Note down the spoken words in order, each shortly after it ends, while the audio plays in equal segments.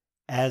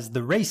As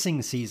the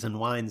racing season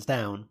winds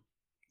down,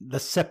 the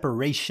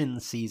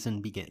separation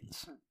season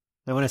begins.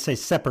 Now, when I say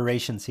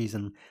separation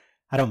season,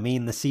 I don't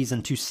mean the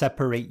season to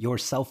separate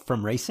yourself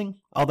from racing,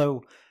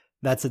 although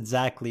that's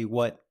exactly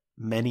what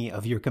many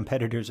of your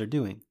competitors are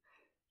doing.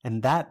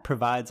 And that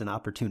provides an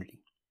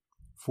opportunity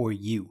for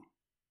you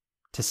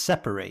to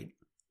separate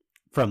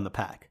from the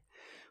pack.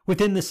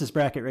 Within This Is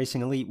Bracket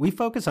Racing Elite, we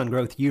focus on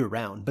growth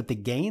year-round, but the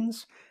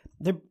gains,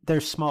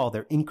 they're small,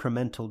 they're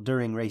incremental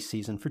during race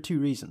season for two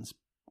reasons.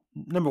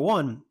 Number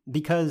one,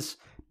 because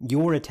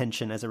your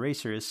attention as a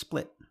racer is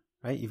split,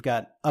 right? You've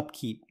got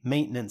upkeep,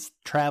 maintenance,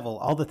 travel,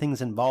 all the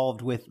things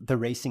involved with the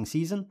racing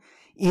season,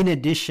 in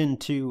addition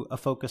to a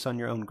focus on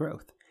your own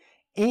growth.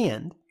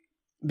 And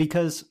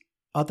because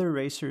other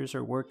racers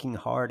are working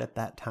hard at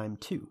that time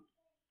too.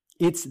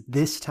 It's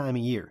this time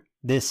of year,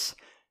 this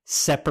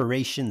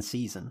separation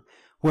season,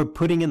 where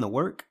putting in the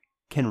work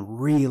can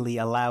really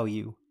allow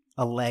you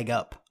a leg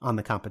up on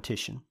the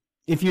competition.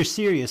 If you're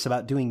serious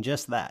about doing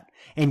just that,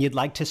 and you'd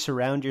like to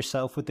surround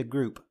yourself with a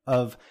group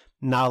of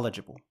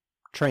knowledgeable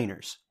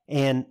trainers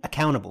and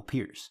accountable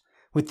peers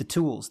with the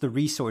tools, the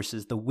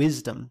resources, the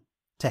wisdom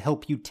to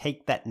help you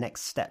take that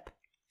next step,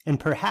 and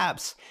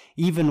perhaps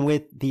even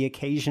with the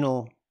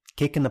occasional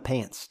kick in the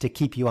pants to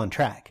keep you on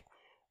track,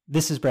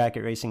 This Is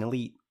Bracket Racing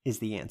Elite is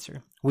the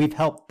answer. We've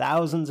helped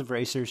thousands of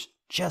racers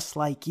just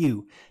like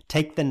you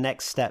take the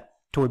next step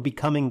toward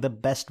becoming the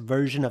best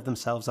version of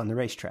themselves on the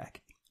racetrack.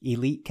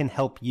 Elite can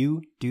help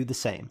you do the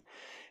same.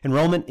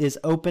 Enrollment is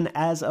open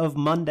as of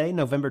Monday,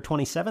 November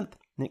 27th,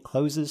 and it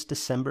closes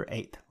December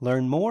 8th.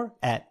 Learn more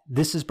at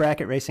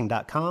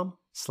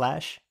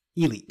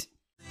thisisbracketracing.com/elite.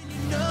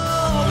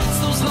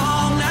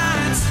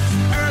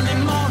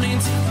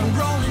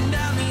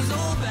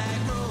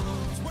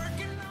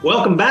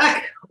 Welcome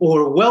back,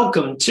 or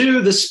welcome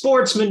to the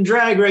Sportsman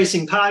Drag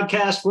Racing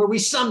Podcast, where we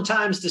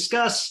sometimes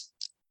discuss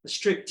the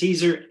strict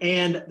teaser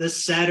and the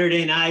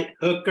Saturday night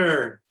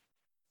hooker.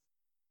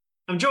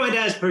 I'm joined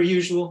as per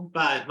usual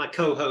by my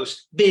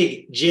co-host,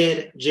 Big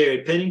Jed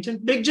Jared Pennington.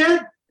 Big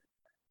Jed,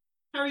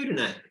 how are you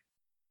tonight?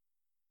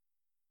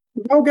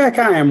 Bogak,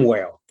 I am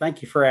well.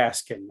 Thank you for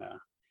asking.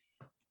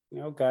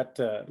 Got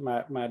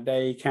my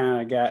day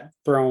kind of got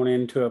thrown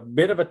into a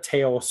bit of a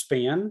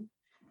tailspin.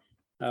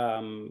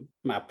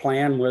 My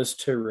plan was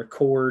to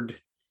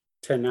record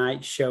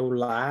tonight's show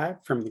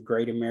live from the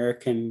Great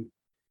American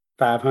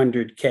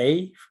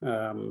 500K,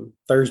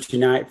 Thursday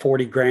night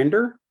 40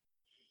 grander.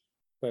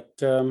 But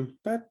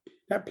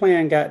that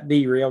plan got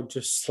derailed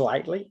just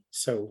slightly.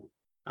 So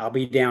I'll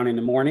be down in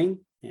the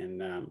morning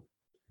and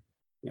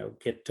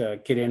get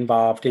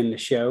involved in the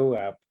show.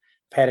 I've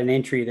had an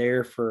entry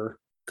there for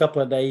a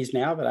couple of days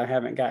now that I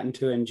haven't gotten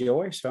to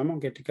enjoy. So I'm gonna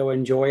get to go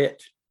enjoy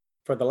it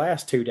for the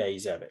last 2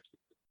 days of it.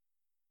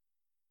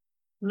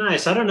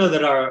 Nice. I don't know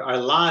that our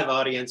live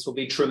audience will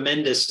be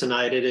tremendous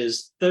tonight. It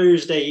is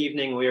Thursday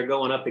evening. We are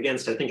going up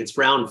against, I think it's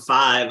round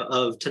 5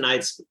 of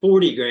tonight's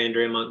 40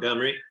 grander in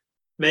Montgomery.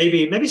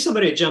 Maybe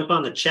somebody jump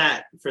on the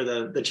chat for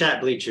the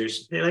chat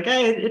bleachers. They're like,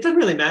 hey, it doesn't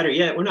really matter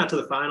yet. We're not to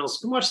the finals.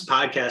 Come watch the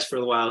podcast for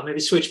a while. Maybe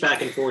switch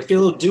back and forth. Get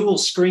a little dual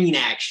screen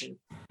action.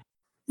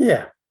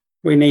 Yeah,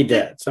 we need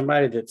that.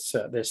 Somebody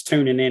that's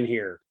tuning in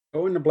here.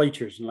 Go in the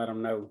bleachers and let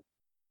them know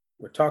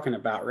we're talking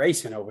about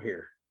racing over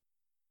here.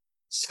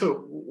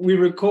 So we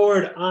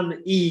record on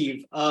the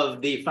eve of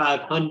the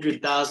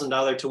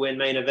 $500,000 to win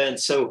main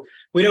event. So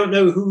we don't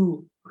know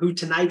who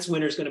tonight's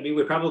winner is going to be.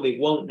 We probably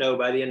won't know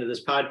by the end of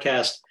this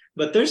podcast.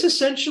 But there's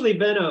essentially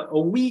been a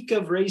week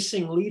of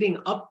racing leading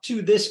up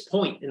to this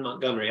point in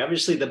Montgomery.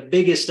 Obviously, the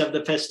biggest of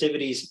the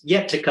festivities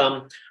yet to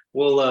come.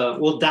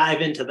 We'll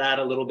dive into that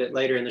a little bit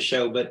later in the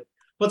show. But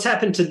what's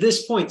happened to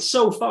this point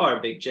so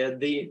far, Big Jed?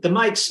 The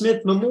Mike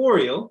Smith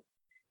Memorial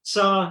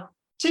saw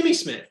Timmy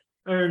Smith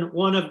earn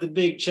one of the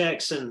big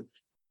checks, and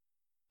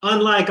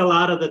unlike a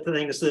lot of the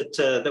things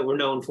that we're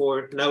known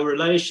for, no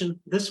relation.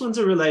 This one's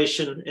a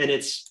relation, and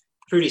it's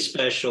pretty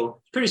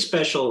special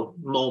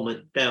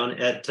moment down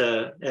at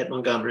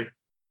Montgomery.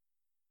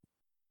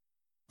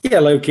 Yeah,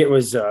 Luke, it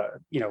was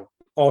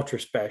ultra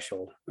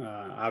special.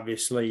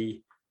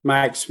 Obviously,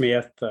 Mike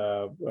Smith,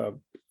 a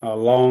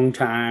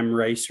long-time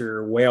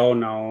racer,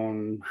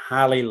 well-known,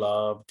 highly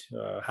loved,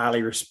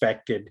 highly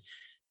respected,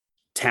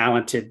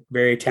 talented,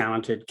 very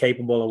talented,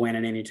 capable of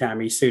winning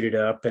anytime he suited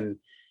up. And,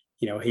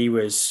 he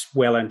was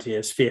well into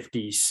his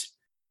 50s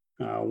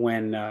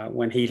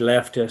when he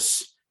left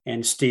us,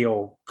 and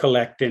still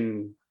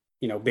collecting,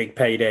 big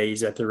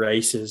paydays at the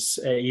races,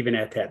 even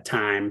at that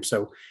time.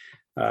 So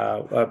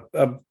a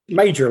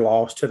major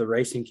loss to the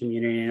racing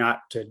community,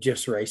 not to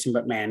just racing,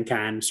 but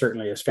mankind,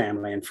 certainly his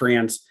family and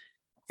friends.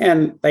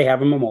 And they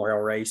have a memorial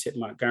race at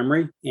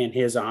Montgomery in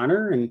his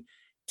honor. And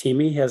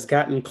Timmy has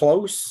gotten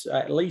close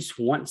at least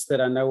once that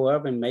I know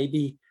of, and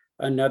maybe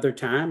another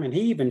time. And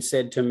he even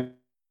said to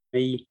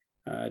me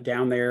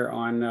down there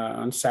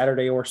on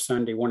Saturday or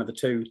Sunday, one of the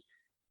two,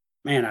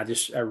 man, I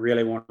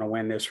really want to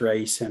win this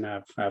race. And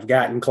I've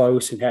gotten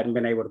close and hadn't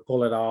been able to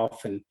pull it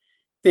off. And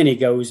then he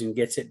goes and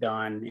gets it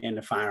done in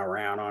the final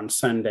round on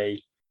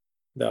Sunday.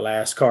 the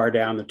last car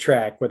down the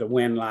track with a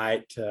win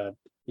light,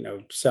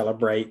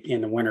 celebrate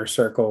in the winner's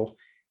circle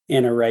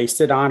in a race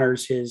that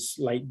honors his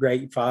late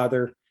great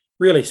father.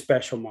 Really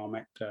special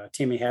moment.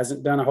 Timmy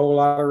hasn't done a whole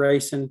lot of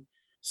racing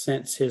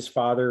since his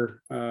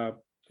father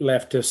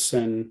left us,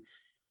 and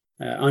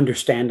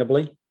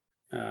understandably.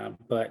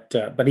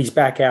 But he's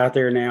back out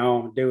there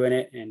now doing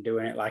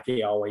it like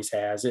he always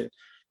has. It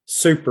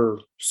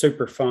super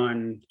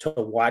fun to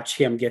watch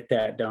him get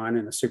that done,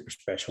 and a super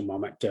special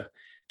moment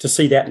to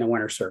see that in the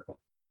winner's circle.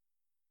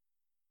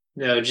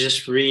 No,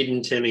 just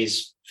reading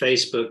Timmy's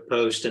Facebook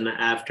post in the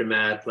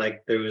aftermath,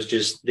 like there was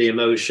just the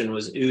emotion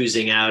was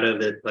oozing out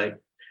of it, like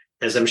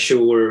as I'm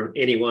sure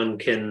anyone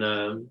can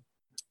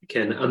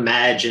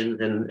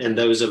imagine, and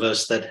those of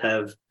us that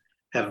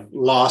have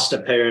lost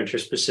a parent or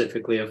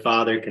specifically a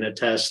father can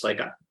attest.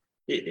 Like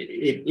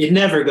it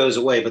never goes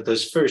away, but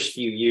those first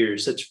few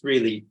years, it's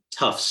really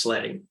tough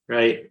sledding,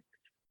 right?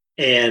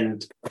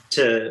 And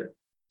to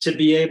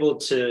be able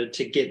to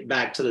get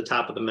back to the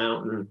top of the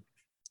mountain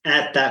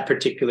at that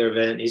particular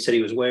event, he said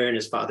he was wearing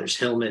his father's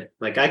helmet.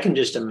 Like I can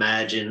just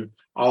imagine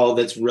all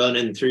that's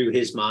running through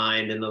his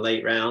mind in the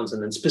late rounds,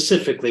 and then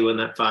specifically when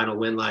that final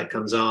win light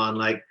comes on,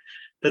 like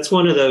that's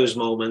one of those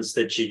moments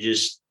that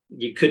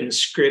you couldn't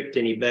script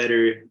any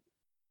better.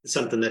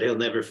 Something that he'll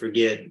never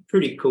forget.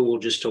 Pretty cool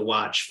just to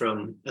watch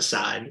from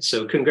aside.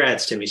 So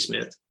congrats, Timmy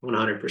Smith,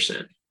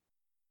 100%.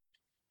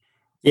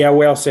 Yeah,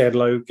 well said,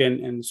 Luke,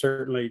 and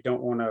certainly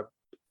don't want to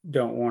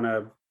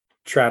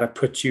try to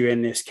put you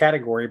in this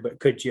category, but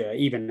could you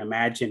even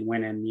imagine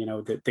winning,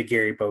 the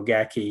Gary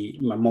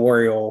Bogacki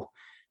Memorial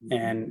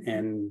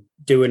and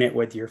doing it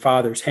with your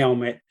father's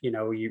helmet?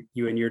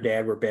 You and your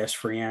dad were best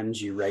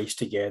friends. You raced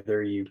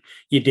together. You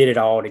did it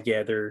all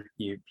together.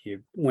 You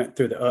went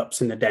through the ups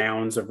and the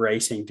downs of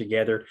racing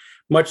together,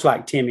 much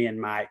like Timmy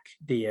and Mike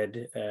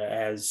did,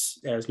 as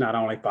not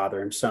only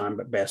father and son,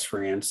 but best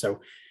friends.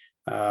 So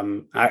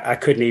I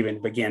couldn't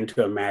even begin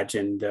to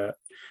imagine the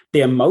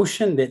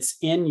emotion that's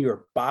in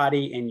your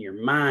body and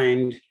your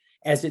mind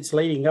as it's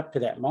leading up to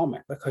that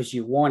moment, because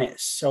you want it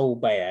so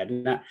bad.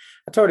 And I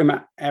told him,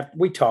 after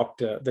we talked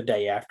the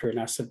day after, and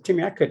I said,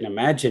 Timmy, I couldn't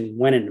imagine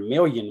winning $1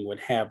 million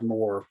would have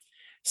more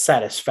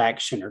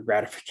satisfaction or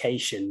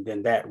gratification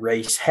than that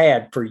race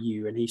had for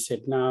you. And he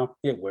said, no,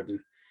 it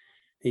wouldn't.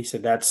 He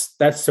said, that's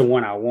the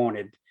one I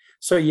wanted.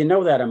 So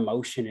that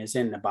emotion is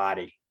in the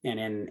body,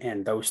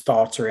 and those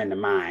thoughts are in the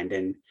mind,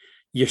 and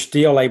you're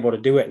still able to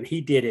do it. And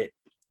he did it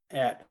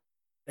at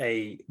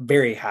a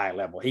very high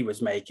level. He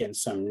was making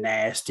some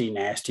nasty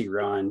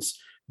runs,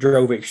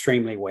 drove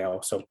extremely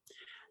well. So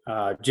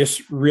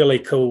just really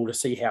cool to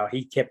see how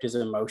he kept his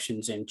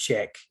emotions in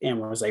check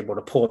and was able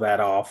to pull that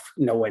off,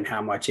 knowing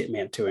how much it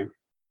meant to him.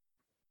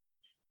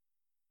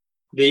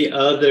 The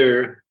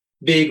other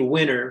big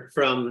winner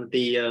from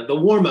the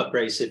warm-up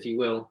race, if you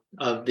will,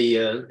 of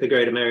the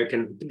Great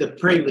American, the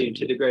prelude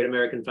to the Great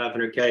American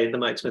 500K, the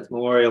Mike Smith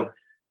Memorial,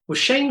 was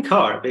Shane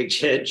Carr, Big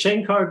Shed.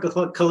 Shane Carr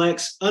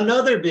collects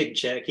another big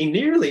check. He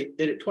nearly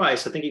did it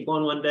twice. I think he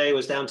won one day,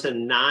 was down to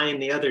 9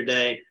 the other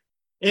day.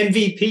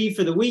 MVP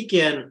for the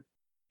weekend.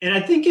 And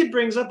I think it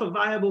brings up a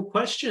viable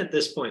question at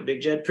this point,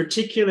 Big Jed,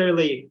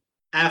 particularly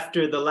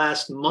after the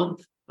last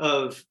month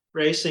of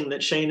racing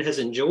that Shane has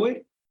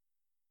enjoyed.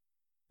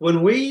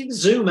 When we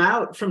zoom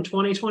out from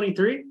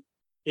 2023,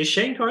 is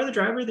Shane Carr the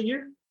driver of the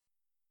year?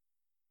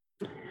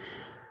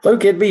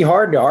 Look, it'd be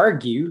hard to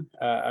argue.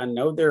 I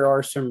know there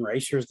are some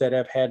racers that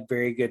have had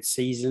very good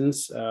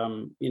seasons.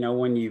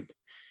 When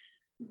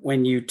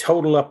you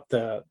total up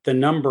the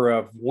number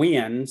of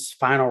wins,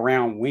 final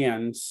round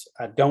wins,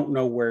 I don't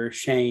know where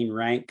Shane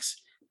ranks,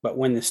 but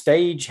when the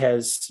stage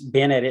has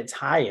been at its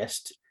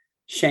highest,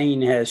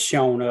 Shane has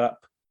shown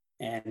up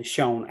and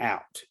shown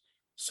out.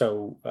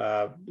 So,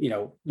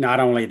 not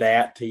only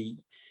that,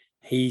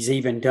 he's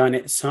even done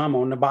it some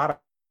on the bottom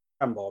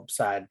bulb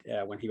side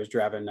when he was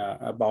driving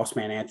a boss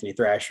man Anthony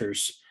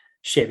Thrasher's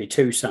Chevy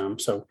Tucson.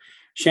 So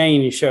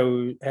Shane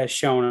has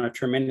shown a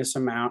tremendous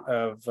amount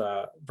of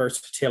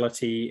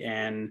versatility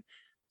and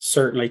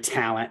certainly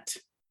talent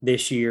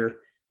this year.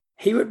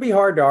 He would be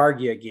hard to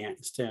argue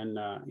against, and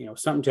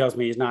something tells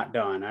me he's not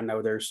done. I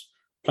know there's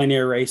plenty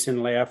of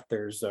racing left.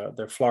 There's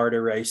the Florida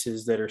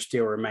races that are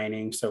still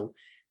remaining. So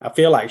I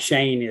feel like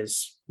Shane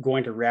is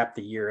going to wrap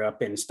the year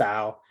up in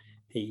style.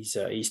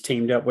 He's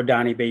teamed up with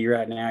Donnie B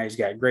right now. He's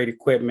got great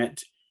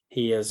equipment.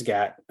 He has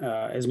got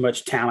as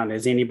much talent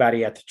as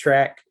anybody at the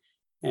track,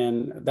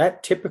 and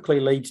that typically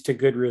leads to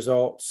good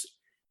results.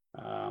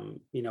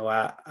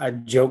 I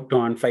joked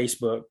on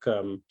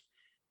Facebook.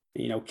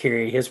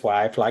 Carrie, his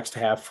wife, likes to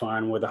have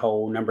fun with the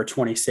whole number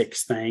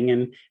 26 thing,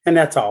 and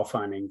that's all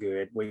fun and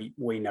good.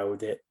 We know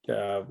that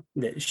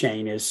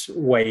Shane is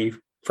way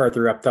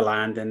further up the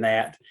line than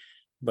that,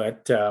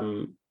 but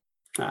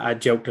I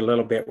joked a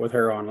little bit with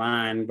her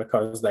online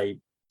because they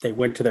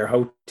went to their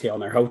hotel,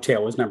 and their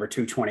hotel was number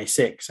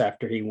 226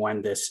 after he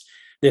won this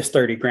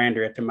 30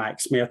 grander at the Mike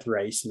Smith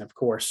race. And of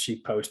course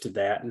she posted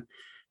that, and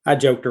I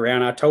joked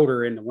around. I told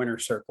her in the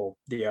winner's circle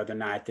the other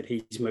night that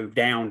he's moved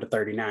down to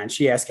 39.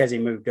 She asked, has he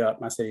moved up?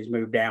 I said, he's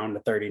moved down to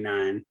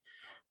 39.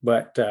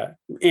 But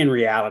in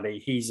reality,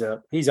 he's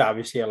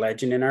obviously a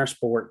legend in our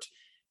sport.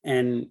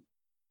 And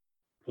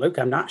Luke,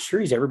 I'm not sure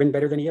he's ever been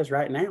better than he is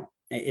right now.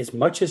 As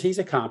much as he's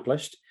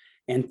accomplished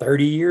in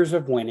 30 years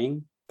of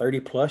winning,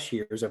 30 plus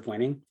years of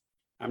winning,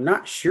 I'm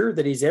not sure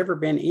that he's ever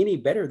been any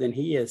better than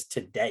he is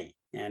today.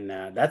 And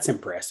that's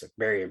impressive,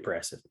 very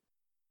impressive.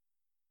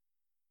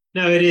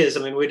 No, it is.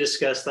 I mean, we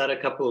discussed that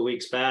a couple of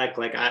weeks back.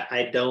 Like,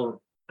 I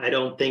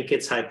don't think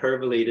it's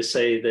hyperbole to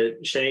say that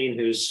Shane,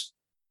 who's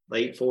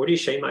late 40s,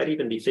 Shane might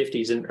even be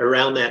 50s, and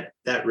around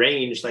that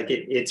range, like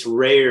it's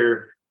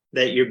rare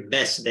that your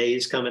best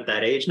days come at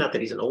that age. Not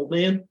that he's an old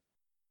man,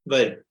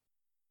 but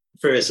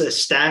for as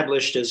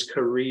established his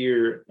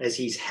career as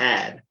he's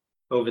had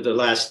over the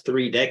last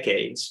 3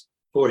 decades,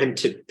 for him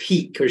to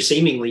peak or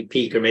seemingly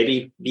peak, or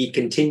maybe be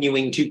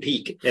continuing to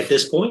peak at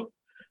this point,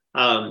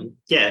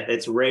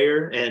 it's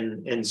rare,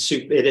 and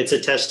it's a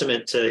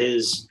testament to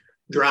his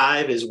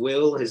drive, his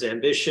will, his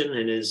ambition,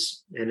 and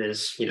his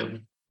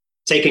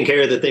taking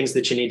care of the things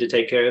that you need to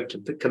take care of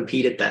to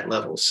compete at that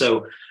level.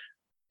 So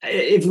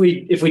if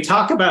we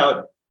talk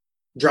about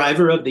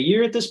driver of the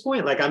year at this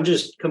point, like, I'm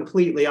just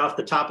completely off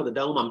the top of the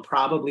dome, I'm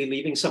probably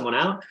leaving someone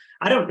out.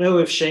 I don't know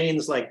if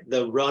Shane's like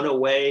the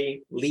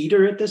runaway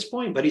leader at this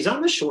point, but he's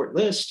on the short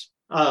list.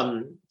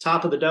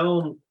 Top of the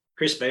dome,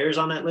 Chris Bear's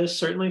on that list,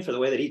 certainly, for the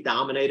way that he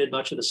dominated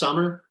much of the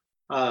summer.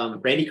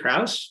 Randy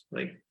Krause,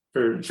 like,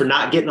 for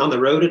not getting on the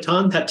road a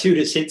ton. That dude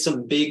has hit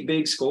some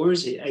big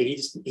scores.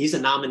 He's a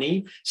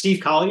nominee.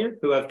 Steve Collier,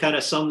 who I've kind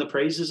of sung the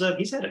praises of,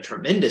 he's had a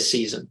tremendous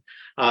season,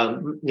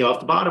 off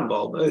the bottom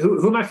ball.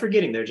 Who am I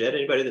forgetting there, Jed?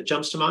 Anybody that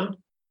jumps to mind?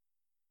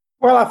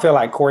 Well, I feel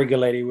like Corey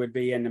Galletti would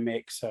be in the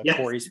mix. Yeah.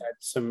 Corey's had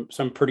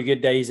some pretty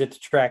good days at the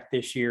track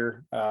this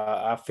year.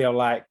 I feel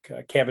like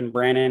Kevin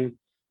Brannon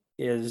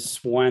is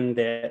one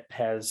that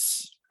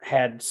has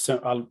had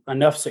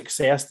enough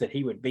success that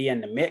he would be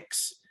in the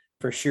mix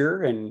for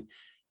sure, and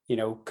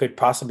could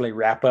possibly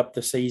wrap up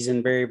the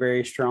season very,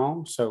 very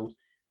strong. So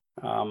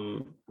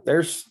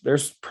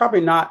there's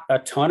probably not a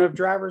ton of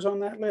drivers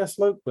on that list,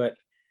 Luke, but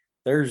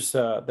there's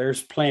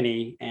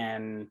plenty,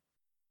 and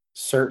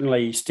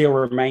certainly still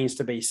remains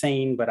to be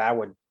seen. But I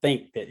would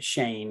think that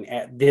Shane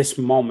at this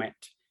moment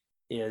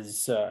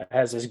has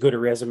as good a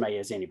resume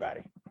as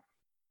anybody.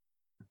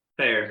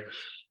 Fair.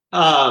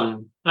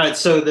 All right,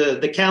 so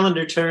the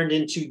calendar turned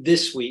into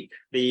this week.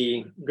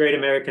 The Great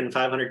American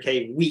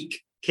 500K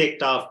week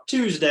kicked off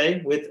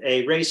Tuesday with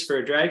a race for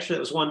a dragster that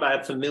was won by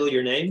a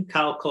familiar name.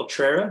 Kyle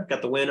Coltrera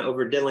got the win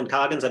over Dylan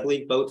Coggins. I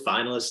believe both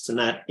finalists in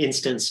that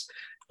instance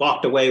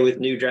walked away with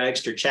new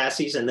dragster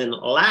chassis. And then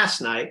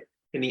last night,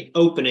 in the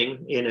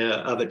opening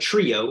of a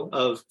trio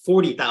of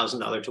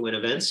 $40,000 to win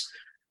events,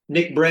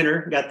 Nick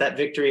Brenner got that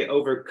victory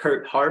over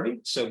Kurt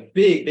Harvey. So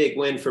big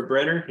win for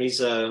Brenner.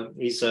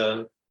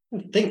 I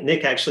think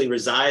Nick actually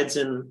resides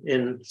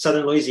in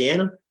Southern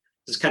Louisiana.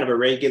 He's kind of a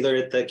regular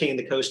at the King of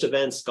the Coast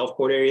events,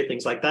 Gulfport area,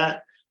 things like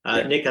that.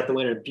 Nick got the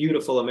win in a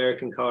beautiful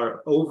American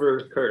car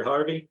over Kurt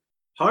Harvey.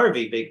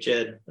 Harvey, Big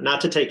Jed, not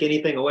to take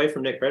anything away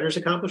from Nick Brenner's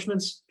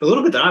accomplishments, the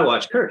little bit that I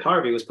watched, Kurt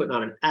Harvey was putting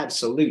on an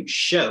absolute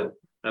show.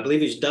 I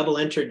believe he was double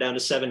entered down to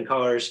 7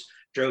 cars,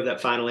 drove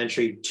that final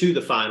entry to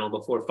the final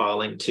before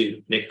falling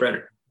to Nick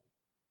Brenner.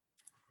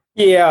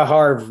 Yeah,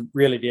 Harv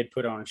really did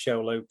put on a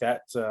show, Luke.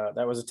 That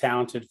was a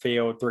talented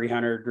field,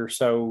 300 or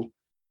so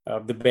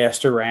of the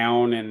best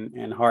around,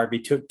 and Harvey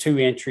took 2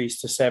 entries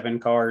to 7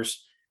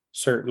 cars.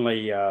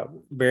 Certainly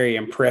very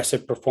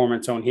impressive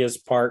performance on his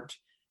part.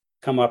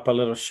 Come up a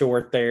little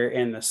short there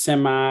in the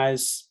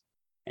semis,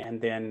 and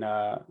then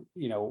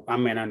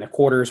I'm in on the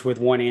quarters with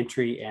 1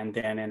 entry, and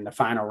then in the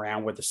final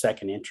round with the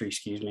 2nd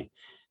entry,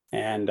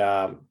 and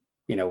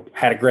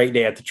had a great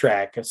day at the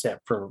track,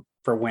 except for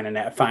winning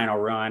that final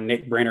run.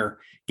 Nick Brenner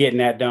getting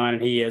that done,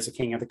 and he is a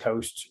King of the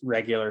Coast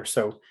regular,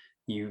 so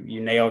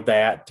you nailed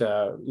that.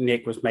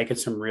 Nick was making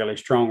some really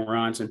strong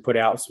runs and put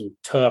out some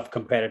tough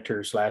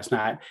competitors last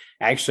night.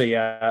 Actually,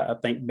 I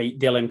think beat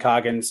Dylan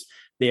Coggins,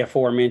 the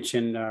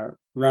aforementioned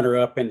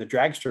runner-up in the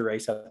dragster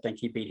race. I think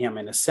he beat him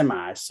in the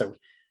semis. So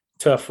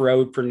tough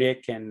road for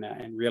Nick, and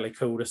really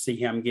cool to see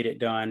him get it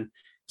done.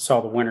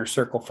 Saw the winner's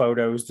circle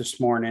photos this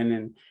morning,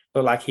 and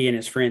looked like he and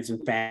his friends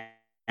and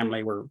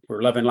family were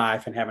loving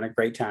life and having a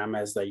great time,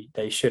 as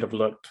they should have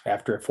looked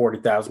after a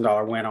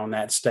 $40,000 win on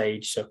that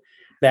stage. So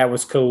that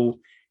was cool.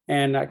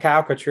 And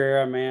Kyle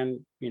Cotrera,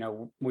 man,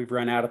 we've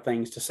run out of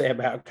things to say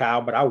about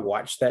Kyle, but I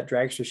watched that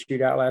dragster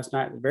shootout last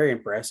night. Very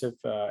impressive.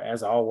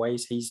 As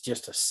always, he's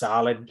just a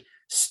solid,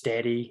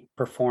 steady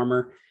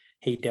performer.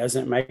 He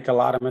doesn't make a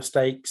lot of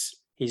mistakes.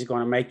 He's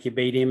going to make you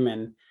beat him,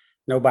 and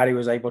nobody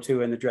was able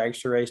to in the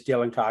dragster race.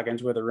 Dylan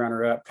Coggins with a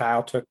runner-up.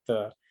 Kyle took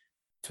the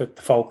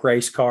folk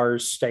race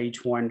cars,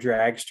 stage 1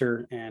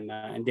 dragster, and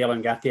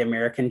Dylan got the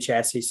American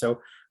chassis.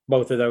 So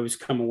both of those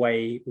come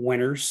away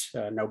winners.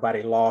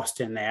 Nobody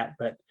lost in that,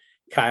 but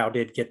Kyle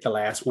did get the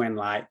last win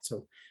light.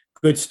 So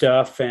good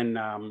stuff. And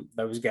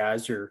those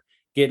guys are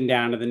getting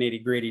down to the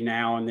nitty gritty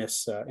now in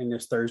this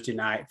Thursday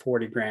night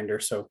 40 grander.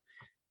 So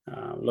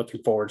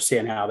looking forward to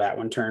seeing how that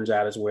one turns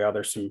out as well.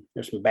 There's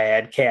some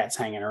bad cats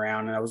hanging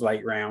around in those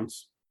late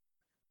rounds.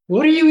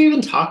 What are you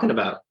even talking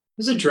about?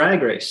 This is a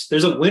drag race.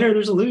 There's a winner,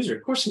 there's a loser.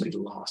 Of course somebody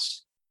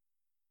lost.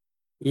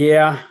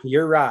 Yeah,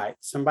 you're right.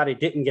 Somebody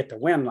didn't get the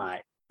win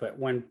light. But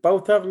when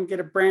both of them get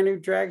a brand new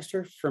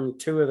dragster from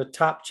two of the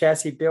top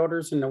chassis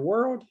builders in the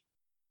world,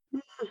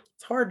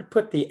 it's hard to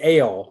put the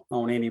L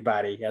on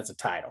anybody as a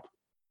title.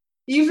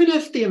 Even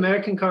if the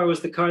American car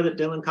was the car that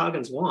Dylan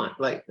Coggins wanted,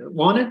 like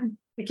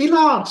he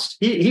lost.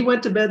 He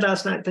went to bed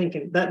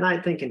that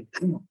night thinking.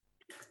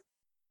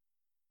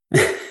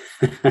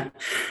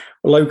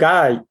 Luke,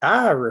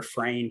 I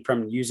refrain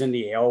from using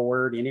the L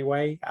word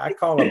anyway. I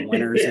call them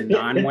winners and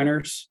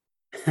non-winners.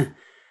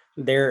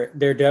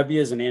 They're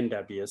W's and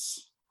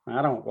NW's.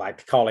 I don't like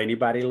to call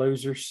anybody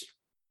losers.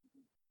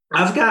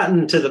 I've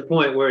gotten to the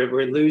point where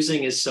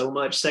losing is so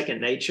much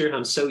second nature.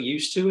 I'm so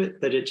used to it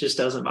that it just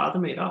doesn't bother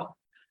me at all.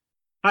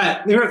 All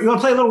right, you want to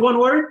play a little one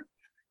word?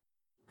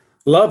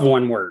 Love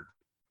one word.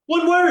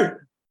 One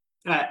word.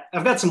 All right,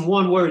 I've got some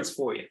one words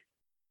for you.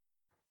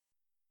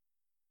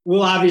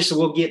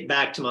 We'll get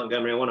back to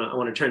Montgomery. I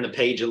want to turn the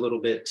page a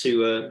little bit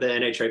to the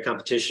NHRA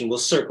competition. We'll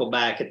circle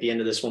back at the end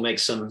of this. We'll make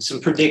some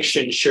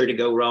predictions sure to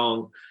go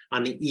wrong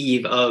on the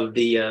eve of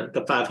the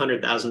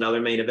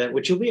 $500,000 main event,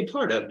 which you'll be a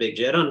part of, Big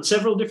Jed, on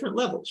several different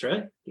levels,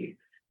 right? You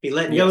be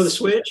letting go of the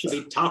switch,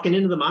 you'll be talking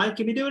into the mic,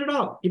 you'll be doing it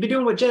all. You'll be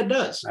doing what Jed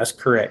does. That's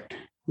correct.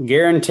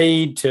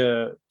 Guaranteed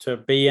to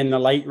be in the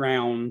late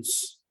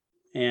rounds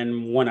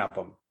in one of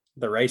them,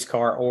 the race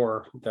car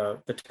or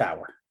the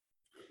tower.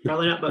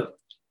 Probably not both.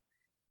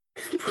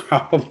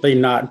 Probably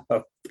not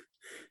both.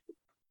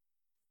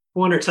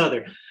 One or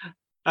t'other.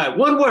 All right,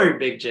 one word,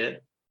 Big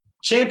Jed.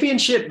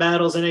 Championship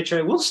battles,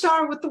 NHRA. We'll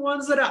start with the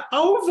ones that are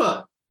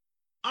over.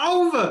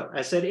 Over,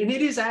 I said, and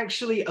it is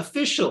actually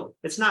official.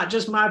 It's not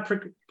just my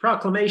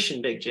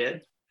proclamation, Big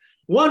Jed.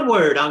 One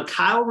word on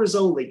Kyle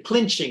Rizzoli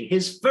clinching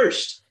his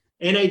first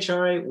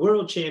NHRA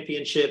World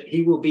Championship.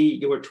 He will be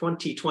your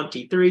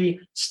 2023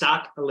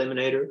 Stock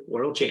Eliminator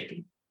World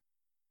Champion.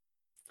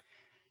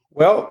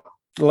 Well,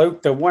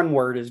 Luke, the one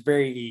word is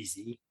very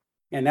easy,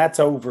 and that's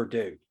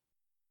overdue.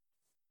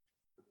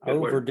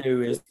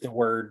 Overdue is the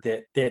word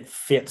that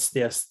fits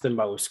this the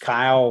most.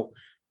 Kyle,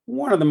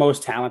 one of the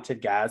most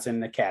talented guys in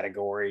the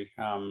category,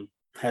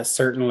 has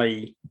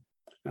certainly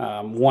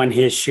won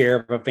his share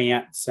of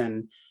events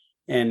and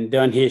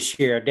done his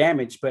share of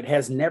damage, but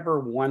has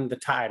never won the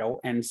title.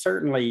 And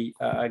certainly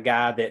a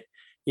guy that,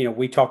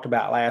 we talked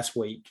about last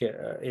week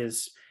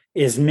is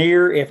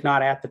near, if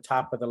not at the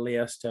top of the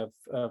list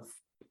of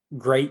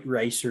great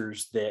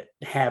racers that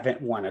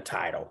haven't won a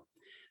title.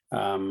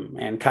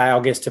 And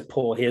Kyle gets to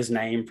pull his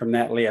name from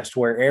that list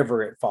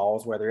wherever it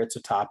falls, whether it's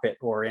atop it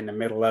or in the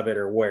middle of it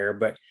or where,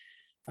 but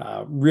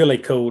really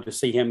cool to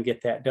see him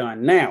get that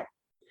done. Now,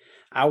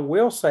 I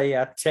will say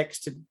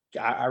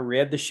I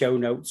read the show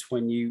notes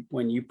when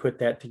you put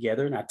that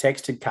together, and I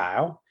texted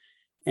Kyle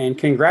and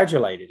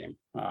congratulated him.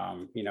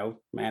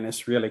 Man,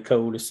 it's really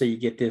cool to see you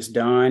get this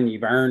done.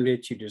 You've earned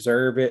it. You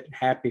deserve it.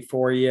 Happy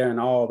for you and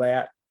all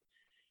that.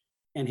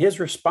 And his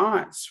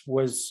response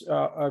was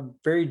a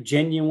very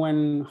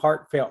genuine,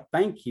 heartfelt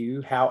thank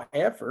you.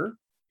 However,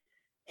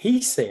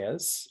 he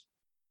says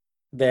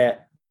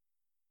that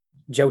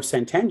Joe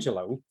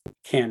Santangelo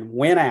can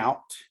win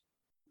out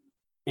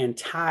and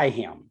tie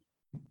him.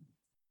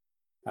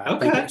 I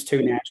think it's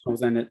two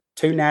nationals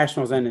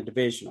and a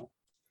divisional.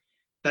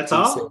 That's he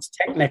all? Says,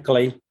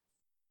 technically,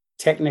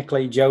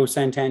 Joe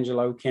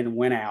Santangelo can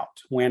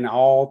win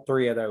all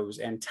three of those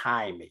and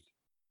tie me.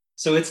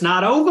 So it's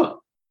not over.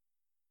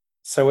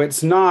 So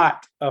it's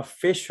not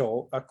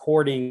official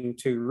according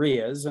to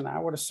Riz, and I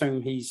would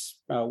assume he's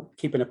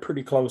keeping a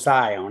pretty close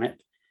eye on it.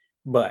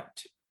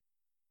 But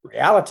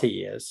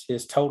reality is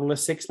his total is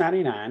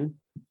 $699.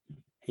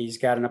 He's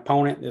got an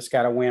opponent that's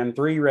got to win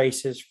 3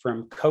 races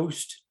from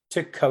coast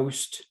to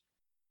coast,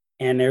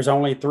 and there's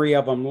only 3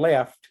 of them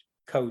left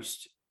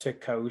coast to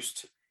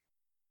coast.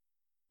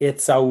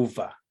 It's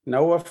over.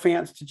 No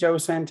offense to Joe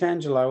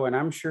Santangelo, and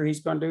I'm sure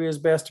he's going to do his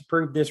best to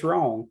prove this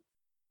wrong,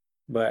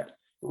 but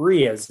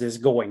Riz is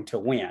going to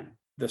win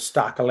the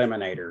Stock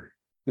Eliminator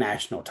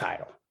national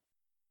title.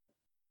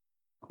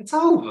 It's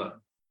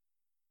over.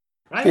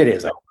 Right? It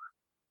is over.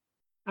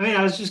 I mean,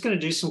 I was just going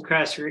to do some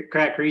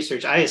crack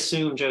research. I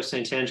assume Joe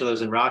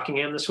Santangelo's in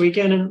Rockingham this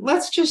weekend, and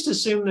let's just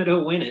assume that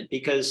he'll win it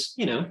because,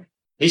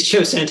 he's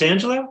Joe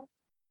Santangelo.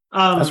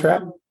 That's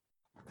right.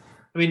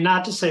 I mean,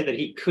 not to say that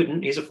he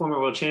couldn't. He's a former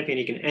world champion.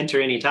 He can enter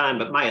anytime,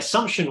 but my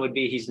assumption would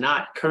be he's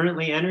not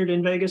currently entered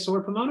in Vegas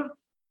or Pomona.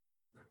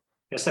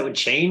 Guess that would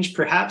change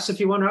perhaps if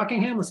you won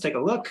Rockingham. Let's take a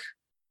look.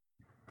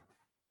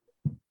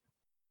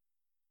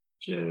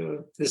 I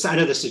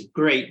know this is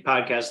great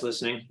podcast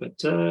listening,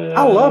 but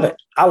I love it.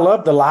 I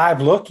love the live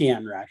look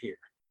in right here.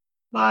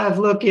 Live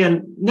look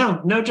in.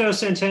 No Joe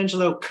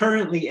Santangelo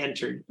currently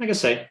entered. Like I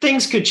say,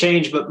 things could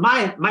change, but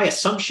my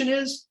assumption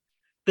is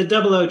that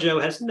Double O Joe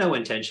has no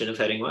intention of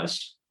heading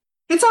west.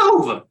 It's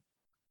over.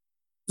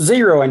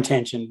 Zero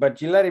intention,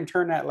 but you let him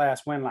turn that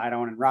last win light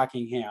on in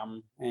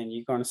Rockingham, and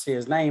you're going to see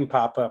his name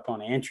pop up on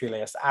the entry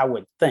list, I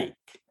would think.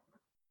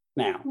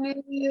 now.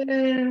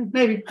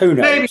 Maybe. Who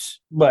knows? Maybe.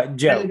 But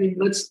Joe, Maybe.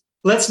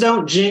 Let's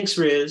don't jinx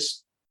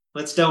Riz.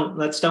 Let's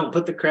don't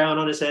put the crown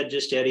on his head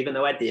just yet, even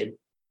though I did.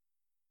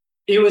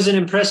 It was an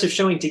impressive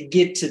showing to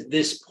get to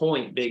this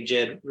point, Big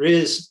Jed.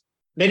 Riz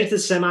made it to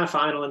the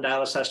semifinal in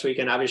Dallas last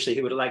weekend. Obviously,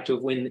 he would have liked to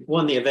have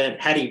won the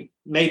event. Had he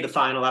made the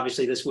final,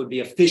 obviously this would be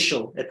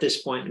official at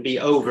this point and be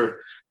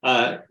over.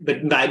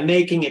 But by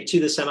making it to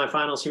the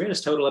semifinals, he ran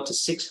his total up to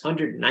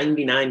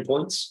 699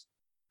 points.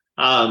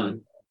 No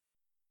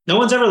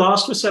one's ever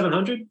lost with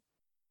 700.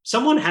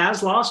 Someone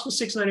has lost with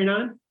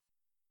 699.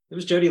 It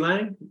was Jody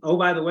Lang. Oh,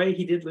 by the way,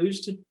 he did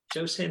lose to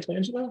Joe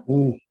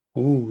Santangelo.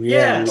 Ooh,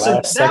 yeah, in so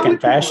last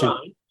second fashion.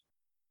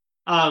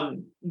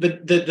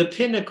 The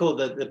pinnacle,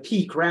 the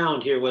peak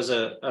round here was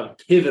a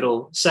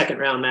pivotal second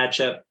round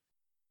matchup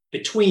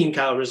between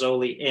Kyle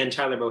Rizzoli and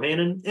Tyler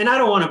Bohannon. And I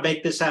don't want to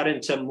make this out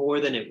into more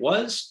than it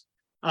was,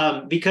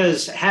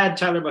 because had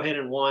Tyler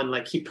Bohannon won,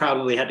 like, he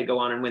probably had to go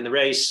on and win the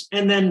race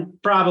and then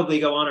probably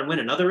go on and win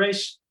another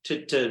race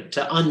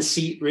to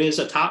unseat Riz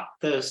atop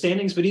the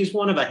standings. But he's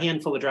one of a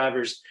handful of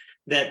drivers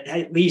that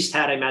at least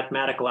had a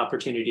mathematical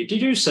opportunity to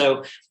do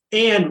so.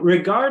 And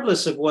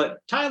regardless of what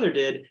Tyler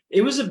did,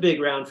 it was a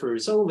big round for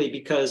Rizzoli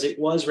because it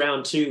was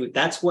round two.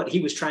 That's what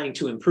he was trying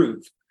to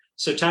improve.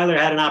 So Tyler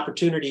had an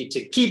opportunity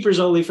to keep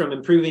Rizzoli from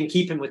improving,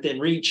 keep him within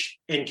reach,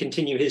 and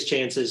continue his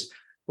chances.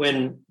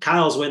 When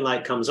Kyle's win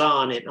light comes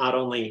on, it not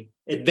only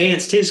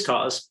advanced his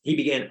cause, he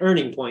began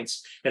earning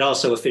points. It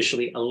also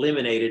officially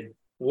eliminated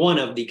one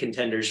of the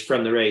contenders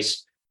from the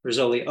race.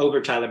 Rizzoli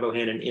over Tyler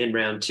Bohannon in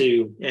round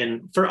two.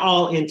 And for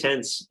all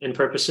intents and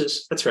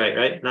purposes, that's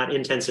right? Not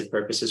intensive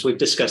purposes. We've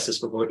discussed this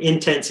before.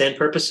 Intents and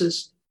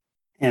purposes.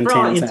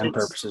 Intents and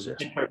purposes, yes.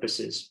 And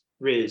purposes,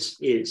 Riz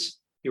is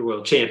your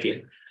world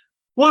champion.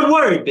 One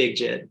word, Big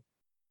Jed.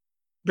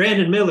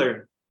 Brandon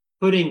Miller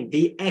putting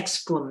the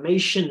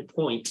exclamation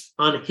point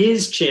on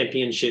his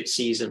championship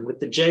season with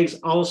the JEGS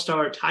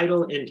All-Star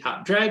title in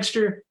Top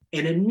Dragster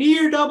and a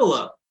near double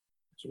up.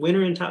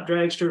 Winner in Top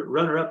Dragster,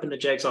 runner-up in the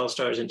JEGS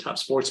All-Stars in Top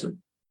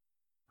Sportsman.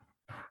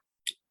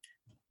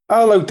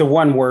 Oh, look, the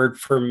one word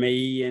for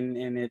me, and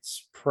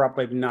it's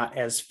probably not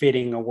as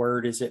fitting a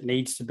word as it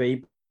needs to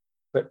be,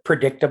 but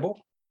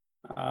predictable.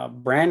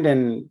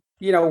 Brandon,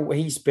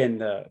 he's been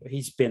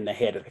the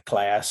head of the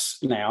class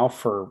now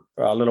for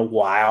a little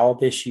while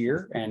this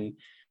year, and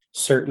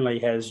certainly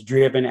has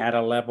driven at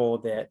a level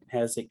that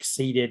has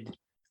exceeded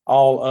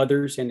all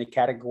others in the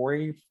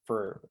category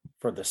for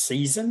the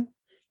season.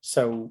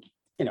 So,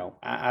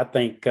 I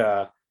think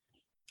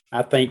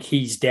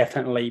he's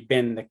definitely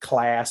been the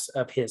class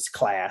of his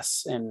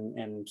class,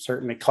 and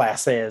certainly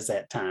class A's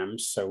at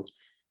times. So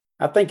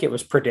I think it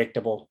was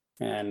predictable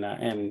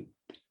and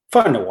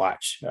fun to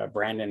watch.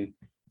 Brandon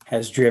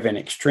has driven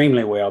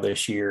extremely well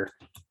this year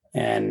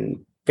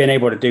and been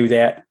able to do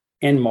that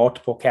in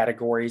multiple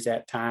categories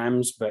at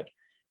times, but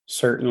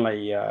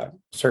certainly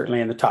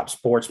in the Top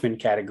Sportsman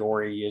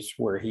category is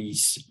where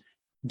he's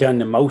done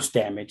the most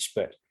damage.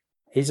 But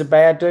he's a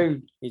bad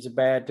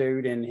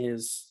dude. And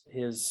his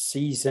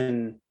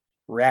season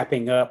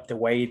wrapping up the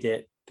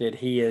way that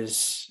he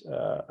has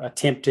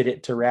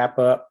attempted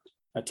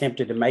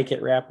to make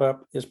it wrap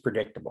up is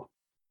predictable.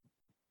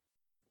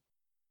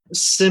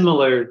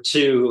 Similar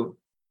to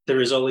the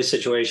Rizzoli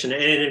situation,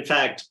 and in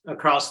fact,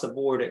 across the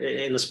board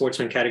in the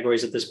sportsman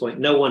categories at this point,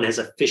 no one has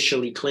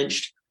officially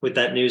clinched with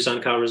that news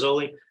on Kyle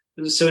Rizzoli.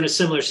 So in a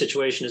similar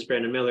situation as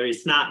Brandon Miller,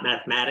 it's not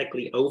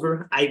mathematically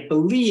over. I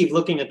believe,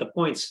 looking at the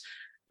points,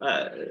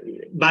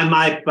 by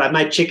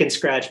my chicken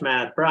scratch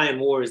math, Brian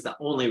War is the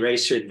only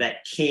racer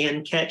that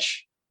can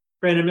catch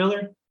Brandon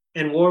Miller,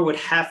 and War would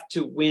have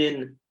to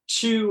win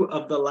 2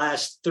 of the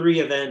last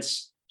 3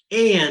 events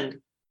and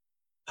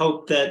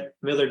hope that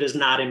Miller does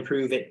not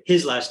improve at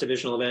his last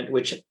divisional event,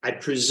 which I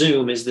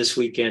presume is this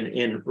weekend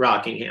in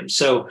Rockingham.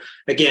 So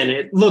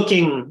again,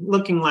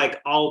 looking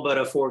like all but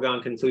a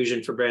foregone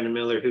conclusion for Brandon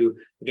Miller, who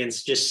again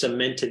just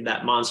cemented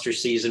that monster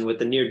season with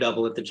the near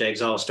double at the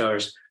JEGS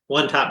All-Stars.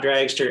 Won Top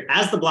Dragster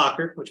as the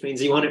blocker, which means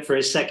he won it for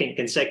his second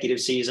consecutive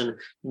season,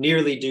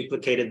 nearly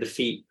duplicated the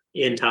feat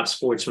in Top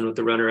Sportsman with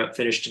the runner-up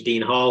finish to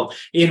Dean Hall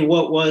in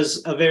what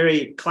was a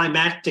very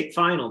climactic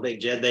final, Big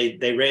Jed.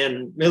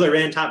 Miller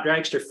ran Top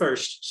Dragster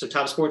first, so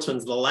Top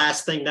Sportsman's the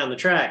last thing down the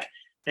track.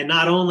 And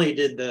not only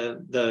did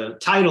the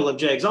title of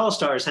JEGS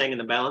All-Stars hang in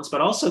the balance,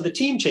 but also the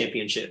team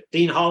championship.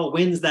 Dean Hall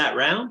wins that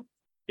round.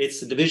 It's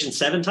the Division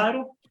 7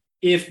 title.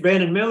 If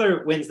Brandon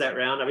Miller wins that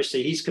round,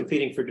 obviously he's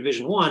competing for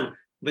Division 1,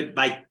 but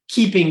by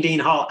keeping Dean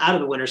Hall out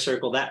of the winner's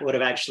circle, that would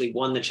have actually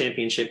won the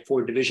championship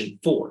for Division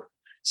 4.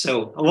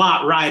 So a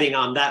lot riding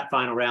on that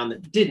final round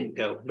that didn't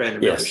go Brandon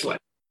Miller's way.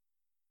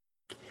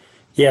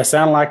 Yeah,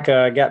 sounded like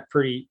got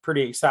pretty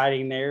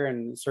exciting there,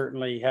 and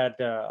certainly had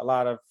a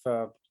lot of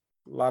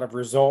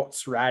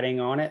results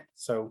riding on it.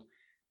 So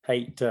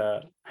hate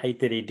that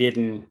he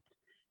didn't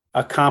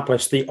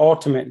accomplish the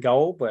ultimate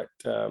goal, but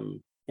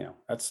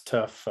that's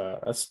tough.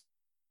 That's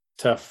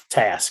a tough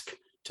task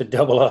to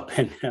double up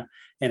in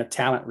a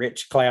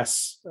talent-rich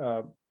class.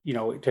 To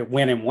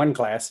win in one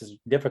class is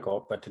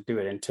difficult, but to do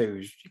it in 2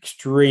 is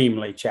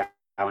extremely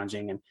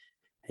challenging, and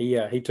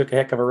he took a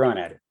heck of a run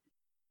at it.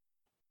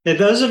 And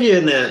those of you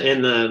in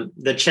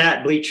the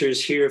chat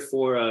bleachers here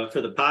for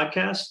the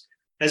podcast,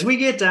 as we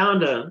get down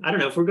to, I don't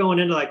know, if we're going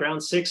into like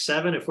round 6,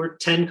 7, if we're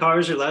 10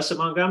 cars or less at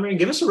Montgomery,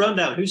 give us a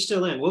rundown. Who's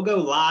still in? We'll go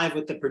live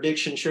with the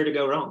prediction sure to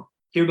go wrong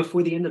here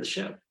before the end of the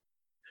show.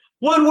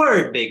 One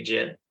word, Big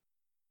Jed.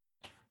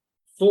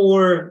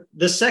 For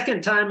the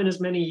second time in as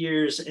many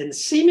years, and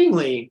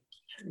seemingly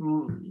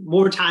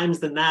more times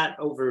than that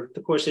over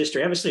the course of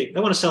history. Obviously, I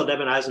want to sell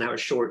Devin Eisenhower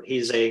short.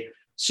 He's a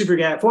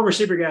former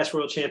Super Gas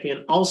world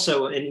champion,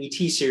 also an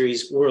ET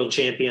Series world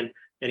champion,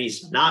 and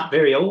he's not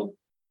very old.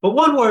 But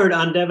one word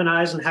on Devin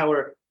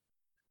Eisenhower,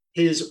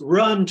 his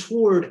run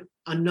toward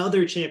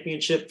another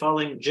championship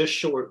falling just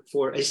short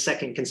for a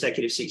second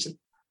consecutive season.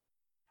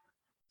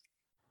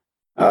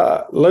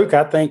 Luke,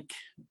 I think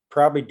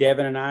probably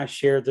Devin and I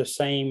share the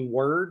same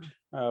word.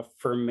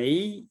 For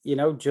me,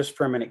 just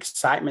from an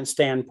excitement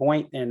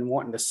standpoint and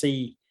wanting to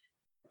see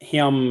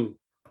him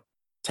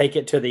take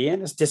it to the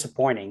end, it's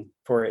disappointing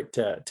for it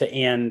to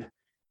end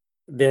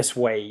this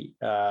way.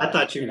 I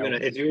thought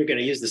if you were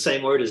gonna use the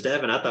same word as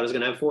Devin, I thought it was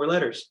gonna have 4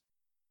 letters.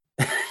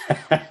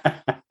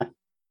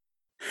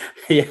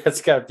 Yeah,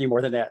 it's got a few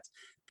more than that.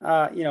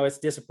 It's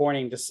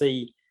disappointing to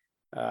see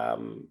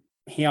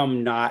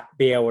him not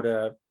be able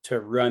to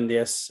run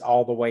this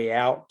all the way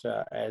out,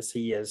 as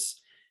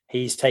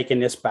he's taken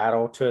this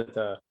battle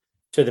to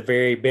the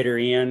very bitter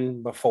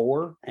end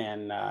before,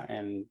 and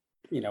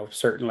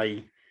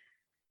certainly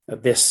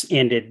this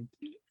ended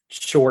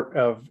short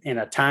of in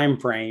a time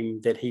frame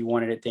that he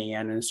wanted it to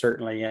end, and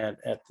certainly at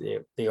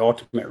the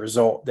ultimate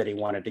result that he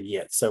wanted to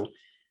get. So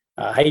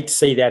I hate to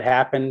see that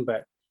happen,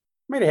 but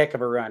made a heck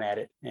of a run at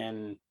it.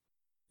 And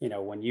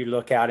when you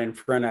look out in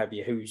front of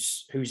you,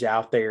 who's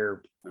out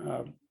there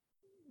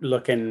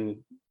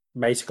looking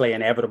basically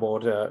inevitable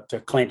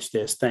to clinch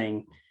this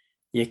thing,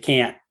 you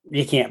can't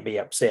be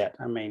upset.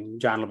 I mean,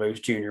 John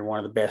LaBouche Jr., one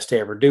of the best to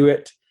ever do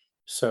it.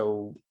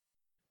 So,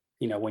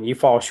 when you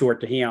fall short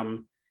to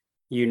him,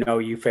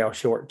 you fell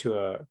short to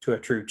a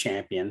true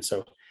champion.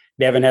 So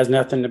Devin has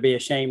nothing to be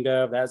ashamed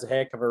of. That's a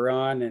heck of a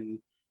run, and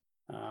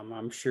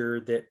I'm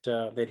sure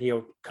that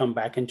he'll come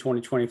back in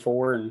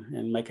 2024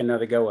 and make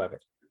another go of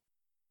it.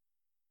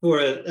 For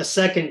a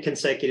second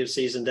consecutive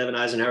season, Devin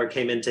Eisenhower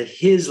came into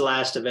his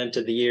last event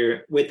of the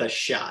year with a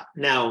shot.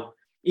 Now,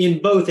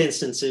 in both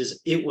instances,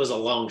 it was a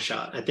long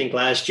shot. I think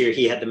last year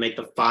he had to make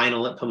the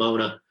final at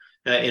Pomona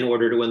in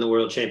order to win the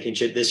world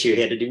championship. This year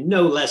he had to do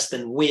no less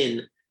than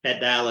win at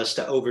Dallas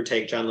to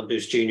overtake John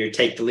LaBouche Jr.,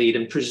 take the lead,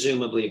 and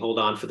presumably hold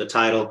on for the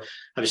title.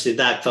 Obviously,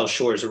 that fell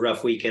short. As a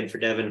rough weekend for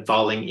Devin,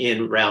 falling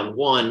in round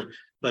 1.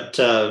 But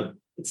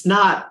it's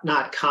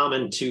not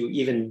common to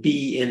even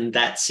be in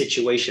that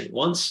situation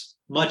once,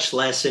 much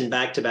less in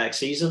back-to-back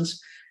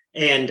seasons.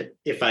 And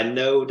if I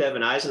know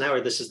Devin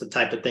Eisenhower, this is the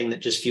type of thing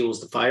that just fuels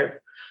the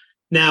fire.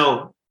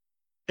 Now,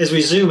 as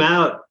we zoom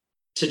out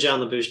to John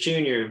LaBouche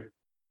Jr.,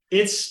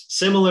 it's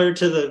similar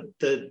to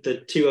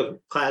the two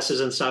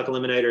classes in Stock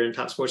Eliminator and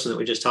Top Sportsman that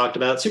we just talked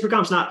about.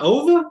 Supercomp's not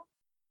over,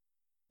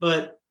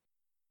 but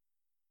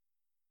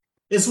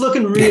it's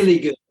looking really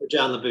good for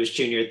John LaBouche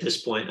Jr. at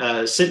this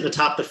point. Sitting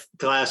atop the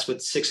class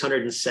with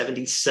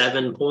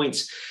 677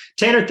 points.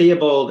 Tanner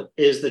Theobald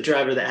is the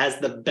driver that has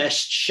the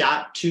best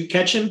shot to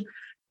catch him,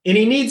 and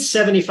he needs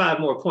 75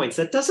 more points.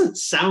 That doesn't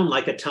sound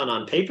like a ton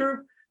on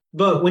paper,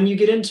 but when you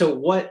get into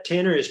what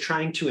Tanner is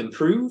trying to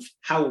improve,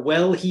 how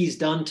well he's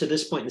done to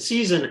this point in the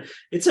season,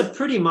 it's a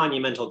pretty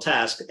monumental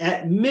task.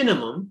 At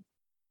minimum,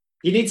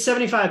 he needs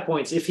 75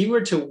 points. If he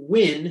were to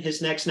win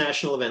his next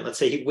national event, let's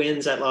say he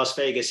wins at Las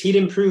Vegas, he'd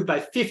improve by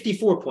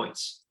 54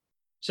 points.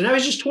 So now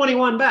he's just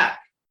 21 back.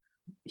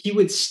 He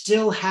would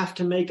still have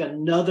to make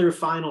another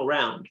final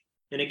round.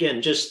 And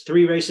again, just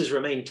 3 races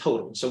remain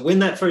total. So win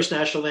that first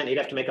national event, he'd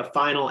have to make a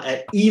final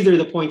at either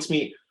the points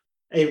meet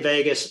in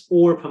Vegas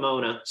or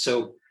Pomona.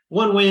 So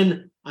 1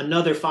 win,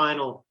 another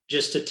final,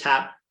 just to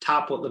top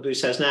what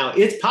LaBouche has now.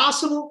 It's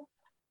possible.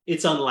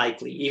 It's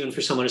unlikely, even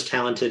for someone as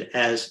talented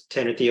as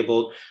Tanner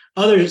Theobald.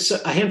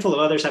 A handful of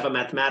others have a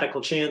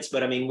mathematical chance,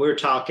 but I mean, we're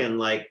talking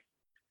like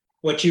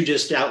what you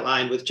just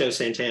outlined with Joe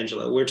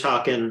Santangelo. We're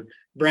talking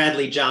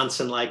Bradley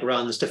Johnson-like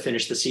runs to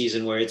finish the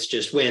season where it's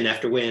just win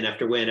after win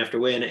after win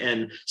after win.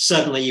 And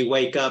suddenly you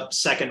wake up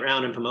second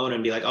round in Pomona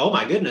and be like, oh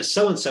my goodness,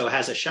 so-and-so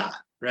has a shot,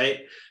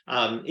 right?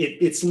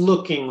 It's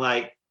looking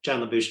like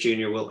John LaBouche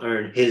Jr. will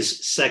earn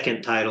his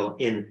second title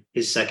in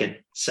his second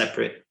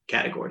separate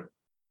category.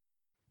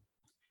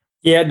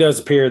 Yeah, it does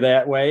appear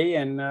that way.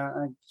 And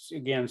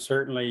again,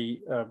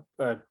 certainly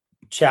a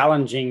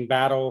challenging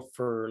battle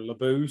for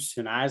LaBouche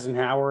and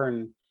Eisenhower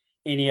and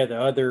any of the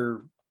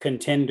other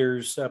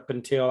contenders up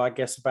until, I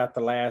guess, about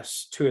the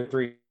last 2 or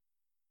 3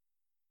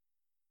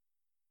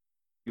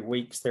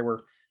 weeks. There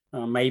were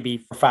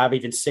maybe 5,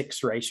 even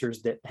 6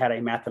 racers that had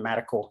a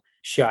mathematical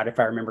shot, if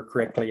I remember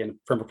correctly, and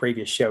from a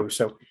previous show.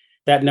 So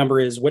that number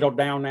is whittled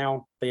down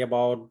now.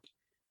 Theobald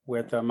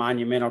with a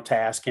monumental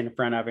task in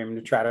front of him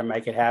to try to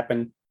make it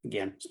happen.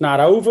 Again, it's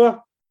not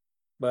over,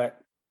 but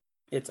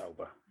it's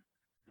over.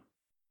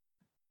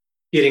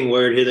 Getting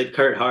word here that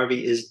Kurt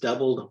Harvey is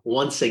doubled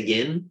once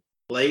again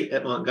late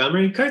at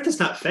Montgomery. Kurt, that's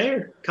not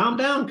fair. Calm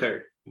down,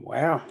 Kurt.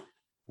 Wow.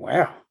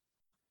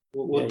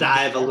 We'll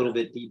dive a little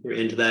bit deeper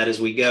into that as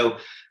we go.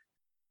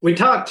 We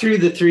talked through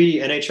the 3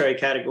 NHRA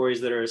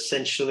categories that are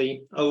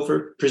essentially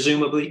over,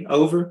 presumably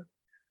over.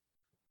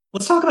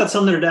 Let's talk about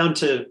some that are down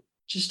to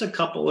just a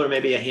couple or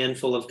maybe a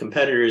handful of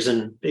competitors.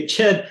 And Big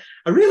Ched,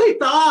 I really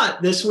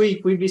thought this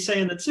week we'd be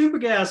saying that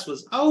Supergas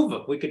was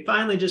over. We could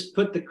finally just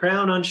put the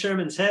crown on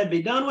Sherman's head,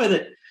 be done with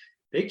it.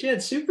 Big Ched,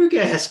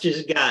 Supergas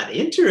just got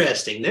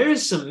interesting. There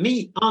is some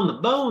meat on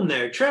the bone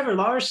there. Trevor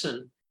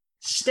Larson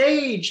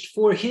staged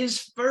for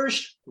his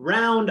first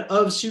round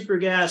of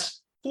Supergas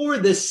for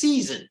the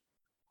season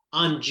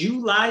on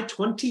July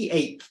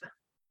 28th.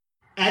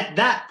 At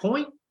that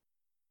point,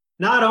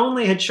 not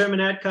only had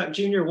Sherman Adcock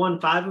Jr. won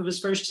 5 of his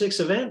first 6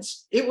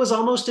 events, it was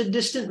almost a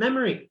distant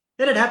memory.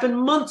 It had happened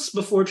months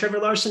before Trevor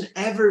Larson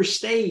ever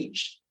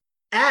staged.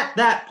 At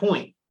that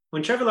point,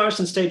 when Trevor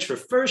Larson staged for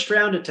first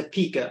round at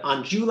Topeka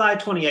on July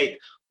 28th,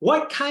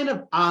 what kind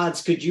of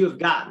odds could you have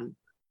gotten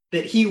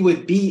that he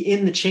would be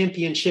in the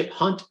championship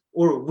hunt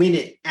or win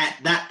it at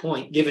that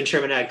point, given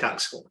Sherman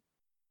Adcock's score?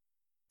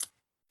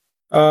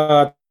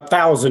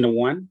 1,000 to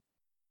 1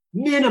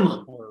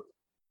 minimum,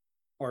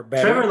 or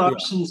better. Trevor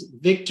Larson's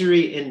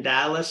victory in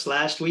Dallas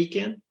last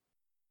weekend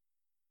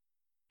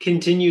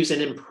continues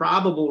an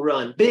improbable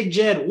run. Big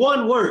Jed,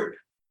 one word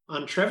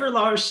on Trevor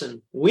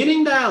Larson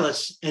winning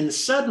Dallas and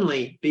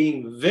suddenly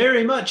being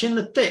very much in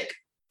the thick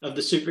of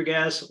the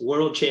Supergas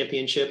World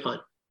Championship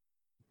hunt.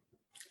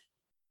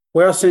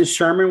 Well, since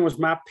Sherman was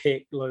my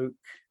pick, Luke,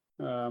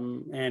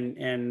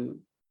 and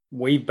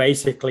we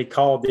basically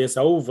called this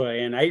over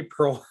in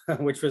April,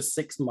 which was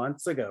 6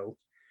 months ago,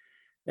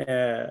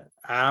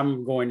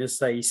 I'm going to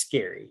say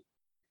scary.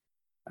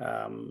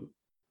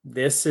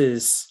 This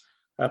is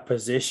a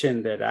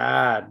position that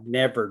I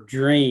never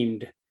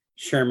dreamed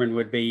Sherman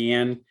would be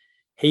in.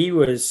 He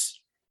was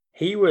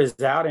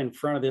out in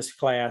front of this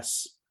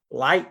class,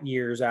 light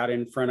years out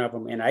in front of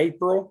him in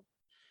April,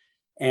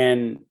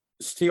 and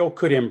still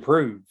could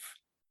improve,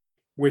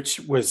 which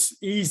was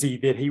easy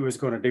that he was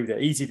going to do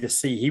that. Easy to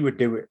see he would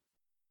do it.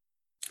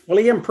 Well,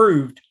 he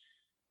improved,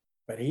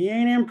 but he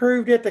ain't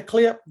improved at the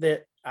clip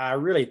that I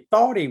really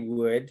thought he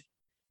would,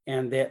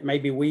 and that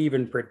maybe we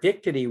even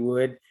predicted he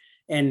would.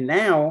 And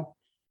now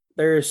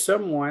there is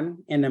someone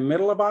in the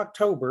middle of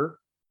October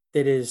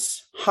that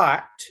is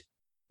hot,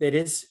 that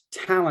is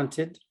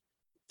talented,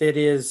 that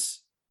is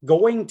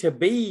going to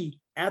be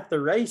at the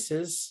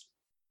races,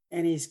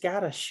 and he's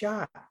got a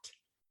shot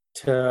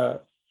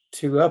to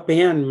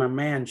upend my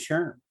man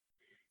Sherm.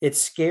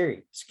 It's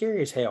scary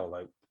as hell,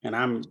 Luke. And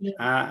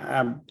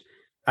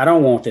I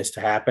don't want this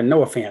to happen.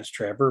 No offense,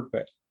 Trevor,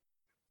 but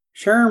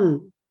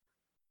Sherm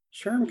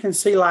can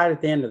see light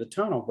at the end of the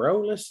tunnel,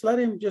 bro. Let's let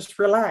him just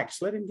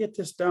relax. Let him get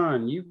this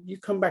done. You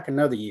come back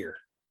another year.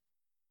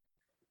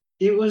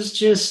 It was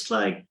just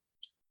like,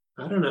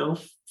 I don't know,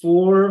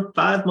 4 or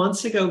 5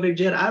 months ago, Big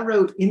Jed, I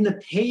wrote in the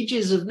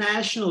pages of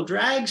National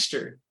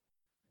Dragster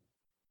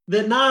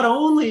that not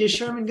only is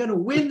Sherman going to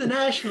win the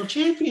national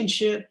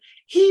championship,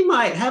 he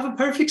might have a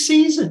perfect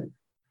season.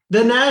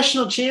 The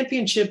national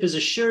championship is a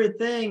sure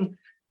thing.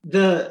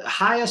 The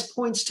highest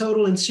points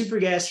total in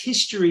Supergas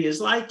history is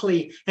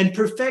likely, and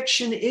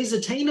perfection is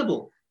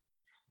attainable.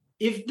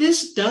 If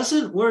this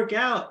doesn't work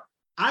out,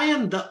 I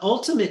am the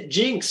ultimate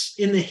jinx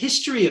in the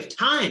history of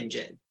time,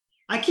 Jed.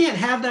 I can't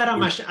have that on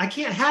my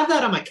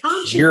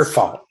conscience. Your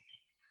fault.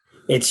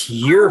 It's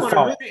your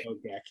fault.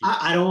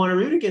 I don't want to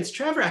root against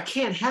Trevor. I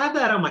can't have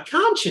that on my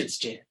conscience,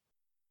 Jed.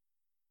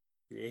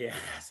 Yeah,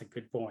 that's a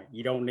good point.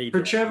 You don't need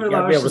for Trevor. You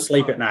gotta be able to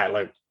sleep at night,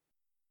 Luke.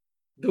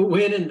 The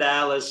win in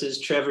Dallas is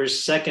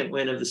Trevor's second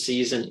win of the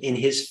season in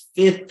his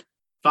 5th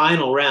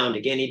final round.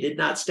 Again, he did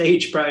not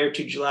stage prior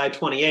to July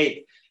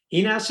 28th.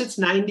 He now sits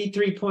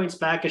 93 points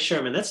back of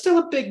Sherman. That's still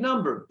a big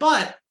number,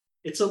 but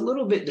it's a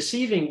little bit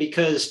deceiving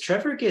because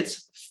Trevor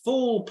gets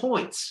full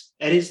points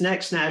at his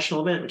next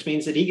national event, which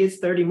means that he gets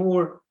 30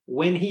 more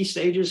when he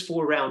stages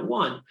for round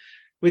 1.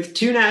 With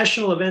 2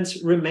 national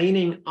events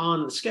remaining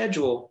on the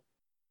schedule,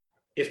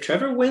 if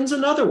Trevor wins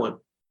another one,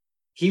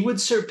 he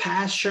would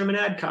surpass Sherman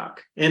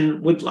Adcock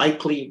and would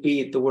likely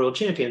be the world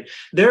champion.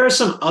 There are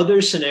some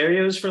other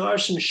scenarios for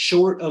Larson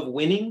short of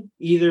winning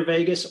either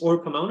Vegas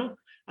or Pomona.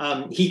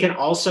 He can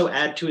also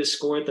add to his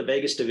score at the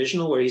Vegas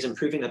Divisional where he's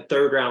improving a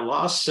 3rd round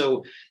loss.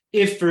 So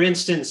if, for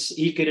instance,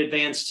 he could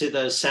advance to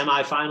the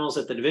semifinals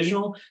at the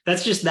Divisional,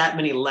 that's just that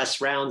many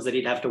less rounds that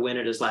he'd have to win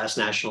at his last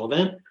national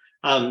event.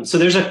 So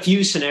there's a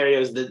few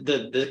scenarios.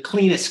 The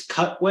cleanest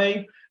cut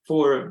way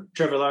for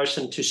Trevor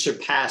Larson to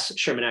surpass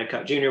Sherman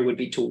Adcock Jr. would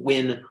be to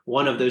win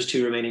one of those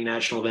 2 remaining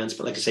national events.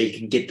 But like I say, you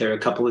can get there a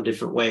couple of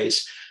different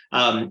ways.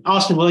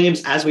 Austin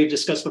Williams, as we've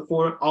discussed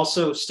before,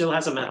 also still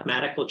has a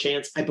mathematical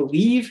chance. I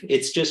believe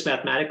it's just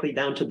mathematically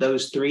down to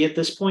those 3 at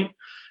this point.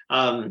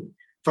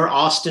 for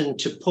Austin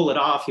to pull it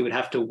off, he would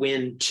have to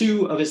win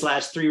 2 of his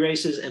last 3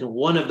 races, and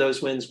one of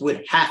those wins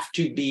would have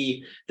to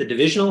be the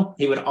divisional.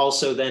 He would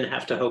also then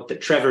have to hope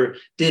that Trevor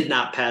did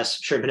not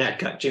pass Sherman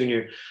Adcock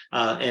Jr.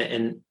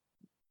 And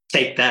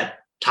take that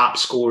top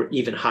score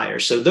even higher.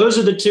 So those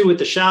are the 2 with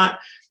the shot.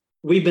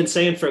 We've been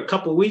saying for a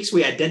couple of weeks,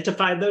 we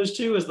identified those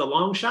 2 as the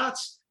long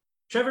shots.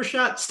 Trevor's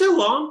shot, still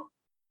long,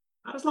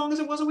 not as long as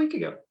it was a week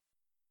ago.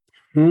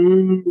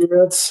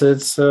 It's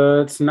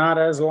not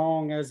as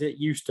long as it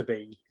used to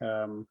be.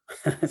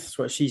 That's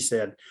what she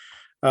said.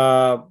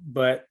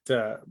 But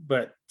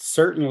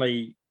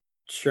certainly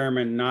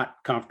Sherman not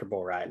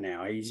comfortable right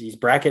now. He's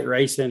bracket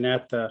racing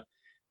at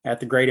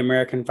the Great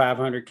American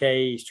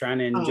 500K. He's trying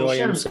to enjoy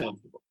himself.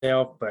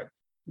 But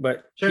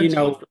Sherman's you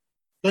know,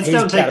 let's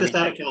don't take this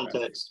out of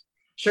context.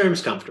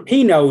 Sherman's comfortable.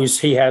 He knows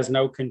he has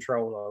no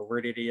control over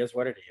it. It is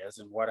what it is,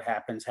 and what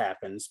happens.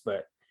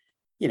 But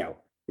you know,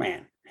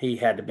 man, he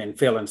had to been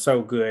feeling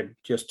so good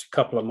just a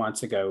couple of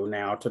months ago.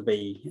 Now to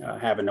be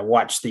having to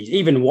watch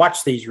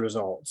these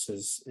results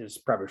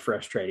is probably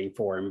frustrating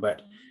for him.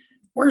 But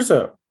where's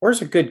a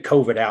good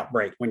COVID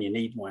outbreak when you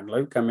need one,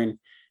 Luke? I mean,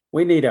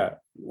 we need a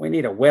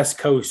West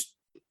Coast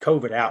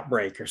COVID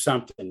outbreak or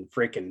something.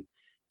 Freaking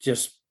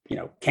just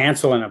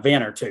cancel an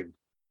event or 2.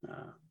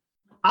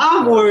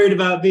 I'm worried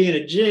about being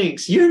a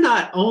jinx. You're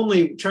not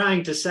only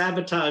trying to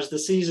sabotage the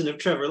season of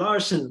Trevor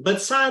Larson, but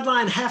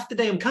sideline half the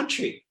damn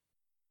country.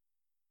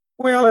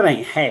 Well, it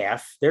ain't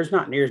half. There's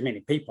not near as many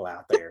people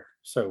out there.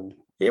 So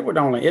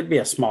it'd be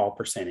a small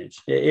percentage.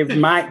 It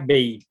might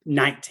be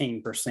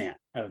 19%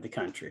 of the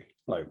country,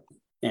 like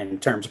in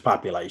terms of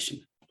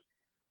population.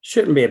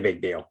 Shouldn't be a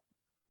big deal.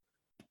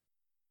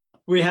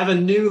 We have a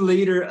new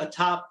leader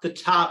atop the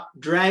top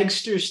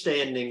dragster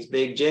standings,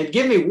 Big Jed.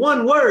 Give me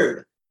one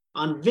word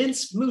on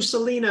Vince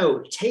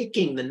Mussolino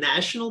taking the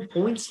national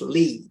points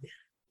lead.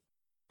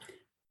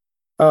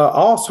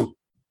 Awesome.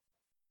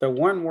 The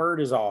one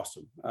word is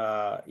awesome.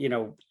 I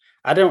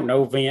don't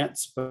know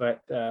Vince,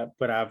 but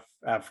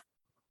I've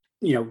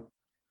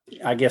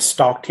I guess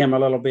stalked him a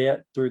little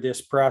bit through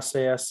this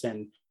process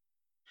and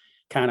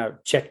kind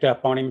of checked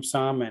up on him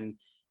some. And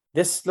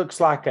this looks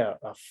like a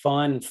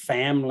fun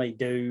family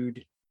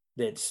dude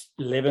that's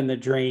living the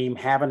dream,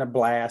 having a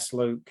blast,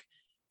 Luke,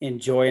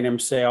 enjoying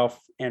himself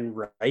and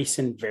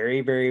racing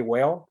very, very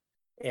well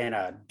in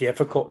a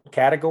difficult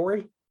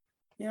category.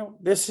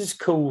 This is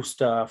cool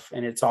stuff,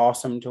 and it's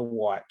awesome to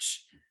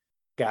watch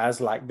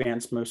guys like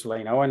Vince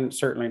Mussolino. And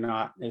certainly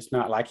it's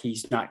not like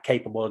he's not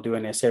capable of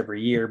doing this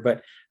every year,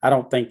 but I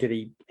don't think that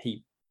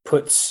he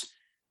puts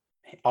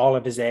all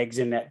of his eggs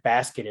in that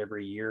basket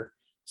every year.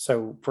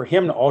 So for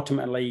him to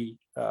ultimately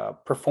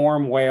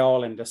perform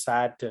well and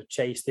decide to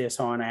chase this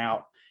on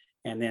out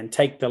and then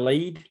take the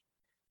lead,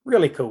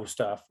 really cool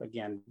stuff.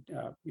 Again,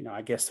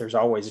 I guess there's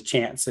always a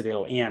chance that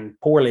it'll end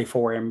poorly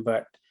for him,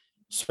 but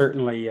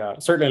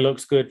certainly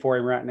looks good for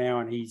him right now.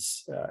 And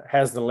he's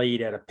has the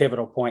lead at a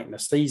pivotal point in the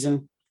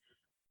season.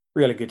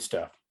 Really good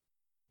stuff.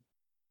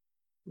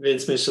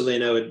 Vince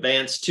Mussolino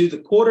advanced to the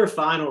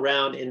quarterfinal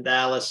round in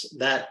Dallas.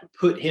 That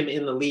put him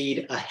in the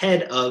lead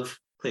ahead of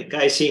Clint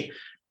Geisy.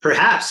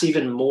 Perhaps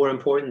even more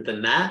important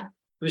than that,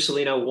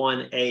 Mussolino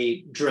won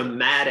a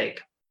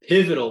dramatic,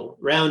 pivotal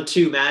round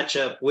 2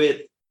 matchup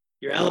with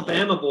your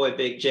Alabama boy,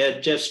 Big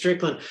Jed, Jeff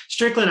Strickland.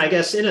 Strickland, I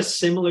guess, in a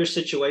similar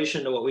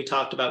situation to what we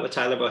talked about with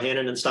Tyler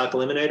Bohannon and Stock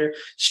Eliminator,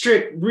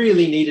 Strick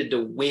really needed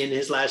to win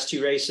his last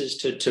 2 races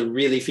to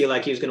really feel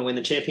like he was going to win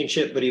the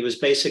championship, but he was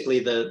basically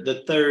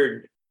the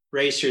third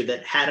racer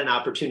that had an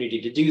opportunity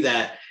to do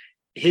that.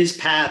 His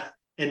path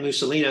and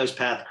Mussolino's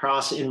path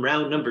cross in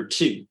round number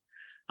 2.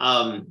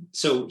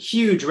 So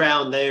huge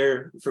round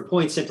there for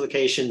points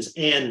implications.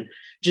 And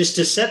just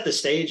to set the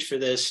stage for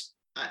this,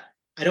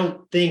 I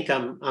don't think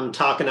I'm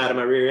talking out of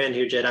my rear end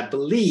here, Jed. I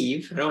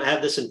don't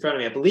have this in front of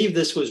me. I believe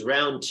this was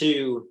round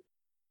 2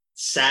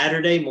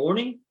 Saturday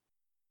morning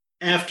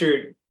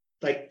after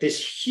like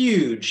this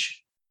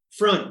huge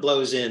front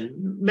blows in,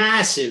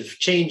 massive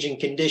changing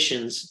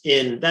conditions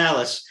in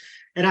Dallas.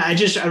 And I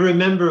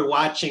remember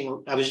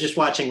I was just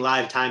watching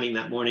live timing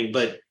that morning,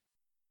 but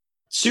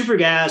Super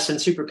Gas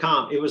and Super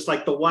Comp, it was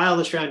like the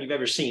wildest round you've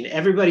ever seen.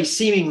 Everybody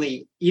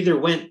seemingly either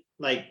went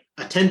like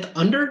a 10th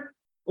under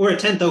or a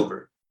 10th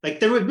over. Like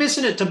they were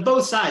missing it to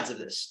both sides of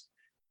this.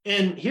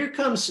 And here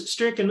comes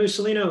Strick and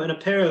Mussolino in a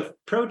pair of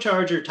Pro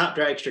Charger top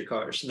dragster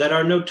cars that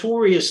are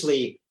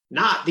notoriously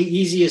not the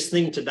easiest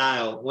thing to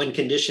dial when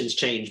conditions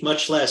change,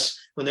 much less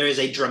when there is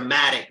a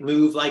dramatic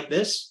move like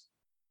this.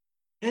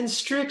 And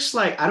Strick's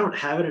like, I don't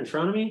have it in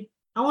front of me.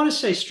 I want to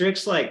say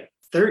Strick's like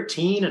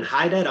 13 and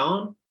high dead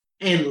on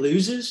and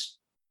loses.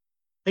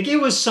 Like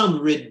it was some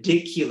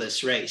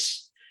ridiculous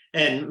race.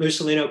 And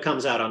Mussolino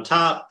comes out on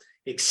top,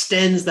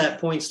 extends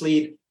that points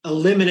lead,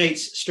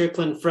 eliminates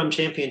Strickland from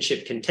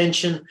championship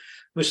contention.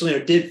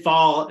 Mussolino did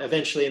fall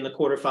eventually in the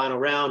quarterfinal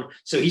round,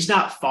 so he's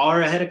not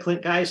far ahead of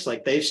Clint Geist.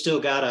 Like they've still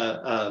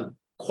got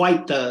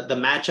quite the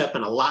matchup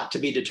and a lot to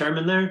be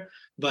determined there.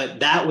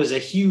 But that was a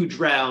huge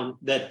round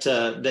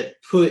that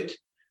put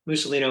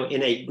Mussolino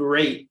in a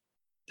great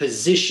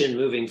position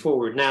moving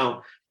forward.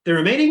 Now, the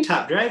remaining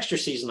top dragster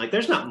season, like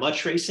there's not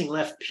much racing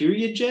left,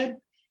 period, Jed.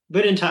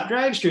 But in top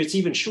dragster, it's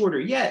even shorter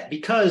yet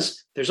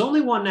because there's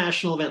only one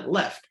national event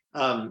left.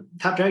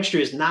 Top dragster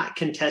is not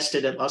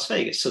contested at Las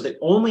Vegas. So the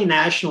only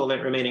national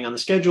event remaining on the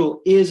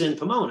schedule is in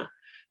Pomona,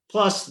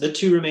 plus the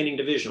 2 remaining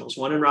divisionals,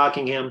 one in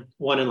Rockingham,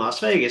 one in Las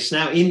Vegas.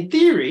 Now, in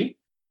theory,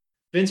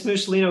 Vince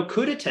Mussolino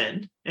could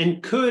attend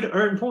and could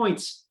earn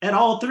points at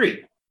all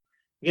 3.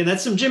 Again,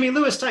 that's some Jimmy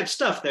Lewis type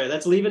stuff there.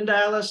 That's leaving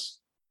Dallas,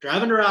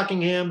 driving to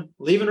Rockingham,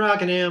 leaving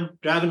Rockingham,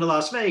 driving to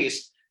Las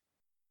Vegas.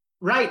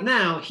 Right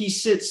now, he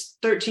sits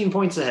 13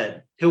 points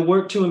ahead. He'll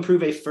work to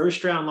improve a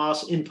first-round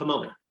loss in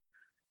Pomona.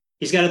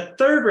 He's got a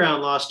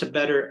third-round loss to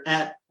better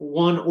at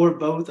one or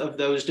both of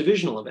those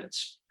divisional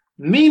events.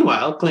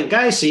 Meanwhile, Clint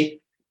Geisy,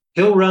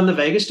 he'll run the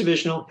Vegas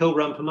divisional, he'll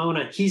run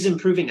Pomona. He's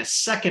improving a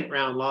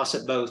second-round loss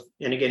at both.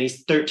 And again,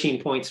 he's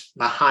 13 points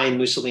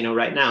behind Mussolino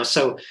right now.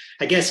 So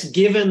I guess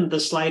given the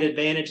slight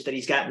advantage that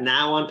he's got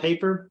now on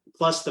paper,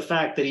 plus the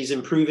fact that he's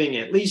improving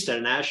at least at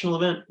a national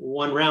event,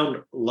 1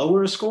 round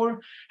lower score,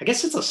 I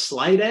guess it's a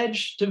slight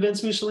edge to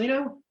Vince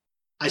Mussolino.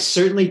 I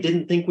certainly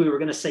didn't think we were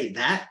going to say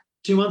that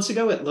 2 months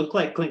ago. It looked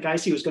like Clint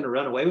Geisy was going to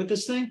run away with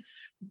this thing.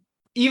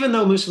 Even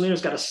though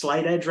Mussolino's got a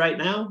slight edge right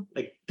now,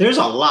 like there's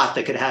a lot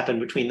that could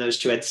happen between those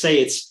two. I'd say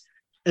it's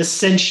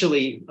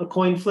essentially a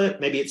coin flip.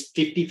 Maybe it's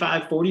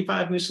 55-45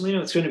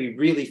 Mussolino. It's going to be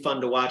really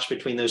fun to watch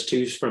between those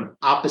two from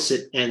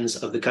opposite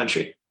ends of the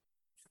country.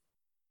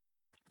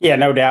 Yeah,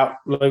 no doubt,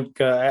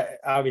 Luke.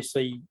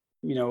 Obviously,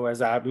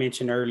 as I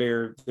mentioned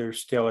earlier,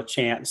 there's still a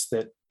chance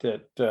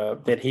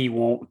that he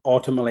won't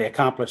ultimately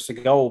accomplish the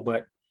goal.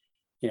 But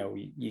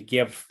you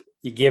give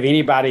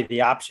anybody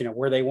the option of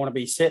where they want to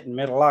be sitting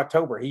middle of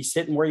October. He's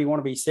sitting where you want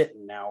to be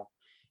sitting now.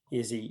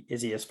 Is he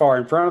as far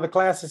in front of the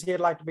class as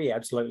he'd like to be?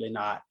 Absolutely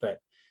not. But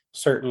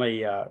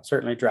certainly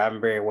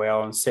driving very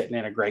well and sitting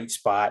in a great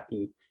spot.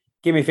 And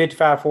give me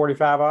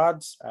 55-45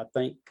 odds. I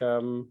think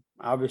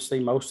obviously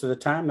most of the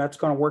time that's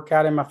going to work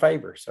out in my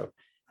favor. So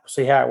we'll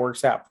see how it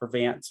works out for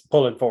Vince.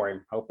 Pulling for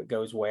him. Hope it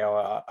goes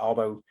well.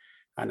 Although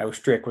I know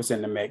Strick was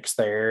in the mix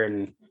there,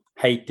 and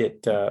hate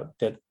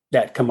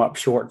that come up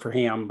short for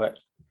him. But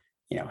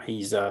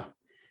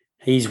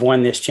he's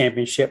won this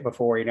championship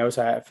before. He knows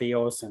how it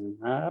feels,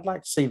 and I'd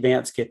like to see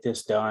Vince get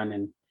this done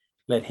and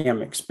let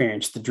him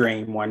experience the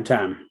dream one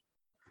time.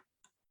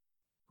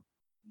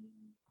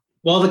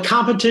 Well, the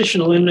Competition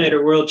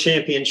Eliminator World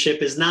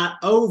Championship is not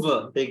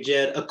over, Big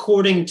Jed,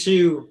 according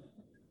to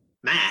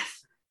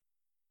math.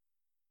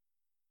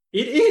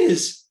 It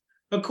is,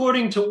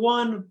 according to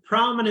one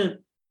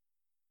prominent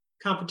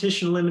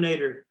Competition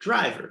Eliminator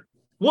driver.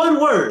 One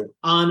word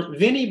on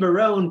Vinny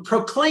Barone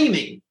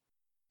proclaiming,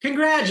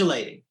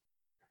 congratulating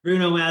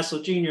Bruno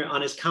Massel Jr.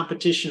 on his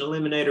Competition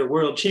Eliminator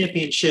World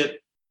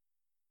Championship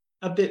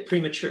a bit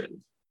prematurely.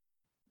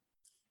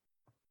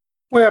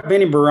 Well,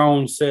 Vinny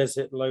Barone says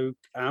it, Luke.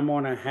 I'm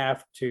going to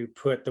have to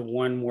put the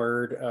one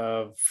word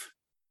of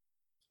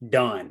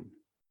done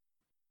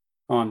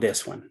on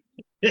this one.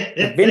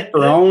 If Vinny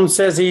Barone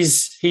says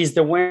he's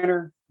the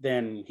winner,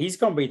 then he's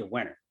going to be the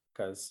winner,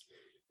 because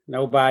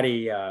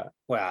nobody, I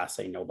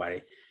say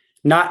nobody,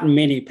 not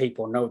many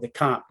people know the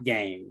comp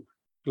game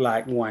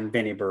like one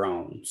Vinny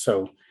Barone.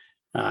 So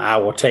I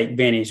will take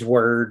Vinny's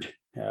word.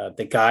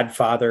 The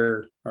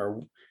Godfather,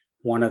 or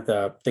one of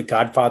the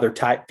Godfather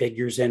type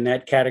figures in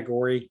that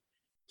category.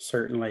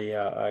 Certainly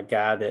a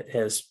guy that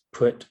has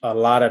put a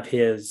lot of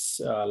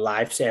his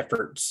life's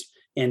efforts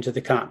into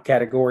the comp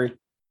category.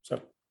 So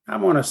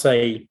I'm going to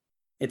say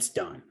it's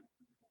done.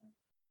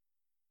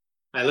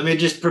 All right, let me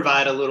just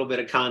provide a little bit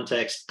of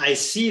context. I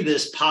see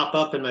this pop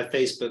up in my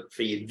Facebook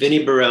feed,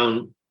 Vinny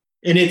Barone,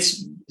 and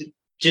it's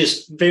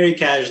just very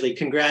casually,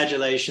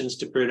 congratulations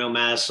to Bruno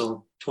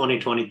Massel,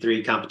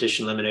 2023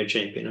 Competition Eliminator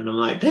Champion. And I'm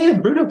like,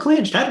 damn, Bruno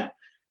clinched. I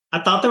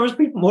thought there was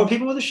more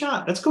people with a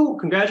shot. That's cool.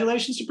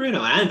 Congratulations to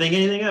Bruno. I didn't think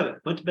anything of it.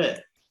 Went to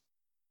bed.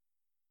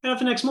 Got up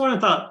the next morning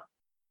and thought,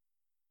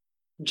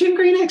 Jim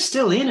Greeneck's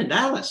still in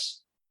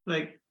Dallas.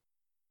 Like, it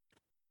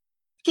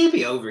can't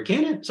be over,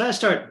 can it? So I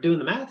start doing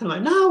the math. And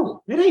I'm like,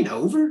 no, it ain't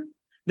over.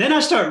 Then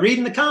I start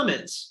reading the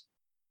comments.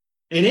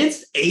 And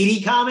it's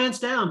 80 comments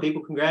down.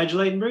 People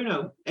congratulating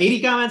Bruno.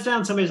 80 comments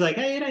down. Somebody's like,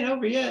 hey, it ain't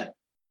over yet.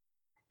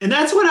 And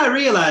that's when I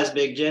realized,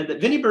 Big Jed,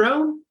 that Vinny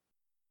Barone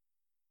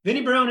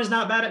is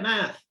not bad at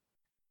math.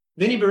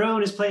 Vinny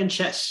Barone is playing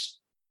chess,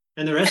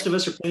 and the rest of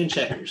us are playing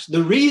checkers.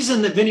 The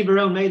reason that Vinny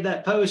Barone made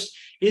that post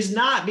is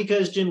not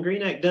because Jim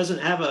Greeneck doesn't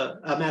have a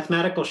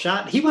mathematical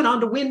shot. He went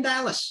on to win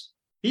Dallas.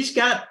 He's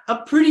got a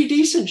pretty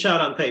decent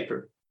shot on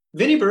paper.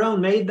 Vinny Barone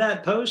made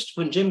that post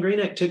when Jim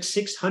Greeneck took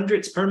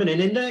 600th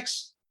permanent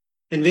index,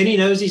 and Vinny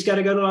knows he's got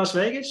to go to Las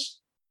Vegas.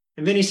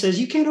 And Vinny says,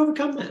 you can't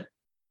overcome that.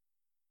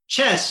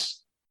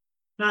 Chess,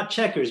 not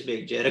checkers,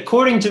 Big Jed.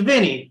 According to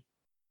Vinny,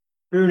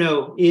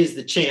 Bruno is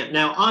the champ.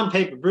 Now, on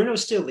paper, Bruno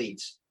still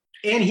leads,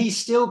 and he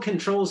still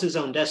controls his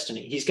own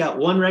destiny. He's got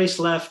one race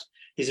left.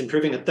 He's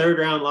improving a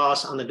third-round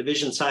loss on the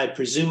division side.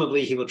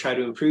 Presumably, he will try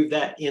to improve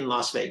that in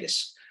Las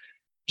Vegas.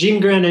 Jim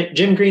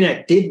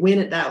Greeneck did win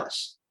at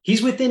Dallas.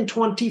 He's within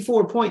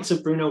 24 points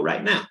of Bruno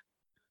right now.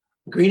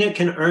 Greena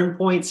can earn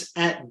points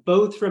at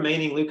both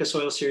remaining Lucas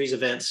Oil Series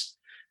events.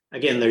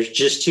 Again, there's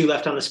just 2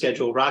 left on the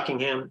schedule,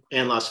 Rockingham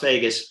and Las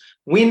Vegas.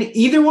 Win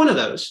either one of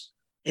those,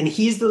 and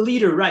he's the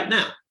leader right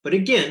now. But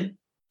again,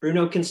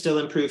 Bruno can still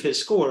improve his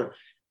score.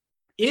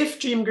 If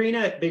Jim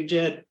Greena at Big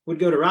Jed would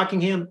go to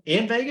Rockingham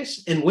and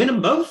Vegas and win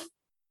them both,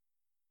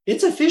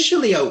 it's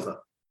officially over.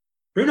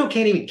 Bruno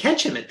can't even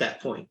catch him at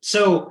that point.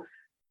 So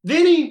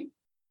Vinny,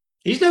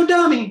 he's no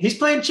dummy. He's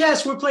playing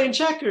chess. We're playing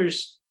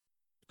checkers.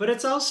 But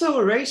it's also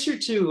a race or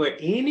two where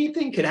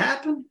anything could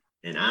happen.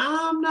 And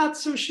I'm not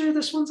so sure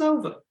this one's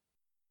over.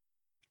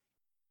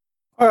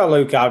 Well,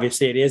 Luke,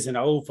 obviously it isn't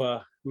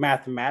over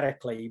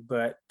mathematically,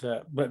 but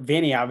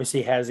Vinny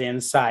obviously has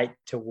insight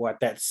to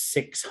what that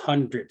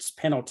 600th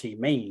penalty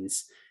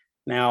means.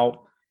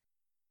 Now,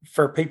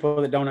 for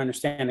people that don't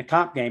understand the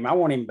comp game, I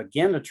won't even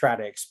begin to try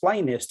to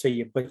explain this to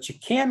you, but you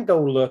can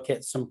go look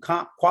at some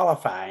comp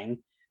qualifying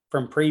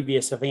from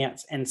previous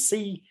events and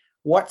see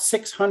what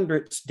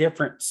 600ths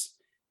difference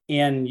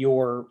in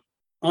your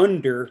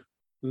under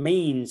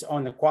means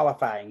on the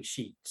qualifying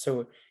sheet.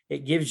 So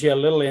it gives you a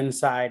little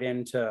insight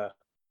into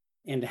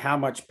how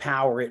much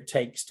power it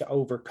takes to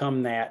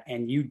overcome that.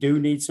 And you do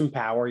need some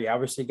power. You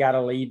obviously got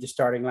to lead the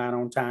starting line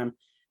on time,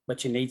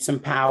 but you need some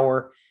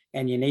power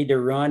and you need to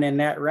run in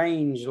that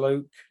range,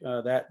 Luke,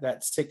 that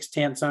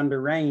 0.6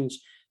 under range.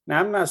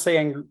 Now, I'm not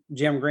saying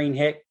Jim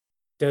Greenheck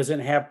doesn't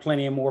have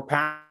plenty of more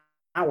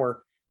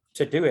power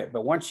to do it,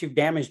 but once you've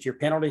damaged your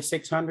penalty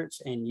 600s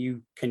and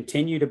you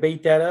continue to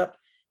beat that up,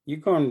 you're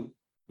going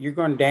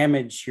to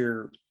damage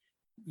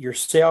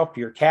yourself,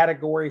 your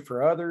category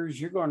for others.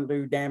 You're going to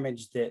do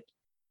damage that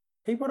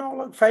people don't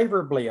look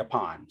favorably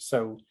upon.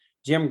 So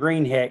Jim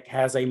Greenheck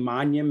has a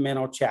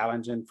monumental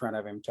challenge in front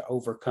of him to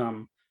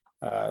overcome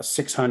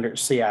 600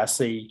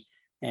 CIC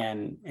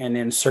and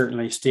then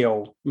certainly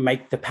still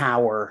make the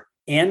power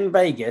in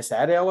Vegas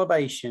at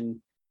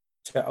elevation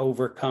to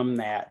overcome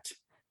that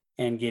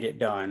and get it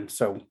done.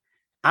 So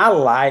I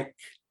like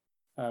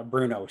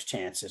Bruno's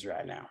chances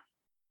right now.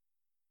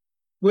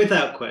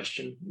 Without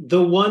question.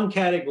 The one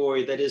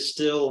category that is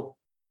still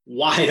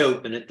wide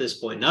open at this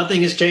point.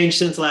 Nothing has changed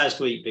since last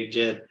week, Big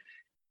Jed.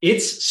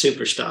 It's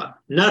super stock.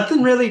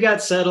 Nothing really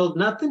got settled.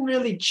 Nothing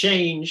really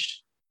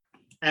changed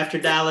after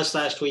Dallas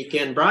last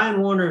weekend.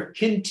 Brian Warner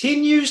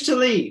continues to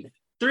lead.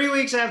 3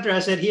 weeks after I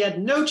said he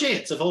had no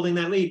chance of holding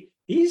that lead,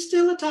 he's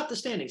still atop the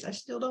standings. I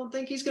still don't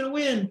think he's going to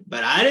win,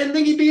 but I didn't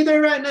think he'd be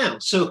there right now.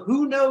 So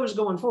who knows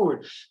going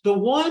forward? The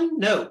one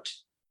note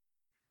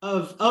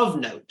of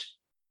note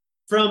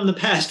from the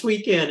past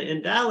weekend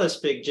in Dallas,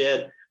 Big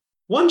Jed,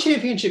 one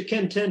championship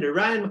contender,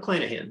 Ryan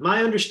McClanahan.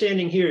 My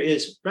understanding here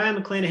is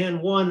Ryan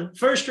McClanahan won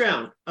first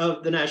round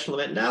of the national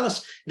event in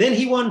Dallas. Then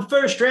he won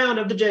first round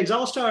of the JEGS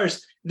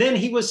All-Stars. Then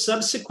he was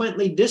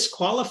subsequently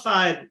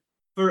disqualified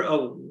for a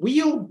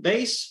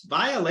wheelbase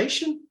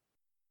violation.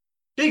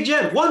 Big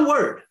Jed, one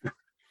word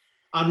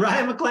on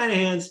Ryan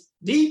McClanahan's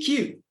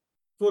DQ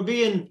for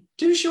being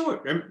too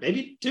short or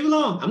maybe too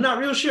long. I'm not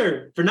real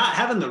sure, for not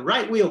having the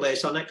right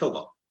wheelbase on that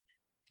Cobalt.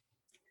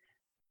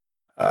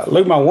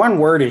 Luke, my one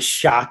word is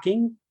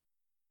shocking.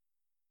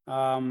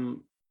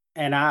 And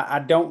I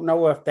don't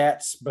know if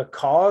that's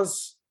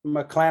because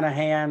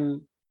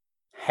McClanahan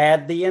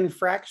had the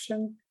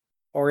infraction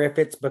or if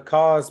it's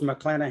because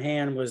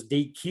McClanahan was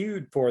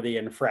DQ'd for the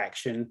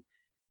infraction.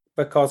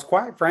 Because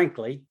quite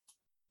frankly,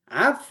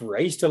 I've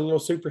raced a little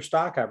super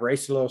stock. I've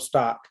raced a little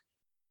stock.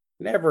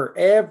 Never,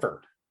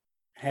 ever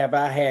have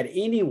I had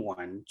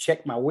anyone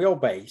check my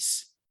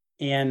wheelbase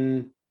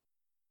in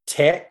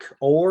tech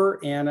or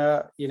in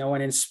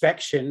an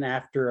inspection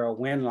after a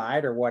wind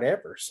light or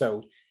whatever.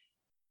 So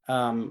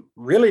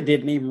really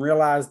didn't even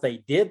realize they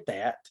did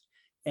that.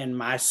 And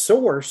my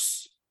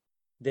source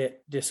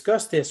that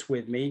discussed this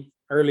with me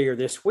earlier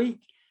this week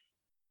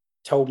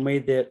told me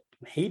that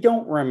he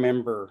don't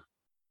remember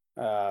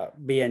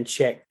being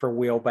checked for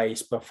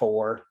wheelbase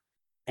before.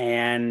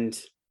 And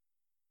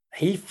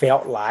he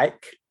felt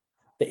like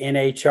the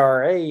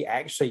NHRA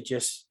actually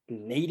just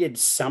needed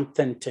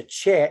something to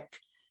check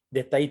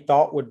that they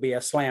thought would be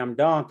a slam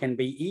dunk and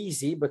be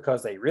easy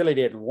because they really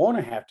didn't want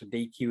to have to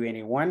DQ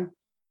anyone.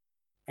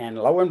 And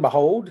lo and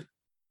behold,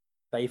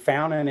 they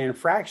found an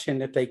infraction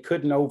that they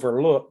couldn't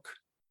overlook.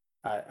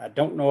 I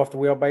don't know if the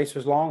wheelbase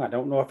was long. I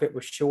don't know if it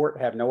was short.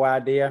 I have no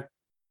idea.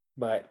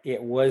 But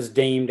it was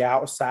deemed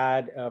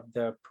outside of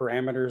the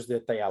parameters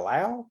that they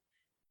allow.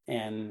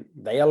 And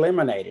they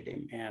eliminated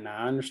him. And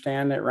I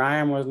understand that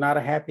Ryan was not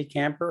a happy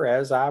camper,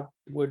 as I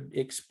would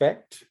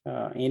expect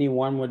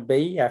anyone would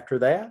be after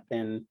that.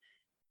 And,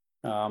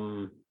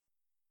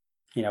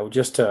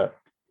 just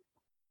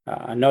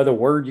another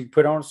word you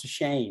put on it's a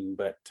shame,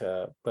 but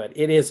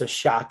it is a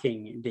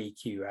shocking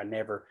DQ. I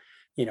never,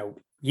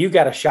 you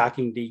got a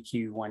shocking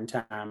DQ one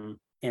time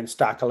in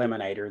Stock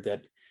Eliminator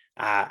that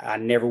I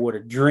never would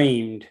have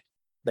dreamed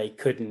they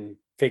couldn't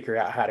figure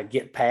out how to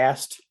get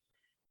past.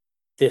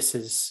 This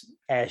is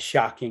as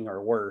shocking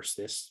or worse.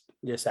 This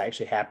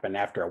actually happened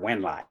after a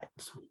wind light.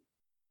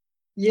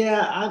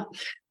 Yeah,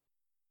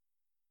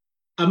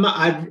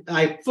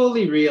 I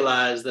fully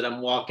realize that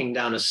I'm walking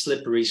down a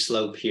slippery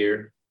slope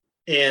here,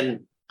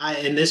 and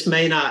this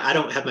may not. I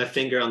don't have my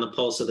finger on the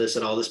pulse of this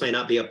at all. This may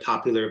not be a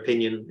popular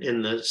opinion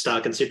in the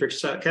stock and super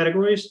stock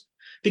categories,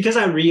 because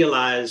I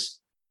realize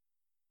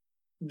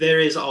there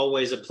is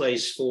always a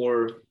place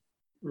for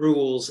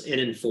rules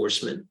and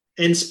enforcement,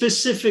 and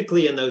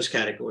specifically in those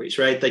categories,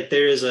 right? Like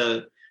there is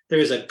a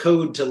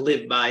code to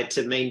live by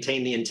to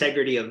maintain the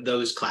integrity of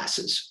those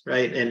classes,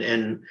 right?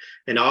 And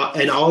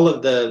all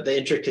of the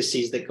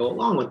intricacies that go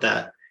along with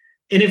that.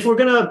 And if we're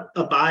gonna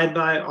abide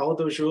by all of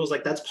those rules,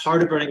 like that's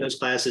part of running those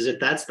classes. If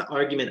that's the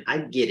argument, I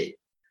get it.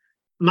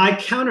 My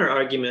counter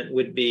argument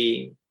would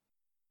be,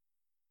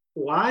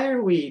 why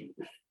are we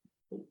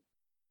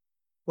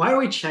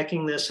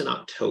checking this in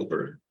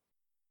October?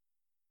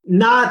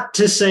 Not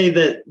to say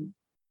that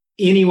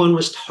anyone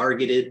was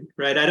targeted,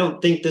 right? I don't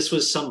think this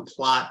was some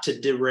plot to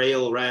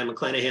derail Ryan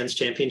McClanahan's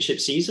championship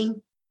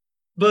season.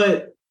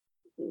 But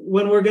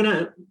when we're going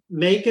to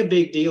make a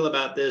big deal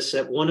about this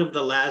at one of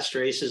the last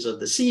races of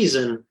the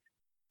season,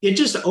 it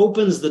just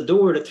opens the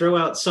door to throw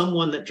out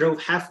someone that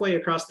drove halfway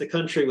across the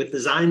country with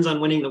designs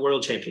on winning the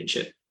world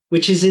championship,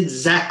 which is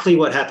exactly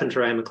what happened to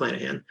Ryan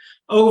McClanahan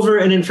over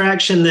an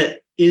infraction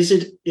that is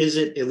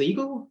it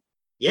illegal?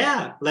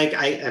 Yeah. Like,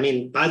 I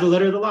mean, by the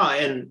letter of the law,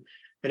 and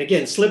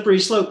again, slippery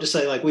slope to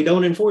say like we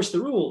don't enforce the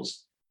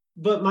rules.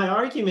 But my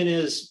argument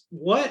is,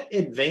 what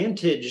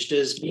advantage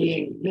does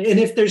being, and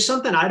if there's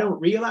something I don't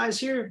realize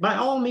here, by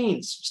all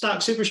means,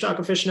 stock, super stock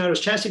aficionados,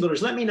 chassis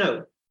builders, let me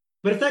know.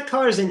 But if that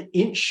car is an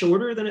inch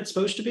shorter than it's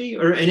supposed to be,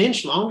 or an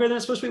inch longer than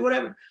it's supposed to be,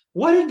 whatever,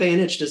 what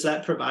advantage does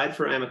that provide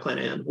for Ryan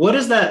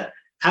McClanahan?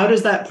 How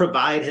does that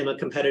provide him a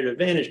competitive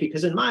advantage?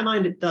 Because in my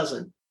mind, it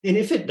doesn't. And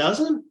if it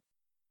doesn't,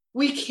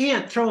 we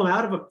can't throw him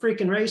out of a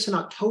freaking race in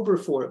October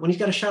for it when he's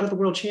got a shot at the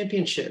world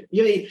championship.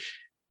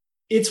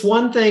 It's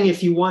one thing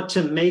if you want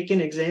to make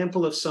an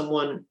example of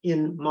someone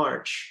in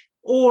March,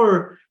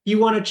 or you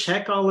want to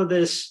check all of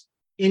this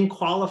in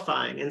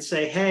qualifying and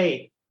say,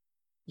 hey,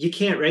 you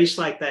can't race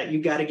like that.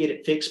 You got to get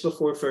it fixed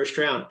before first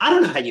round. I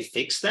don't know how you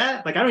fix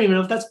that. Like, I don't even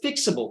know if that's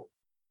fixable,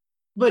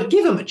 but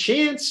give him a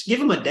chance, give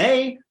him a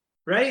day,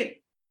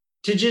 right?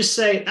 To just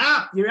say,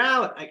 you're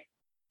out.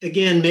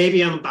 Again,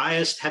 maybe I'm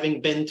biased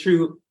having been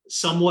through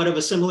somewhat of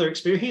a similar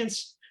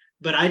experience,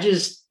 but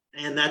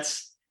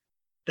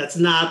that's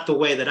not the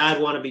way that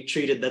I'd want to be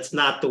treated. That's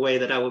not the way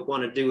that I would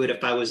want to do it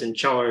if I was in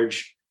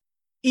charge.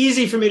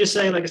 Easy for me to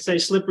say, like I say,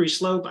 slippery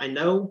slope, I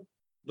know,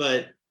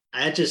 but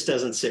that just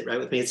doesn't sit right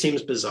with me. It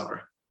seems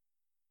bizarre.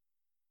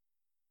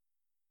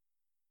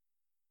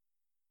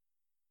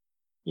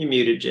 You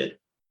muted, Jit.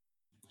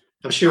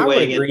 I'm sure I would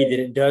weighing agree that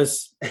it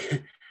does.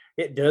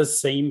 It does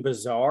seem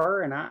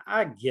bizarre, and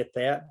I get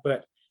that,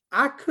 but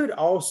I could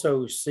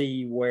also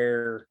see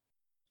where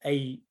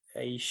a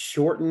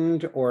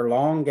shortened or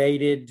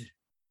elongated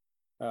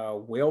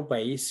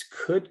wheelbase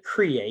could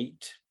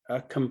create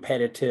a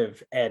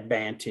competitive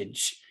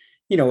advantage.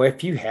 You know,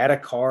 if you had a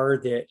car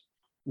that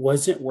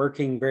wasn't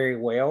working very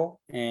well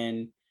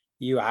and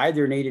you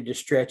either needed to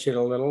stretch it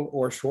a little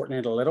or shorten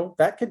it a little,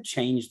 that could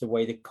change the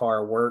way the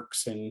car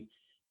works and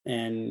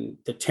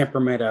the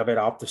temperament of it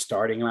off the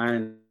starting line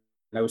and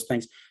those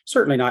things.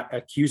 Certainly not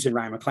accusing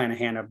Ryan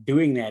McClanahan of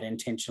doing that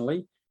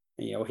intentionally.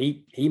 You know,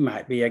 he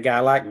might be a guy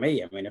like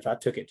me. I mean, if I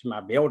took it to my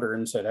builder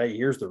and said, hey,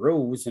 here's the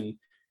rules, and,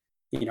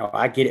 you know,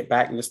 I get it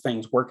back and this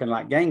thing's working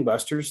like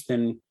gangbusters,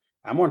 then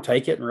I'm going to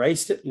take it and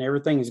race it and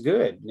everything's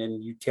good. And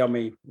then you tell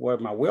me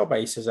what my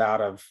wheelbase is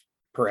out of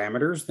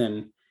parameters,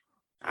 then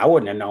I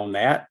wouldn't have known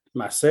that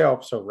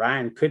myself. So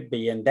Ryan could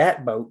be in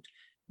that boat,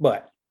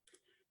 but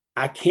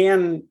I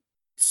can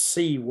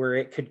see where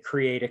it could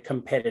create a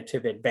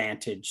competitive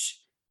advantage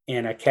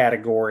in a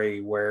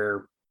category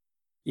where,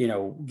 you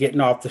know,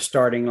 getting off the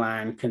starting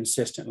line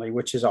consistently,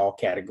 which is all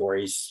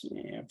categories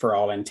for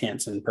all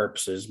intents and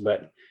purposes.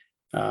 But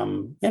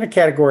in a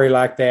category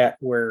like that,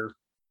 where,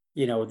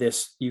 you know,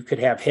 you could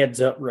have heads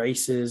up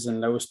races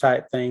and those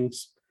type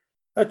things,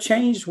 a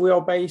changed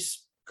wheelbase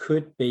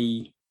could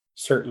be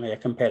certainly a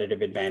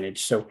competitive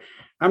advantage. So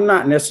I'm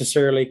not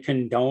necessarily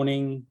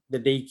condoning the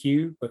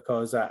DQ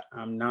because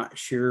I'm not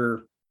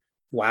sure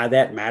why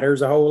that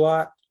matters a whole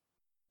lot,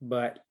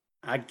 but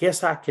I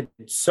guess I could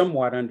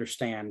somewhat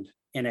understand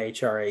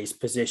NHRA's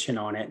position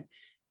on it,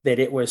 that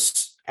it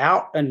was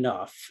out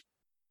enough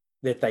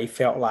that they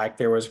felt like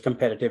there was a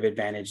competitive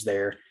advantage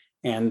there,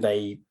 and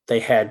they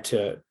had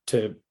to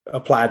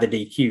apply the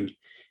DQ.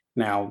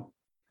 Now,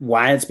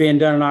 why it's being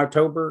done in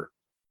October,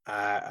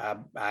 I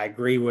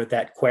agree with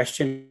that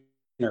question,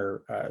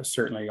 or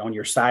certainly on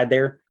your side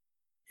there.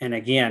 And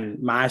again,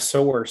 my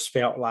source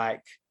felt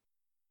like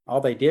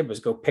all they did was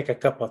go pick a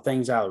couple of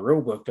things out of the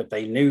rule book that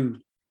they knew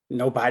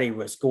nobody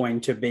was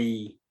going to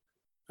be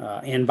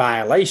in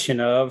violation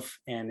of,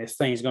 and this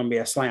thing's going to be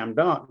a slam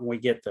dunk. And we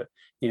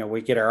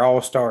get our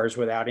all-stars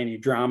without any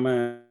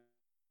drama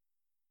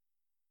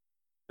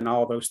and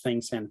all those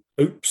things. And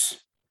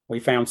oops, we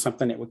found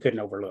something that we couldn't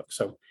overlook.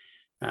 So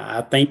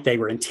I think they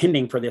were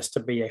intending for this to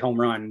be a home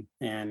run,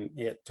 and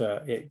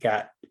it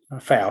got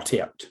foul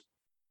tipped.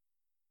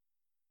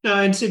 No,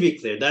 and to be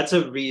clear, that's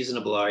a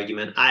reasonable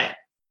argument.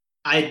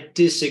 I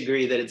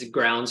disagree that it's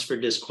grounds for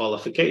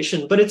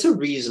disqualification, but it's a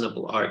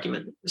reasonable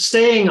argument.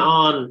 Staying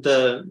on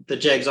the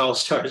Jegs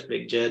All-Stars,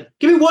 Big Jed,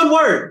 give me one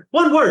word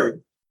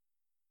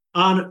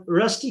on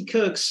Rusty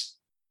Cook's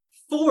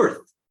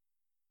 4th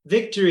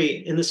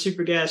victory in the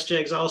Super Gas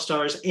Jegs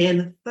All-Stars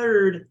and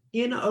 3rd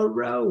in a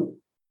row.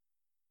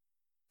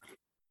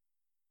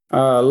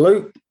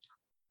 Luke,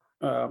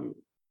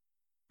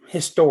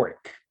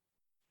 historic.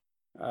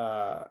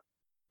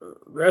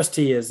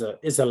 Rusty is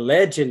a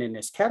legend in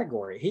this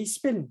category. He's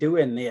been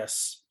doing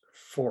this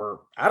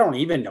for I don't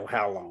even know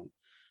how long.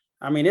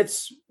 I mean,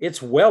 it's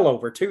well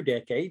over 2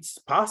 decades,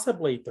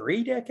 possibly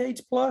 3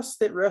 decades plus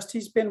that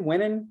Rusty's been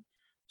winning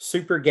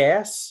Super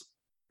Gas,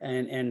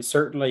 and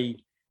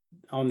certainly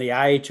on the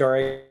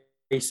IHRA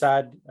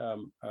side,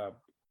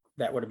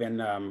 that would have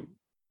been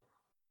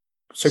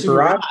Super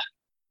Rod.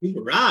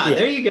 Super Rod. Yeah.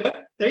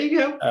 There you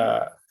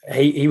go.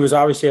 He was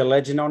obviously a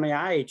legend on the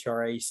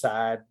IHRA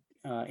side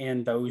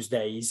in those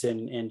days,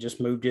 and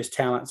just moved his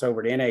talents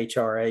over to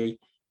NHRA.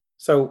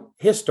 So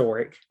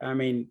historic. I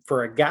mean,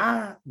 for a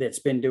guy that's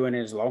been doing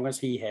it as long as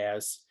he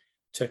has,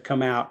 to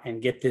come out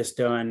and get this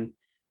done,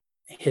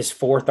 his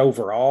 4th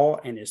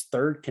overall and his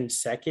 3rd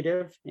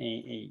consecutive,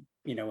 and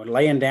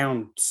laying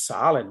down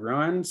solid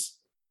runs.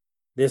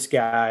 This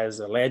guy is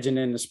a legend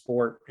in the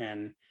sport,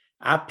 and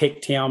I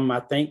picked him,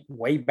 I think,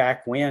 way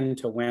back when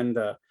to win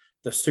the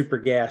Super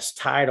Gas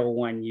title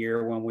one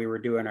year when we were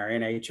doing our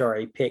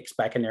NHRA picks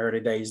back in the early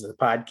days of the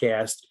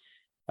podcast,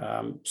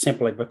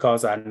 simply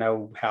because I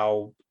know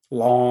how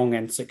long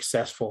and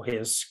successful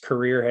his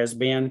career has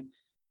been.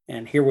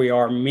 And here we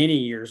are many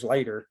years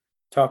later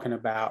talking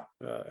about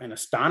an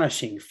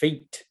astonishing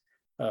feat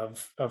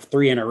of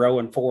 3 in a row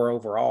and 4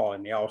 overall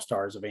in the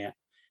All-Stars event.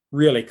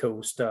 Really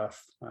cool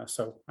stuff.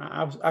 So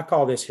I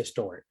call this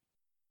historic.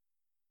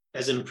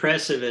 As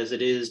impressive as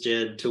it is,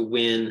 Jed, to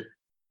win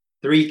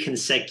 3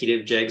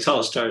 consecutive Jegs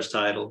All-Stars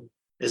title,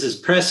 as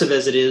impressive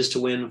as it is to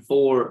win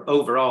 4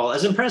 overall,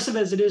 as impressive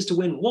as it is to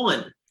win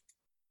 1,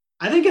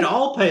 I think it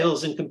all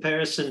pales in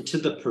comparison to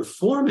the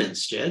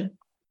performance, Jed.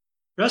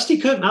 Rusty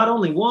Cook not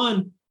only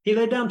won, he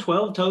laid down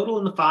 12 total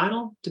in the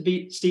final to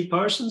beat Steve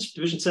Parsons,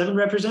 Division 7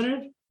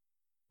 representative.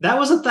 That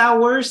wasn't that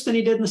worse than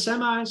he did in the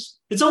semis.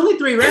 It's only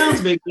 3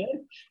 rounds, Big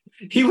Jed.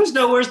 He was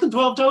no worse than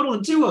 12 total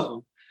in 2 of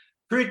them.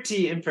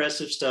 Pretty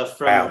impressive stuff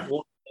from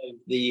one of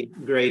the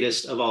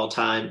greatest of all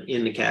time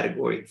in the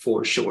category,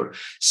 for sure.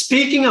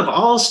 Speaking of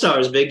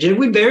all-stars, Big Jed,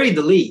 we buried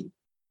the lead.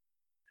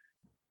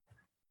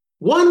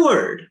 One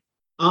word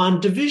on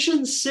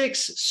Division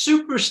 6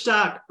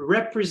 Superstock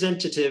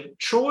representative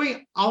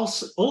Troy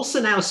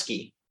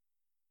Olsenowski,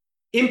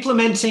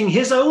 implementing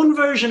his own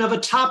version of a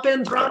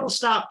top-end throttle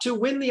stop to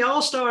win the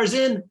All-Stars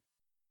in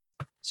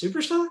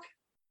Superstock?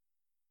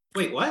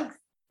 Wait, what?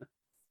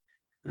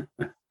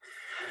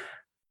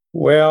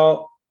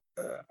 Well,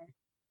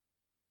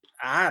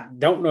 I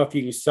don't know if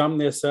you can sum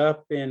this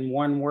up in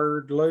one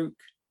word, Luke,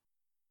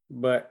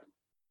 but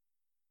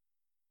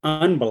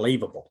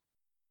unbelievable.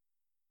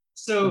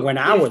 So when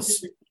I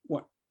was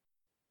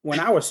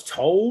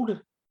told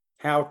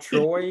how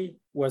Troy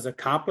was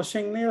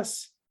accomplishing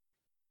this,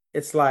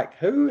 it's like,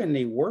 who in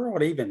the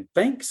world even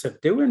thinks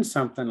of doing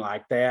something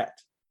like that?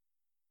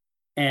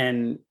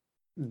 And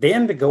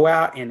then to go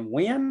out and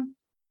win.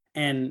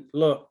 And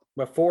look,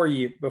 before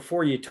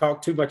you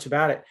talk too much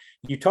about it,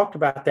 you talked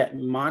about that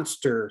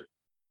monster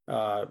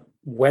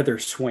weather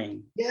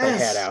swing they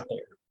had out there.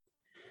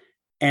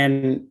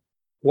 And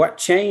what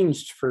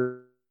changed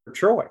for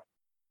Troy?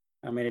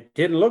 I mean, it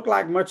didn't look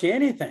like much of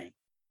anything.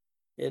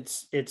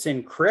 It's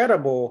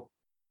incredible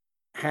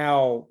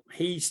how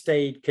he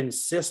stayed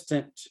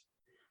consistent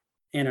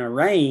in a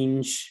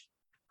range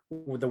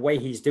with the way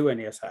he's doing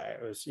this.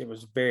 It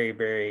was very,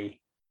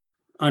 very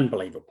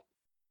unbelievable.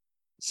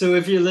 So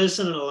if you're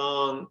listening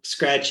along,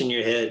 scratching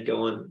your head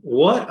going,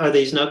 what are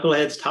these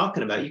knuckleheads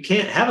talking about? You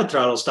can't have a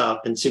throttle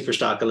stop in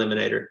Superstock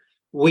Eliminator.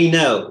 We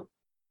know.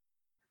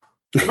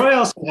 Troy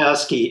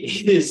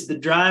Olsenowski is the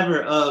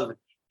driver of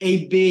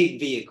a big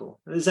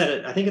vehicle.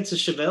 I think it's a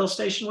Chevelle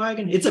station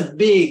wagon. It's a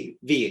big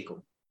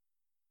vehicle.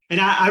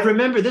 And I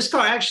remember this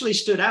car actually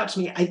stood out to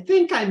me. I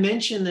think I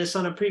mentioned this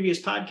on a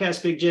previous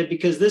podcast, Big Jed,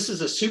 because this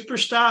is a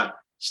Superstock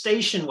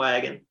station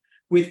wagon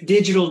with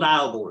digital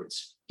dial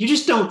boards. You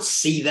just don't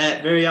see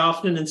that very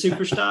often in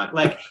Superstock.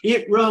 Like,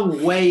 it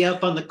rung way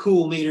up on the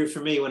cool meter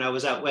for me when I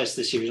was out west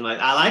this year. I'm like,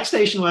 I like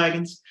station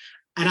wagons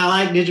and I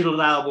like digital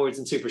dial boards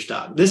in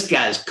Superstock. This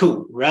guy's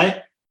cool,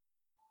 right?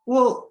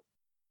 Well,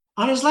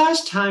 on his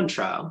last time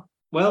trial,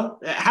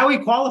 how he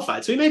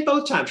qualified. So he made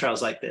both time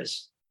trials like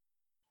this.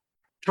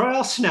 Troy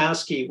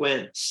Olsenowski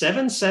went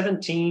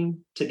 7:17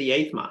 to the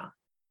 8th mile.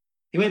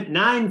 He went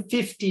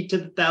 9:50 to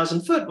the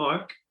 1,000-foot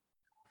mark.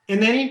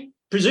 And then he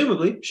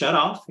presumably shut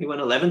off. He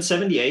went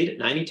 11:78 at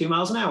 92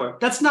 miles an hour.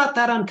 That's not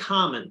that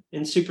uncommon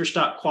in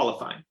Superstock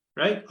qualifying,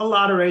 right? A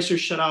lot of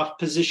racers shut off,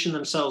 position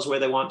themselves where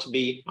they want to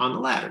be on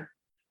the ladder.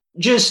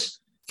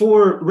 Just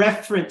for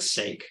reference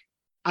sake,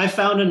 I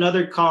found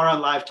another car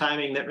on live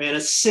timing that ran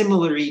a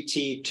similar ET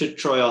to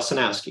Troy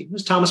Olszanowski. It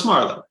was Thomas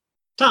Marlowe,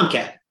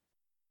 Tomcat.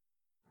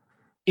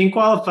 In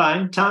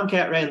qualifying,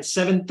 Tomcat ran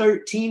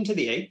 7:13 to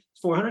the 8th,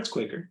 400s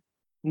quicker,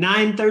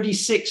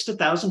 9:36 to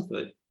 1,000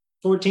 foot,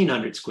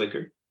 1,400s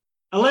quicker,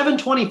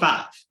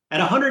 11:25 at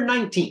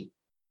 119.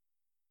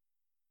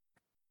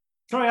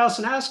 Troy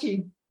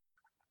Olszanowski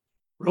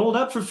rolled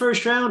up for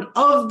first round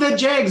of the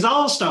JEGS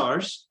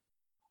All-Stars,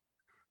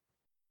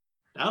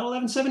 down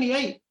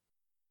 11:78.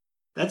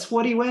 That's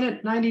what he went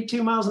at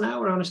 92 miles an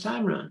hour on his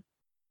time run.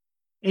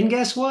 And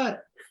guess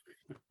what?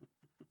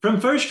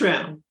 From first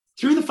round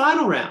through the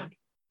final round,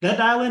 that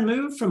dial-in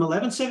moved from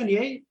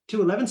 11:78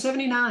 to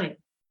 11:79.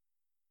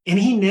 And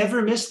he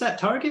never missed that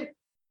target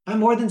by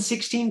more than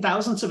 16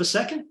 thousandths of a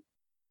second.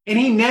 And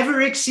he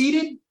never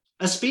exceeded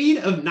a speed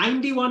of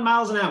 91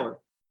 miles an hour.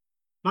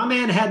 My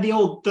man had the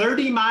old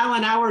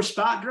 30-mile-an-hour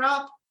spot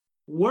drop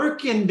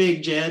working,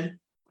 Big Jed,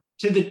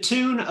 to the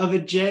tune of a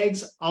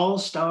JEGS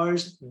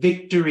All-Stars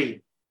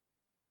victory.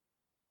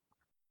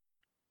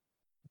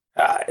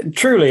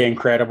 Truly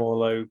incredible,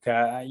 Luke.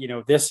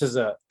 This is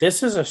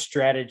a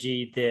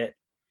strategy that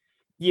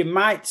you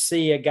might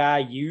see a guy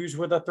use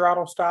with a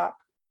throttle stop.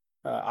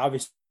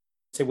 Obviously,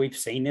 we've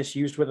seen this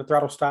used with a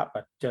throttle stop,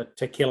 but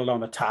to kill it on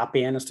the top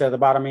end instead of the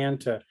bottom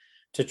end,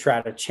 to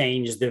try to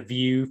change the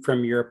view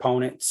from your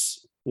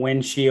opponent's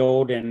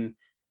windshield and,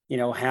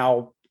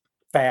 how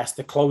fast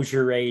the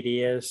closure rate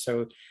is.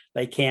 So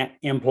they can't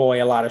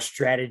employ a lot of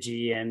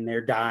strategy in their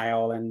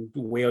dial and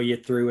wheel you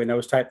through and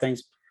those type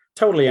things.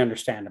 Totally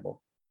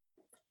understandable.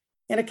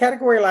 In a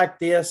category like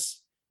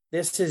this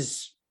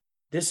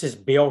is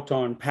built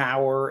on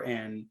power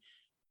and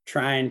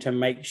trying to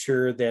make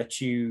sure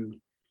that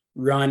you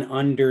run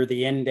under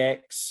the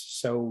index.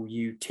 So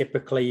you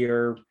typically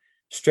are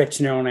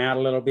stretching it on out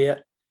a little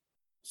bit.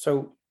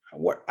 So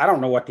I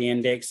don't know what the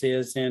index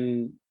is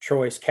in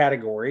Troy's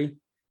category,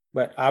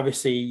 but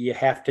obviously you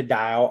have to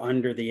dial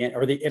under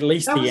at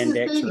least the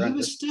index. He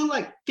was still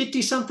like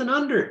 50 something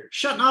under,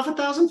 shutting off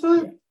 1,000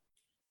 foot.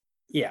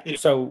 Yeah.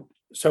 So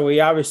he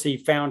obviously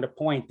found a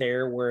point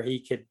there where he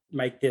could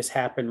make this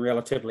happen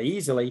relatively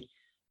easily.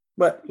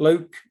 But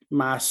Luke,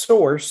 my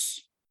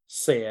source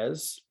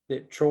says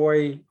that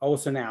Troy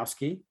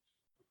Olszanowski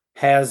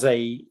has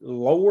a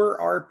lower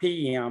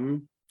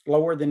RPM,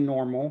 lower than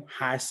normal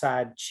high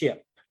side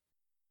chip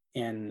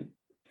in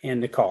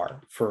the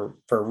car for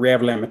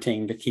rev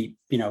limiting to keep,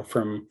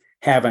 from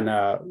having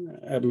a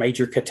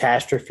major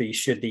catastrophe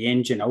should the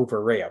engine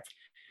over rev.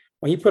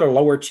 Well, he put a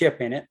lower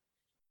chip in it.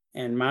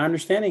 And my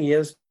understanding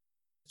is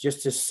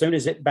just as soon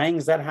as it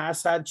bangs that high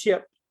side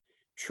chip,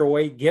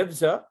 Troy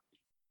gives up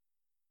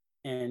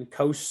and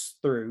coasts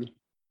through.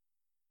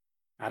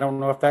 I don't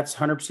know if that's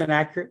 100%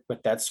 accurate,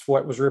 but that's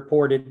what was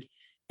reported.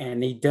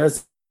 And he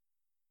does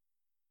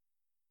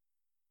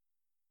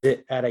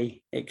it at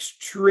a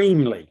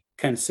extremely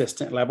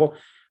consistent level,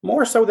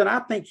 more so than I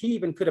think he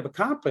even could have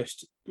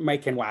accomplished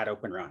making wide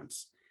open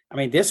runs. I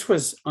mean, this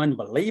was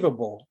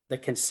unbelievable, the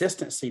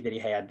consistency that he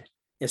had,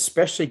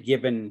 especially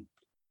given,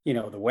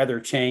 the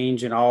weather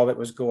change and all that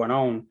was going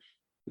on.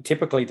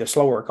 Typically the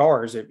slower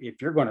cars,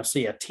 if you're going to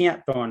see a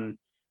tenth on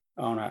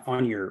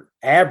your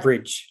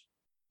average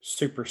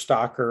super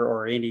stocker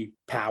or any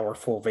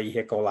powerful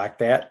vehicle like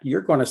that,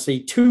 you're going to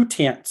see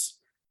 2/10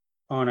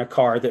 on a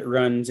car that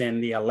runs in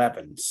the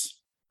 11s,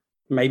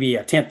 maybe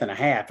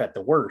 1/10.5 at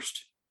the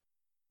worst.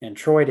 And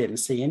Troy didn't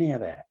see any of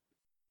that.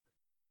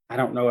 I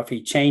don't know if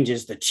he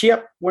changes the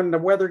chip when the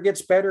weather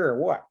gets better or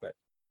what, but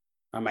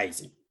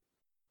amazing.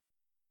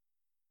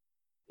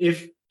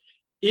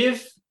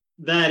 If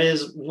that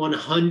is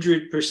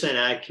 100%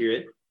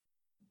 accurate,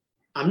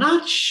 I'm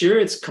not sure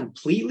it's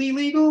completely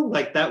legal.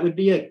 Like that would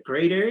be a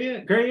gray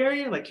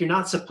area. Like you're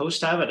not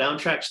supposed to have a down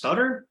track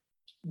stutter.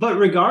 But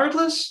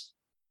regardless,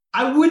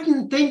 I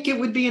wouldn't think it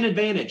would be an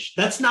advantage.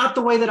 That's not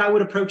the way that I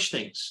would approach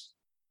things.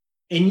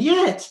 And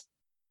yet,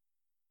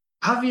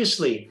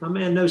 obviously, my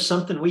man knows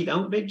something we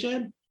don't, Big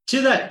Jed.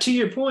 To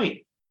your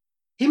point,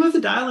 he moved the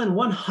dial in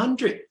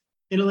 100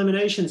 in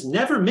eliminations,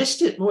 never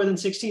missed it more than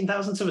 16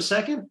 thousandths of a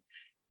second,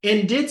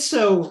 and did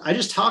so. I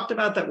just talked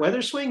about that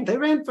weather swing. They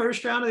ran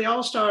first round of the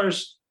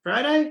All-Stars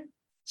Friday,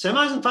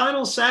 semis and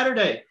finals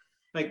Saturday.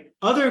 Like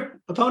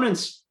other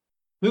opponents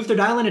moved their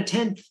dial in a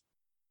 10th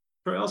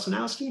for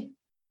Olszanowski.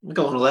 I'm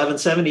going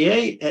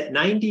 11:78 at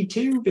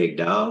 92, big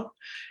dog.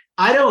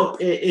 I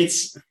don't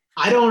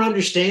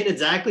understand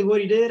exactly what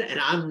he did, and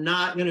I'm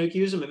not going to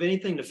accuse him of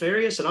anything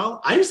nefarious at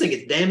all. I just think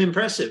it's damn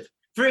impressive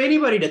for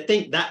anybody to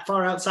think that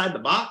far outside the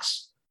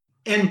box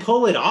and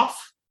pull it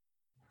off.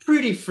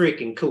 Pretty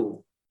freaking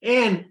cool.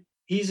 And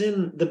he's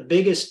in the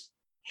biggest,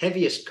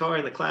 heaviest car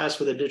in the class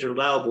with a digital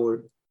dial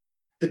board.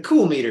 The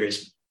cool meter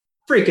is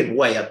freaking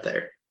way up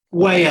there.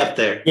 Way up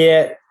there.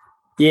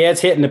 Yeah,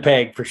 it's hitting the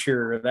peg for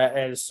sure. That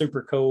is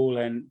super cool.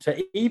 And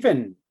to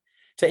even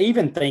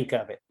think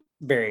of it,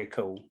 very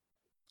cool.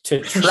 To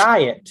try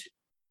it,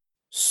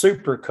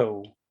 super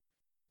cool.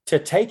 To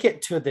take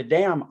it to the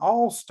damn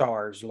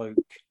All-Stars, Luke,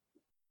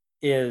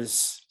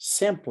 is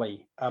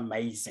simply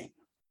amazing.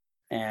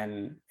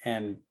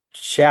 and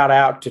shout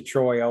out to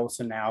Troy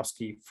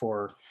Olsenowski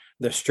for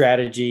the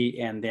strategy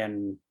and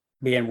then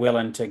being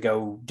willing to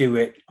go do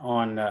it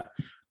on a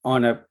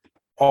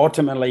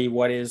ultimately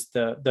what is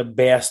the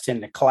best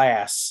in the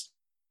class,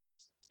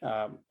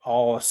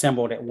 all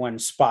assembled at one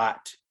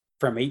spot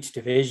from each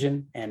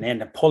division, and then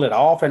to pull it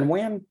off and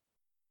win.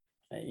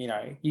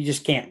 You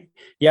just can't.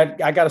 Yeah,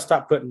 I got to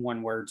stop putting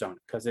one words on it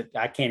because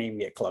I can't even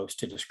get close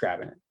to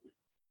describing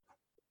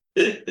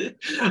it.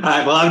 All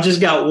right. Well, I've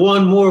just got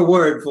one more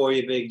word for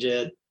you, Big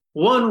Jed.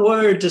 One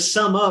word to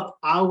sum up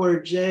our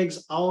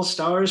JEGS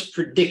All-Stars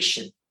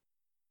prediction.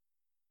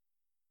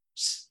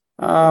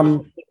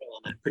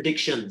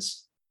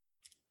 Predictions.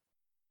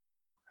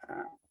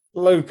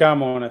 Luke, I'm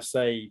going to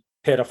say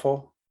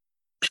pitiful.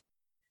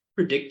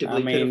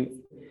 Predictably pitiful.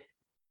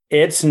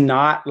 It's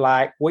not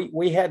like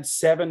we had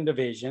 7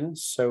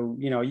 divisions, so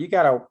you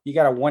got a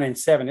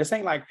 1-in-7. This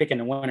ain't like picking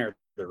the winner of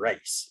the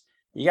race.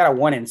 You got a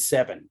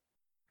 1-in-7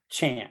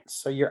 chance,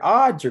 so your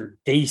odds are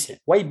decent,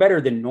 way better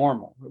than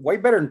normal, way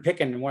better than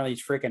picking one of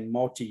these freaking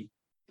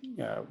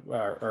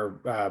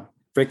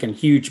freaking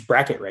huge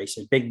bracket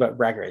races, big butt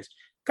bracket races.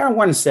 Got a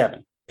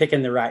 1-in-7,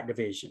 picking the right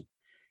division.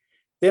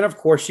 Then of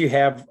course you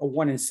have a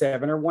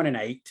 1-in-7 or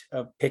 1-in-8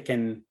 of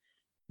picking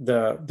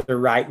the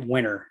right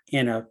winner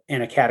in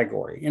a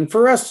category. And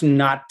for us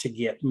not to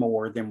get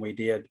more than we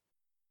did,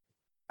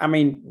 I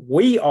mean,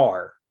 we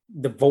are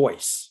the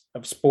voice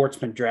of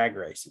sportsman drag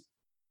racing.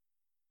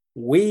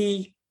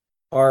 We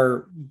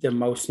are the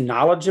most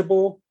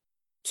knowledgeable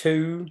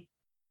 2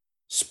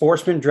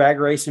 sportsman drag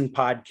racing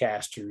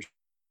podcasters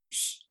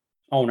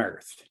on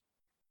earth.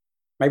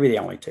 Maybe the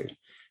only 2,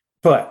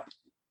 but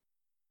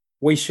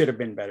we should have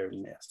been better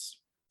than this.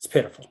 It's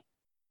pitiful.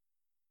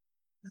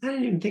 I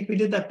didn't even think we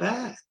did that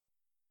bad.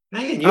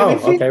 Man,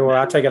 okay.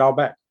 Well, I take it all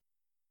back.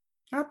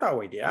 I thought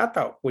we did. I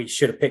thought we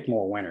should have picked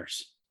more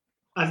winners.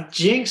 I've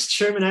jinxed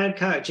Sherman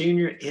Adcock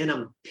Jr. and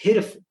I'm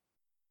pitiful.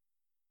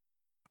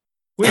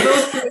 We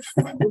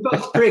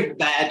both picked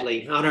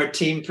badly on our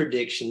team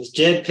predictions.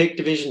 Jed picked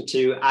Division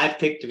 2. I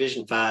picked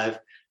Division 5.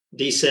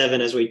 D7,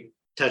 as we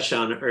touched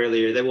on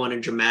earlier, they won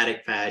in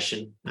dramatic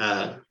fashion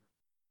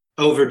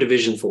over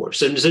Division 4.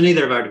 So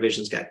neither of our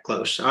divisions got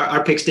close.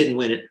 Our picks didn't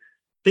win it.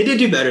 They did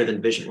do better than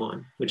Division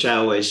 1, which I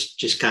always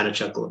just kind of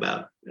chuckle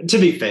about. To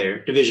be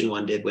fair, Division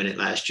 1 did win it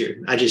last year.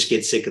 I just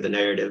get sick of the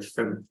narrative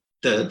from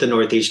the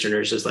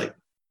Northeasterners is like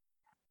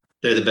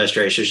they're the best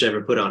racers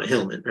ever put on a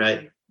helmet,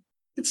 right?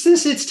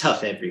 It's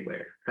tough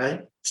everywhere,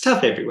 right? It's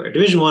tough everywhere.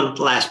 Division 1,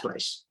 last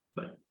place.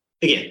 But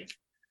again,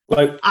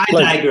 I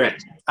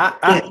digress.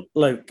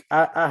 Luke,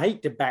 I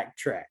hate to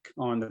backtrack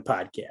on the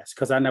podcast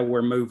because I know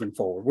we're moving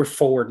forward. We're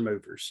forward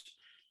movers.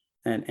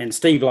 And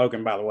Steve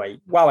Logan, by the way, a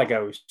while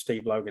ago,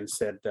 Steve Logan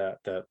said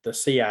the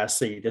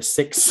CIC, the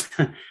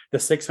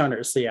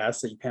 600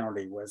 CIC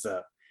penalty was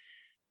a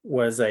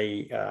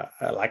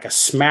like a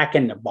smack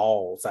in the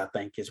balls, I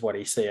think is what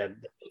he said.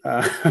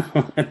 I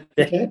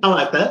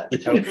like that.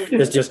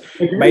 It's just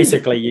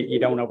basically you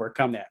don't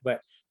overcome that. But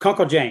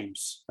Kunkel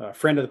James, a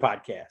friend of the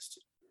podcast,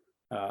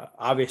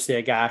 obviously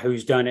a guy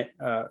who's done it,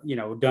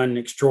 done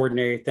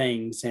extraordinary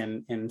things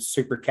in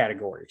super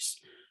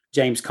categories.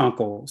 James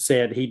Kunkel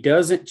said he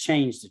doesn't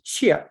change the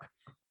chip.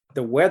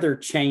 The weather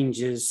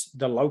changes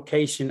the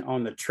location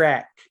on the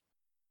track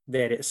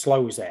that it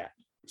slows at.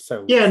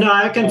 So yeah, no,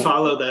 I can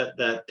follow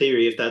that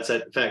theory if that's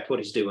in fact what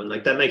he's doing.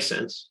 Like that makes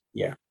sense.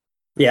 Yeah.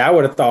 I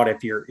would have thought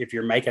if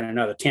you're making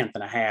another 1/10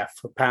 and a half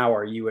for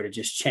power, you would have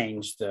just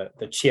changed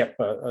the chip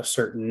a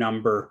certain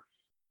number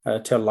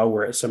to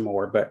lower it some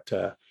more. But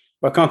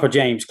Uncle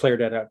James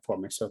cleared that up for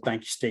me. So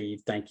thank you,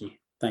 Steve. Thank you,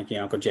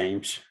 Uncle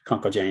James.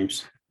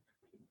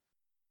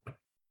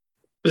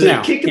 Was it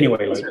a kick?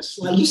 Anyway,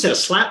 you said a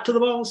slap to the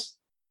balls.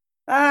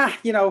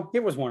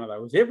 It was one of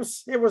those. It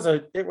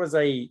was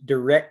a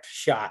direct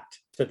shot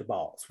to the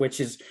balls,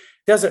 which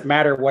doesn't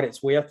matter what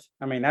it's with.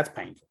 I mean, that's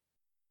painful.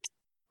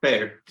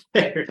 Fair.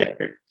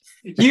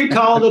 You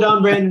called it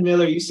on Brandon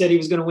Miller. You said he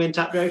was going to win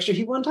Top Dragster.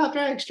 He won Top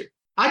Dragster.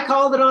 I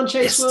called it on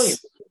Chase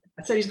Williams.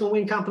 I said he's going to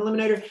win Comp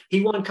Eliminator.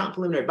 He won Comp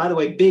Eliminator. By the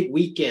way, big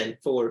weekend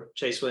for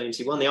Chase Williams.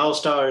 He won the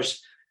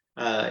All-Stars.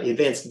 He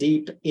advanced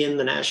deep in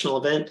the national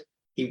event.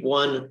 He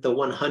won the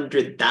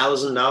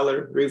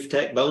 $100,000 Roof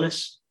Tech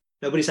bonus.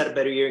 Nobody's had a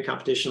better year in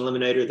competition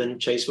eliminator than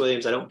Chase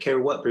Williams. I don't care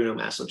what Bruno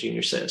Massel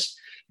Jr. says.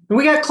 And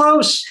we got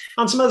close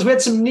on some others. We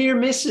had some near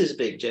misses,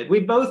 Big Jed.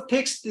 We both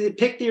picked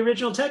the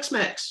original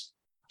Tex-Mex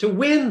to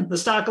win the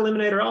Stock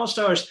Eliminator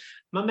All-Stars.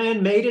 My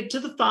man made it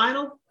to the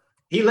final.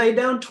 He laid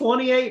down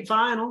 28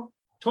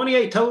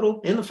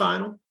 total in the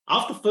final,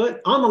 off the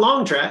foot, on the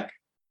long track.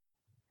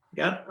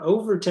 Got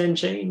over 10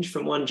 change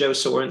from one Joe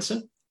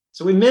Sorensen.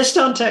 So we missed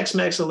on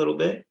Tex-Mex a little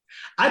bit.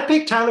 I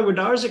picked Tyler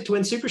Wodarczyk to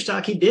win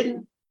Superstock. He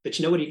didn't, but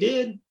you know what he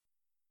did?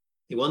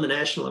 He won the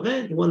national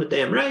event. He won the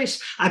damn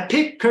race. I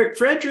picked Kurt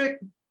Frederick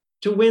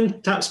to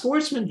win Top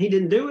Sportsman. He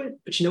didn't do it,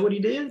 but you know what he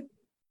did?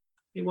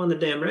 He won the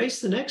damn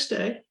race the next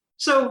day.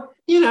 So,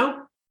 we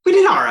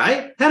did all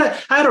right. I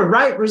had a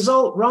right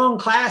result, wrong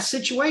class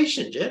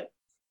situation, Jed.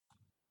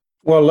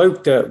 Well,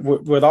 Luke,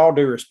 with all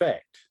due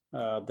respect,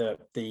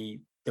 the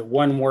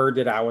one word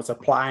that I was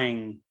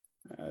applying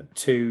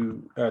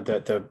to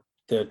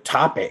the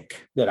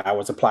topic that I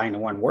was applying the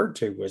one word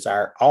to was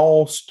our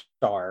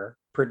all-star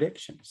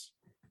predictions.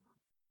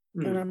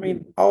 Mm-hmm. And I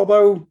mean,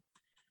 although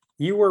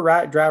you were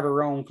right, driver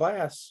wrong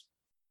class,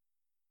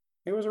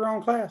 it was a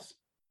wrong class.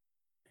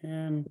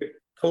 And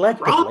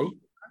collectively,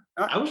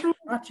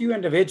 not you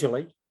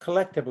individually,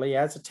 collectively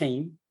as a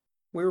team,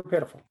 we were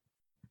pitiful.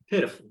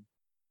 Pitiful.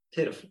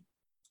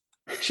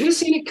 Should have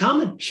seen it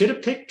coming. Should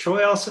have picked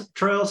Troy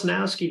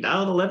Olszewski,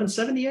 dialed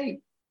 1178.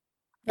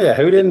 Yeah,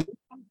 who didn't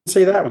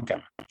see that one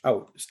coming?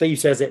 Oh, Steve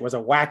says it was a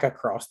whack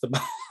across the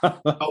ball.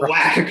 A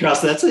whack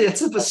across.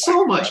 It's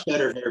so much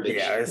better verbiage.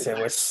 Yeah,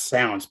 it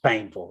sounds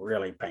painful,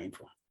 really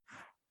painful.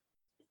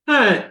 All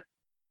right,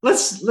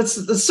 let's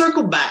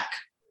circle back.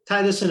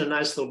 Tie this in a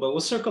nice little bow. We'll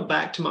circle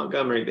back to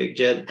Montgomery, Big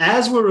Jed.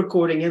 As we're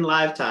recording in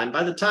live time,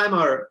 by the time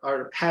our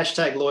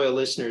hashtag loyal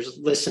listeners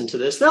listen to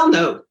this, they'll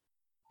know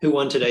who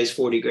won today's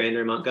 40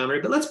 grander in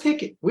Montgomery. But let's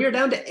pick it. We are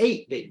down to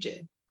 8, Big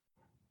Jed.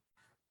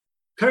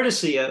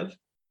 Courtesy of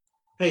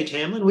Paige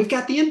Hamlin, we've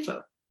got the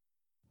info.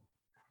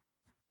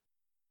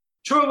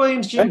 Troy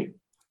Williams Jr.,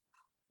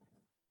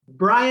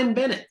 Brian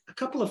Bennett, a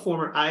couple of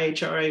former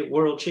IHRA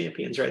world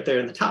champions right there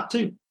in the top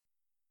 2.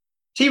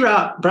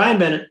 T-Rock, Brian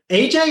Bennett,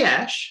 AJ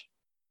Ash,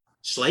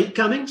 Slate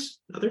Cummings,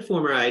 another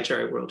former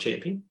IHRA world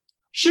champion.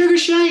 Sugar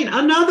Shane,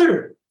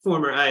 another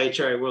former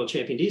IHRA world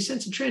champion. Do you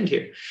sense a trend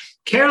here?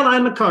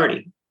 Caroline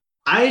McCarty.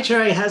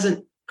 IHRA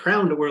hasn't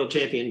crowned a world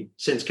champion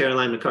since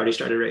Caroline McCarty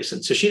started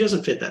racing, so she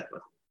doesn't fit that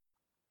well.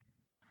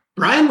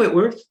 Brian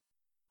Whitworth,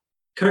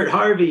 Kurt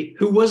Harvey,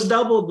 who was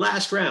doubled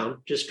last round,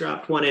 just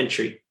dropped 1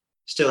 entry,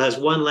 still has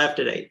 1 left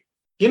at 8.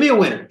 Give me a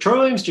winner. Troy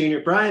Williams Jr.,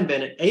 Brian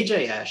Bennett,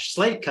 AJ Ash,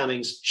 Slate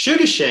Cummings,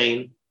 Sugar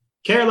Shane,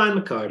 Caroline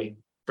McCarty,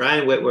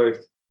 Brian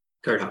Whitworth,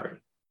 Kurt Harvey.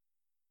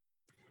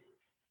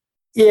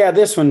 Yeah,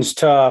 this one's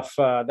tough.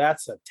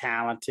 That's a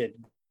talented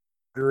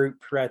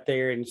group right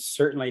there, and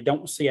certainly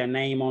don't see a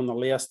name on the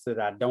list that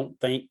I don't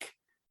think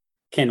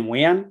can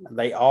win.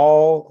 They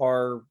all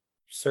are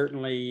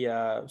certainly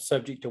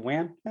subject to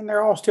win, and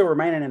they're all still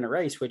remaining in the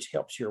race, which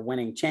helps your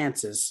winning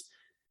chances.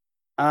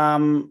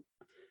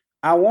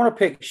 I want to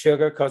pick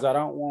Sugar because I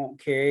don't want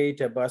Kerry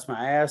to bust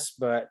my ass,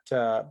 but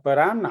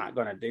I'm not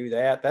going to do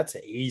that. That's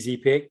an easy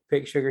pick.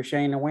 Pick Sugar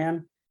Shane to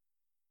win.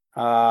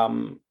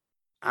 I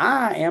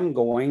am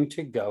going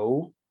to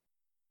go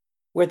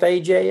with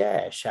AJ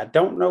Ash. I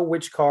don't know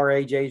which car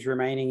AJ's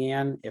remaining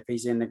in, if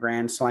he's in the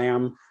Grand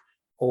Slam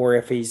or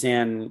if he's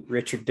in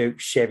Richard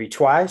Duke's Chevy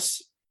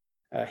twice.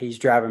 He's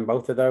driving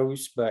both of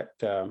those, but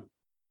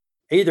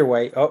either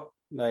way,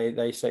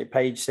 they say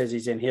Paige says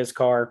he's in his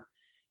car.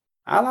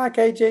 I like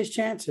AJ's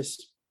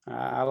chances.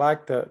 I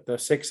like the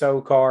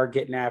 6-0 car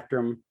getting after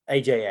him.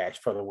 AJ Ash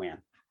for the win.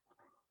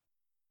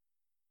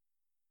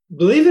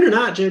 Believe it or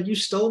not, Jed, you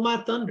stole my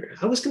thunder.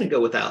 I was going to go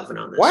with Alvin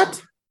on this. What? One.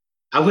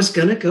 I was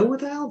going to go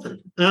with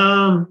Alvin.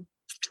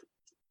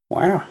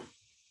 Wow.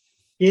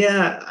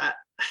 Yeah.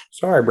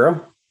 Sorry,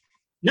 bro.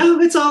 No,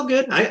 it's all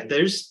good.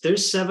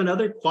 There's 7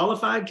 other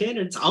qualified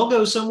candidates. I'll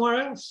go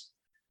somewhere else.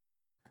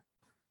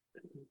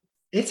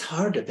 It's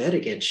hard to bet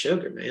against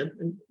Sugar,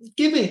 man.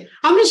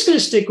 I'm just going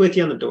to stick with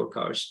you on the door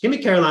cars. Give me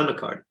Caroline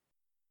McCarty.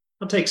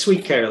 I'll take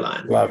Sweet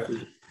Caroline. Love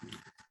it.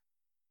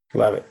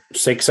 Love it.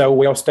 6-0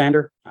 wheel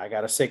stander. I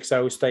got a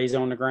 6-0 stays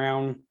on the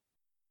ground.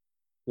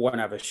 One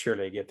of us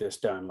surely get this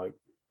done, Luke.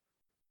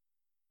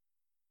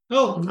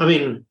 Oh, I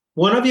mean,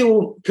 one of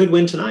you could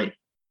win tonight.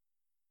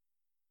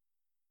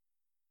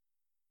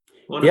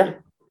 Yeah.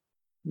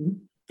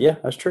 Yeah,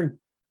 that's true.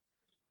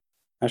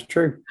 That's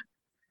true.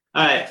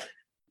 All right.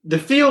 The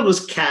field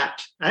was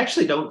capped. I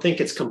actually don't think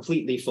it's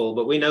completely full,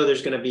 but we know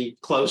there's going to be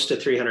close to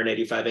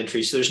 385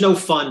 entries. So there's no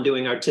fun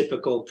doing our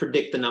typical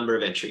predict the number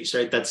of entries,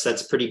 right?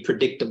 That's pretty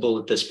predictable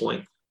at this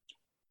point.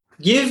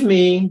 Give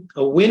me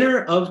a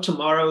winner of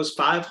tomorrow's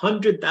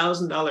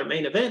 $500,000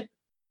 main event.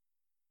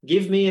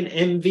 Give me an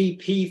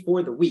MVP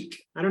for the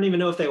week. I don't even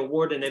know if they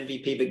award an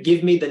MVP, but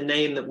give me the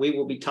name that we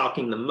will be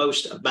talking the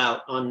most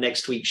about on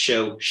next week's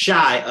show,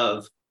 shy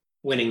of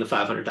winning the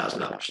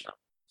 $500,000.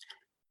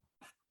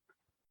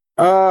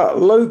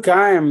 Luke,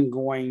 I am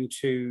going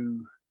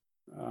to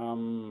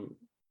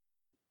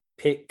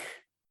pick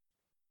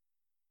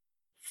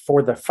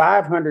for the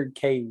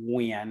 500K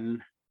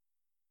win.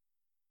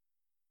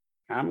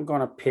 I'm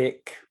going to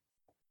pick,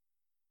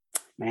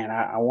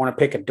 I want to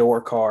pick a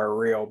door car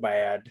real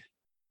bad.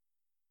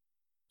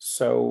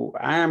 So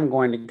I am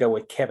going to go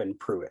with Kevin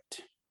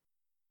Pruitt.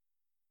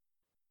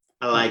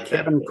 I like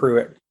Kevin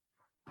Pruitt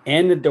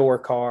in the door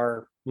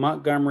car.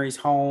 Montgomery's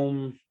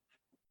home.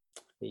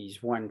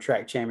 He's won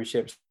track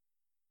championships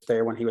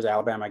there when he was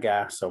Alabama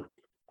guy. So I'm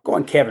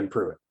going Kevin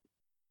Pruitt.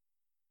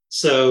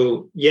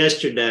 So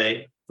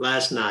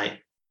last night,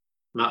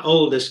 my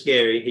oldest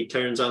Gary, he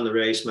turns on the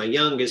race. My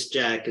youngest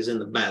Jack is in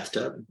the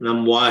bathtub and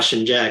I'm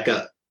washing Jack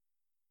up.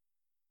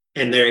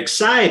 And they're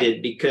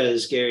excited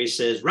because Gary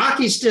says,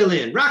 Rocky's still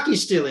in.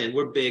 Rocky's still in.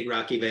 We're big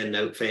Rocky Van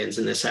Note fans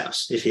in this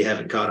house, if you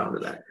haven't caught on to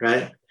that,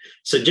 right?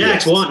 So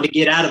Jack's wanting to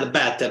get out of the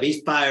bathtub.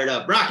 He's fired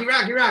up. Rocky,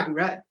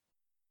 right?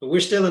 But we're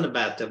still in the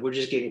bathtub. We're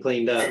just getting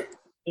cleaned up.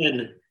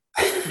 And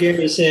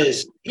Gary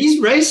says,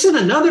 he's racing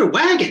another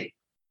wagon.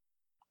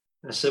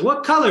 I said,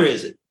 what color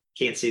is it?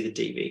 Can't see the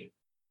TV.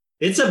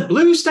 It's a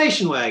blue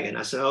station wagon.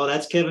 I said, oh,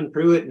 that's Kevin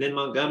Pruitt. And in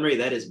Montgomery,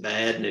 that is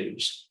bad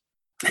news.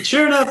 And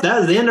sure enough, that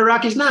was the end of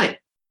Rocky's night.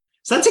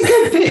 So that's a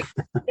good pick.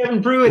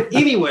 Kevin Pruitt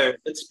anywhere,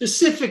 but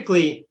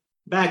specifically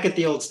back at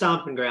the old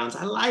stomping grounds.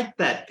 I like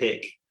that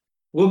pick.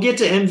 We'll get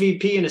to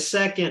MVP in a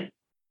second.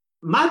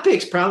 My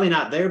pick's probably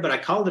not there, but I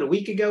called it a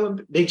week ago.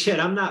 Big Chet,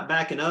 I'm not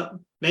backing up.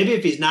 Maybe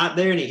if he's not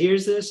there and he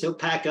hears this, he'll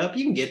pack up.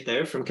 You can get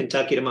there from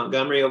Kentucky to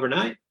Montgomery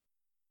overnight.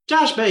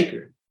 Josh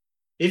Baker,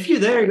 if you're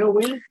there, go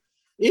win.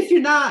 If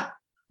you're not,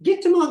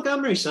 get to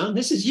Montgomery, son.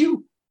 This is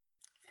you.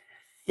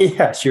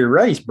 Yeah, it's your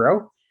race, bro.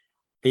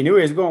 If he knew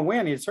he was going to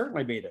win, he'd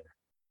certainly be there.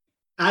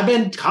 I've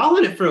been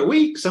calling it for a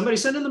week. Somebody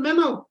sent in the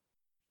memo.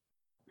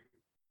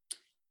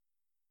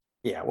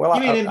 Yeah, well,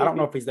 I don't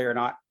know if he's there or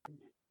not.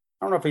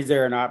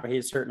 But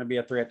he'd certainly be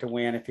a threat to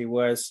win if he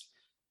was.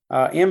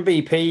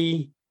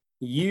 MVP,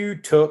 you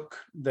took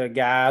the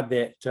guy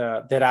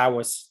that I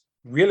was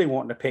really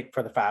wanting to pick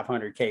for the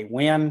 500K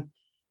win.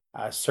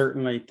 I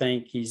certainly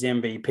think he's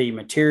MVP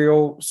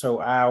material, so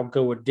I'll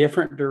go a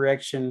different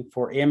direction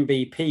for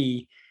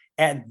MVP.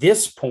 At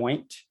this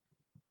point,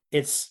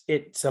 it's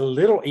a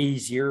little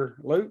easier,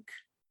 Luke,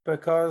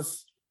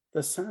 because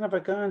the son of a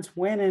gun's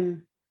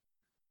winning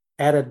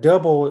at a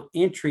double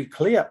entry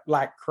clip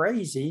like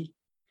crazy.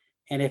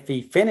 And if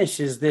he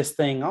finishes this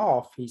thing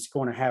off, he's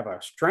going to have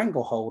a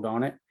stranglehold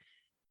on it.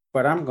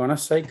 But I'm going to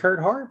say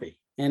Kurt Harvey.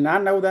 And I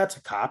know that's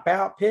a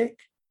cop-out pick,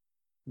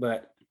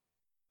 but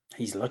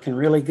he's looking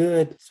really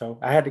good. So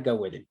I had to go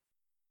with him.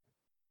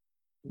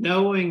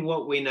 Knowing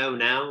what we know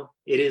now,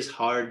 it is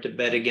hard to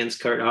bet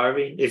against Kurt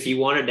Harvey. If you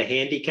wanted to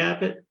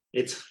handicap it,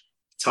 it's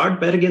hard to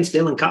bet against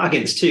Dylan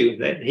Coggins, too.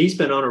 He's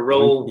been on a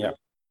roll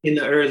in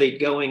the early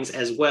goings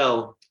as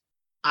well.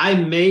 I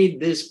made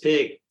this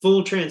pick,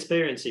 full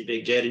transparency,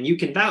 Big Jed, and you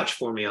can vouch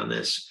for me on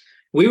this.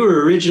 We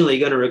were originally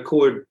going to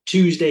record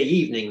Tuesday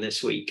evening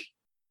this week.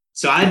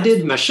 So I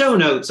did my show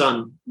notes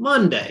on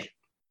Monday,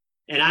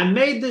 and I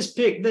made this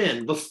pick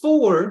then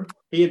before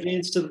he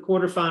advanced to the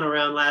quarterfinal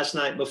round last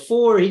night,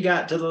 before he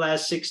got to the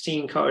last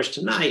 16 cars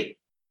tonight.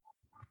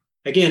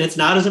 Again, it's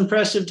not as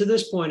impressive to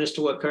this point as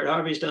to what Kurt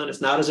Harvey's done.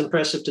 It's not as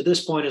impressive to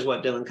this point as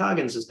what Dylan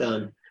Coggins has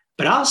done.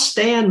 But I'll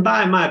stand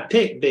by my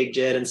pick, Big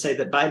Jed, and say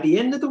that by the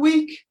end of the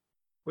week,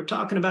 we're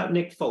talking about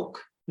Nick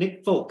Folk.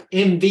 Nick Folk,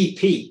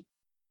 MVP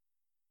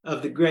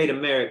of the Great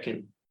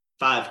American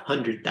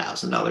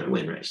 $500,000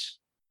 win race.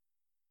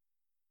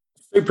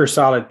 Super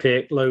solid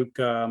pick, Luke.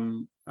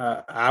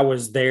 I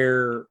was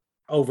there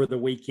over the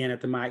weekend at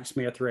the Mike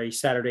Smith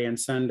race, Saturday and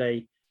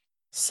Sunday.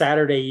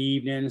 Saturday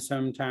evening,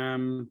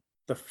 sometime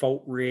the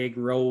Folk rig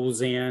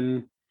rolls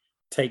in,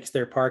 takes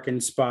their parking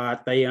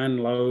spot. They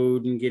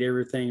unload and get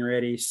everything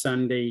ready.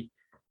 Sunday,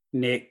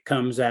 Nick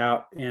comes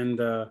out in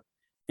the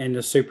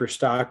super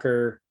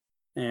stocker,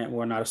 and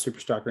well, not a super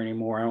stocker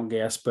anymore, I don't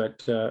guess,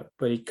 but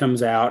he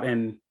comes out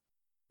and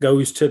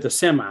goes to the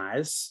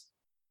semis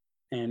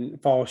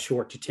and falls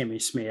short to Timmy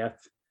Smith,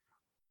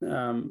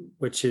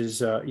 which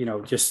is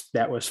just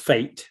that was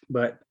fate.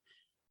 But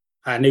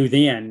I knew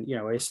then,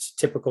 it's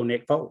typical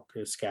Nick Folk.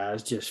 This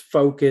guy's just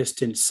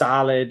focused and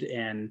solid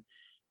and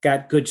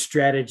got good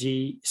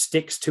strategy,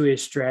 sticks to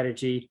his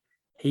strategy.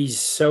 He's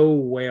so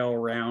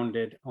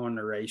well-rounded on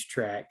the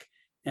racetrack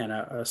and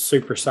a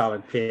super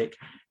solid pick.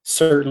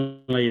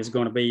 Certainly is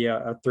going to be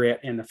a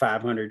threat in the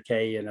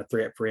 500K and a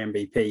threat for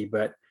MVP,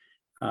 but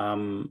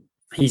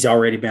he's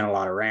already been a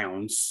lot of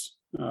rounds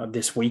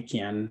this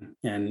weekend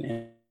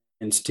and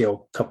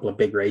still a couple of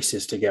big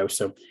races to go.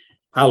 So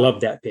I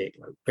love that pick.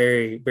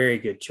 Very, very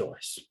good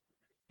choice.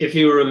 If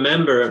you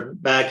remember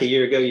back a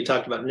year ago, you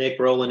talked about Nick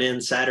rolling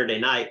in Saturday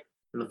night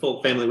and the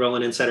Folk family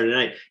rolling in Saturday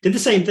night. Did the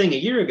same thing a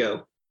year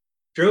ago.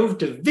 Drove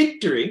to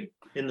victory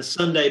in the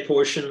Sunday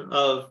portion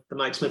of the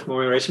Mike Smith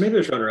Memorial race. Maybe it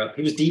was runner-up.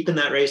 He was deep in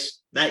that race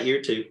that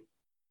year too.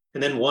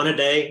 And then won a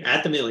day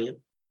at the Million.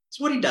 It's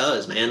what he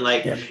does, man.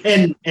 I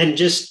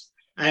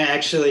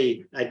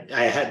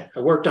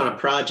worked on a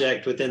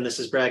project within This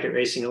Is Bracket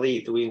Racing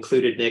Elite that we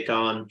included Nick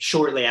on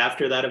shortly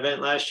after that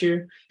event last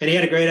year. And he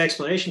had a great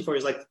explanation for it.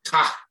 He's like,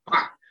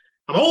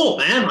 I'm old,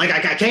 man. Like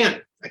I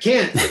can't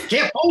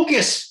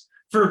focus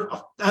for,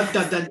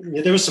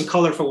 there was some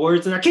colorful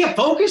words and I can't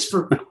focus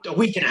for a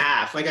week and a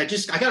half. Like I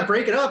got to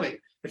break it up.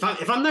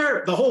 If I'm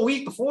there the whole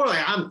week before,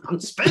 like I'm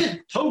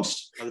spent,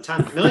 toast by the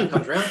time the Million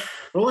comes around.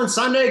 Roll in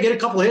Sunday, get a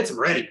couple of hits, I'm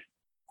ready.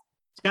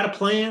 He's got a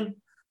plan.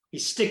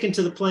 He's sticking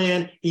to the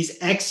plan. He's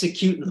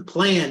executing the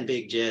plan,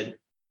 Big Jed.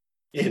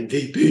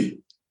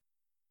 MVP.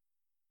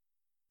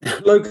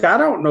 Luke, I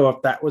don't know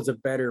if that was a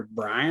better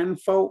Brian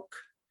Folk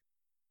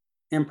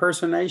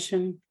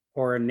impersonation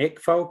or a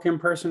Nick Folk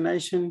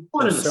impersonation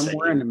or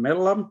somewhere in the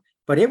middle of them,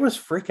 but it was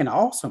freaking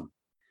awesome.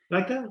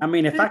 Like that? I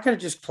mean, if I could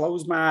have just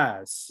closed my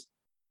eyes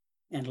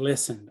and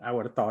listened, I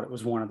would have thought it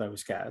was one of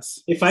those guys.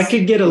 If I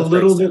could get a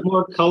little bit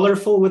more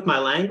colorful with my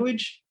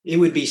language, it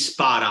would be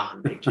spot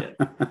on, Big Jim.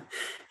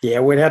 Yeah,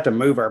 we'd have to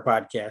move our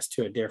podcast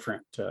to a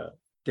different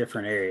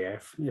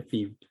area if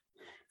you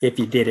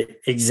did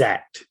it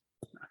exact.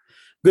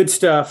 Good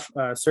stuff.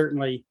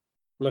 Certainly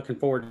looking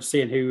forward to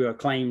seeing who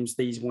claims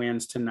these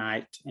wins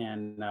tonight.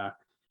 And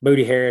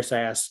Booty Harris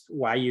asked,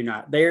 why you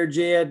not there,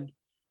 Jed?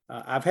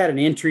 I've had an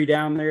entry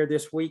down there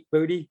this week,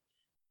 Booty.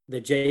 The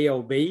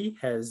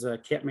JOB has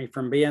kept me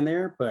from being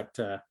there, but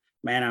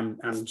man,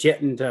 I'm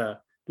jetting to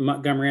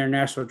Montgomery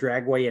International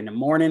Dragway in the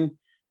morning.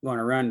 I'm going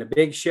to run the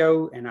big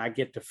show, and I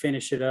get to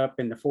finish it up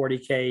in the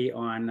 40K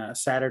on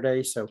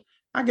Saturday. So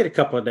I get a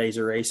couple of days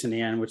of racing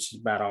in, which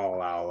is about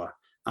all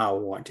I'll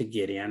want to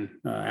get in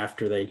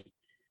after they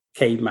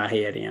cave my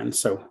head in.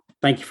 So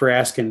thank you for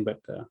asking,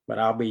 but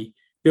I'll be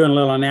doing a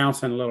little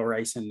announcing, a little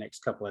racing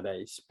next couple of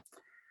days.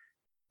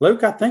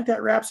 Luke, I think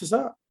that wraps us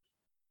up.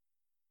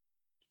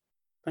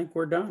 I think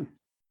we're done.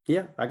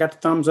 Yeah, I got the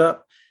thumbs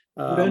up.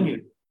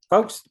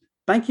 Folks,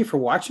 thank you for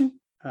watching.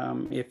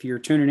 If you're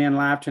tuning in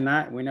live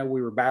tonight, we know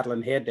we were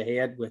battling head to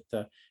head with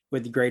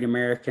the Great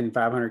American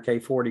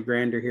 500K 40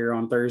 grander here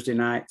on Thursday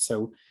night.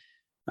 So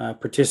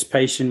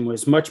participation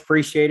was much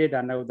appreciated.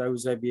 I know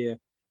those of you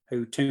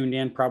who tuned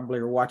in probably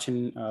are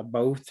watching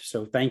both.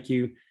 So thank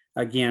you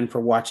again for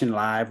watching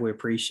live. We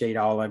appreciate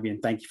all of you,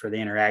 and thank you for the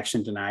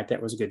interaction tonight.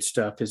 That was good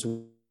stuff as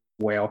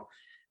well.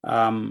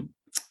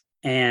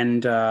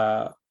 And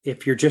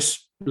if you're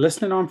just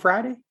listening on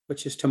Friday,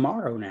 which is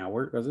tomorrow now,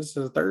 this is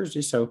a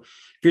Thursday. So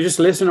if you're just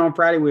listening on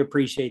Friday, we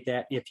appreciate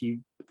that. If you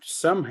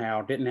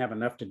somehow didn't have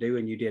enough to do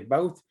and you did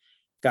both,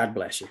 God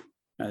bless you,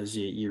 as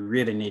you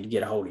really need to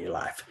get a hold of your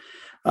life.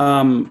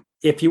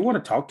 If you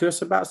want to talk to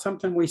us about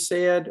something we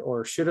said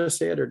or should have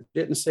said or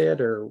didn't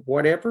said or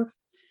whatever,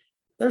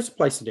 there's a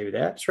place to do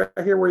that. It's right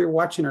here where you're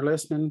watching or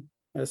listening.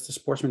 That's the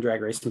Sportsman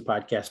Drag Racing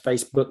Podcast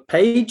Facebook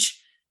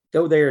page.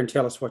 Go there and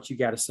tell us what you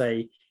got to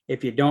say.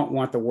 If you don't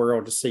want the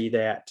world to see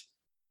that,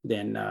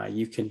 then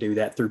you can do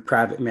that through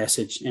private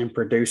message, and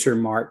producer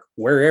Mark,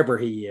 wherever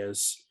he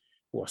is,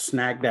 will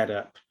snag that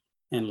up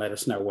and let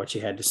us know what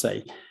you had to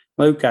say.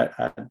 Luke,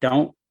 I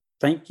don't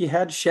think you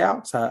had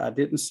shouts. I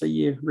didn't see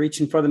you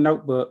reaching for the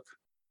notebook.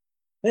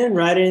 I didn't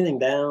write anything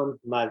down.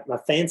 My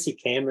fancy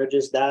camera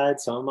just died,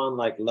 so I'm on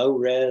like low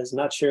res.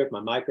 Not sure if my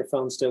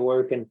microphone's still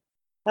working.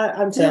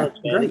 I'm telling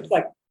you, man, it's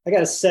like I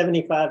got a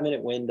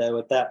 75-minute window.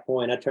 At that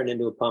point, I turned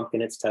into a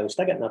pumpkin. It's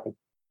toast. I got nothing.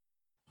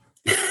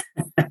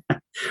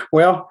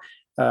 Well,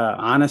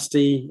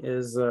 honesty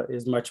is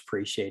much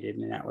appreciated,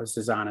 and that was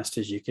as honest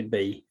as you could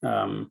be.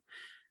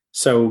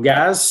 So,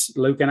 guys,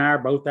 Luke and I are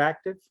both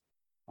active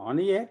on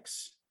the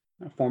X,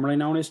 formerly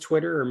known as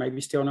Twitter, or maybe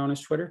still known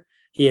as Twitter.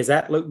 He is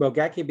at Luke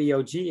Bogacki,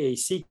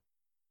 Bogacki.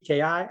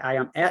 I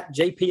am at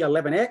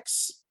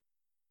JP11X.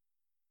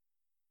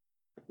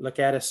 Look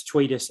at us,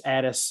 tweet us,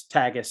 add us,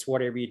 tag us,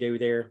 whatever you do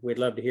there. We'd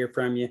love to hear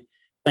from you.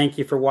 Thank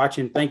you for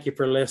watching. Thank you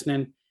for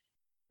listening.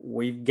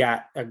 We've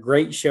got a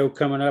great show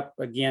coming up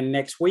again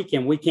next week,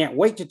 and we can't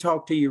wait to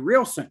talk to you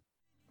real soon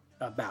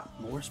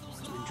about more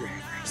Sportsman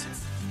Drag Racing.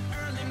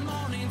 Early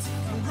mornings,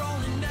 I'm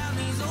rolling down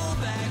these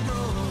old back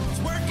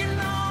roads, working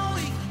all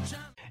week.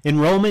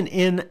 Enrollment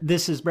in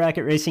This Is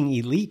Bracket Racing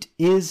Elite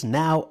is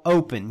now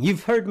open.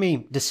 You've heard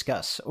me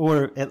discuss,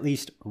 or at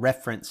least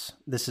reference,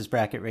 This Is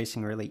Bracket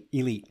Racing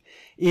Elite.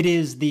 It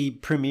is the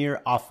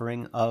premier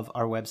offering of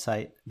our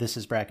website,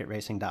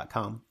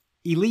 thisisbracketracing.com.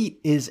 Elite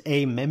is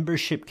a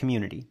membership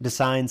community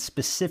designed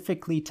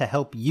specifically to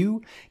help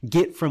you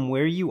get from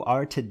where you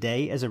are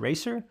today as a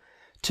racer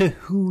to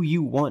who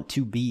you want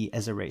to be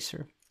as a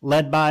racer.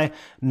 Led by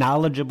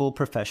knowledgeable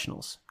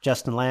professionals.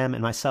 Justin Lamb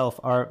and myself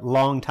are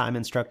longtime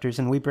instructors,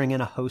 and we bring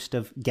in a host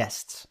of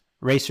guests,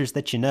 racers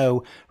that you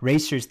know,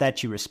 racers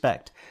that you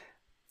respect.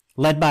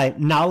 Led by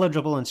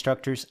knowledgeable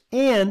instructors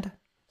and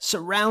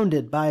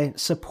surrounded by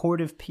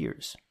supportive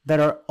peers that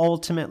are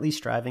ultimately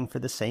striving for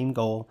the same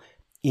goal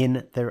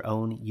in their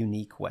own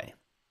unique way.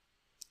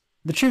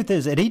 The truth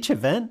is, at each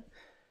event,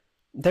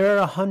 there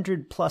are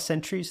 100+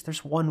 entries.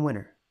 There's one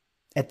winner.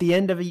 At the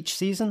end of each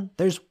season,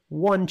 there's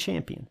one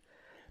champion.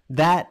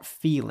 That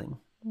feeling,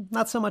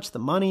 not so much the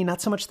money, not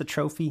so much the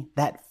trophy,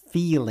 that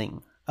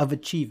feeling of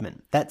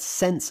achievement, that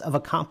sense of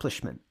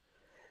accomplishment,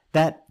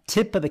 that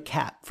tip of the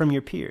cap from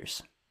your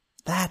peers,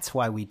 that's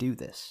why we do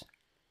this.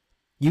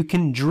 You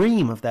can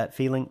dream of that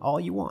feeling all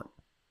you want,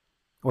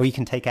 or you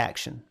can take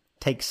action.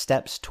 Take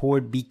steps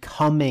toward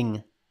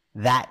becoming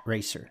that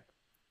racer.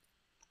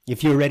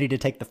 If you're ready to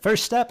take the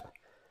first step,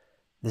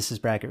 This Is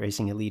Bracket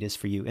Racing Elite is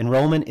for you.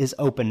 Enrollment is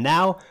open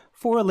now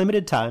for a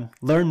limited time.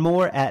 Learn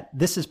more at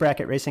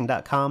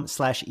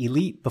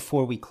thisisbracketracing.com/elite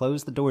before we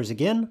close the doors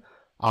again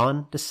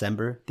on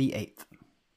December the 8th.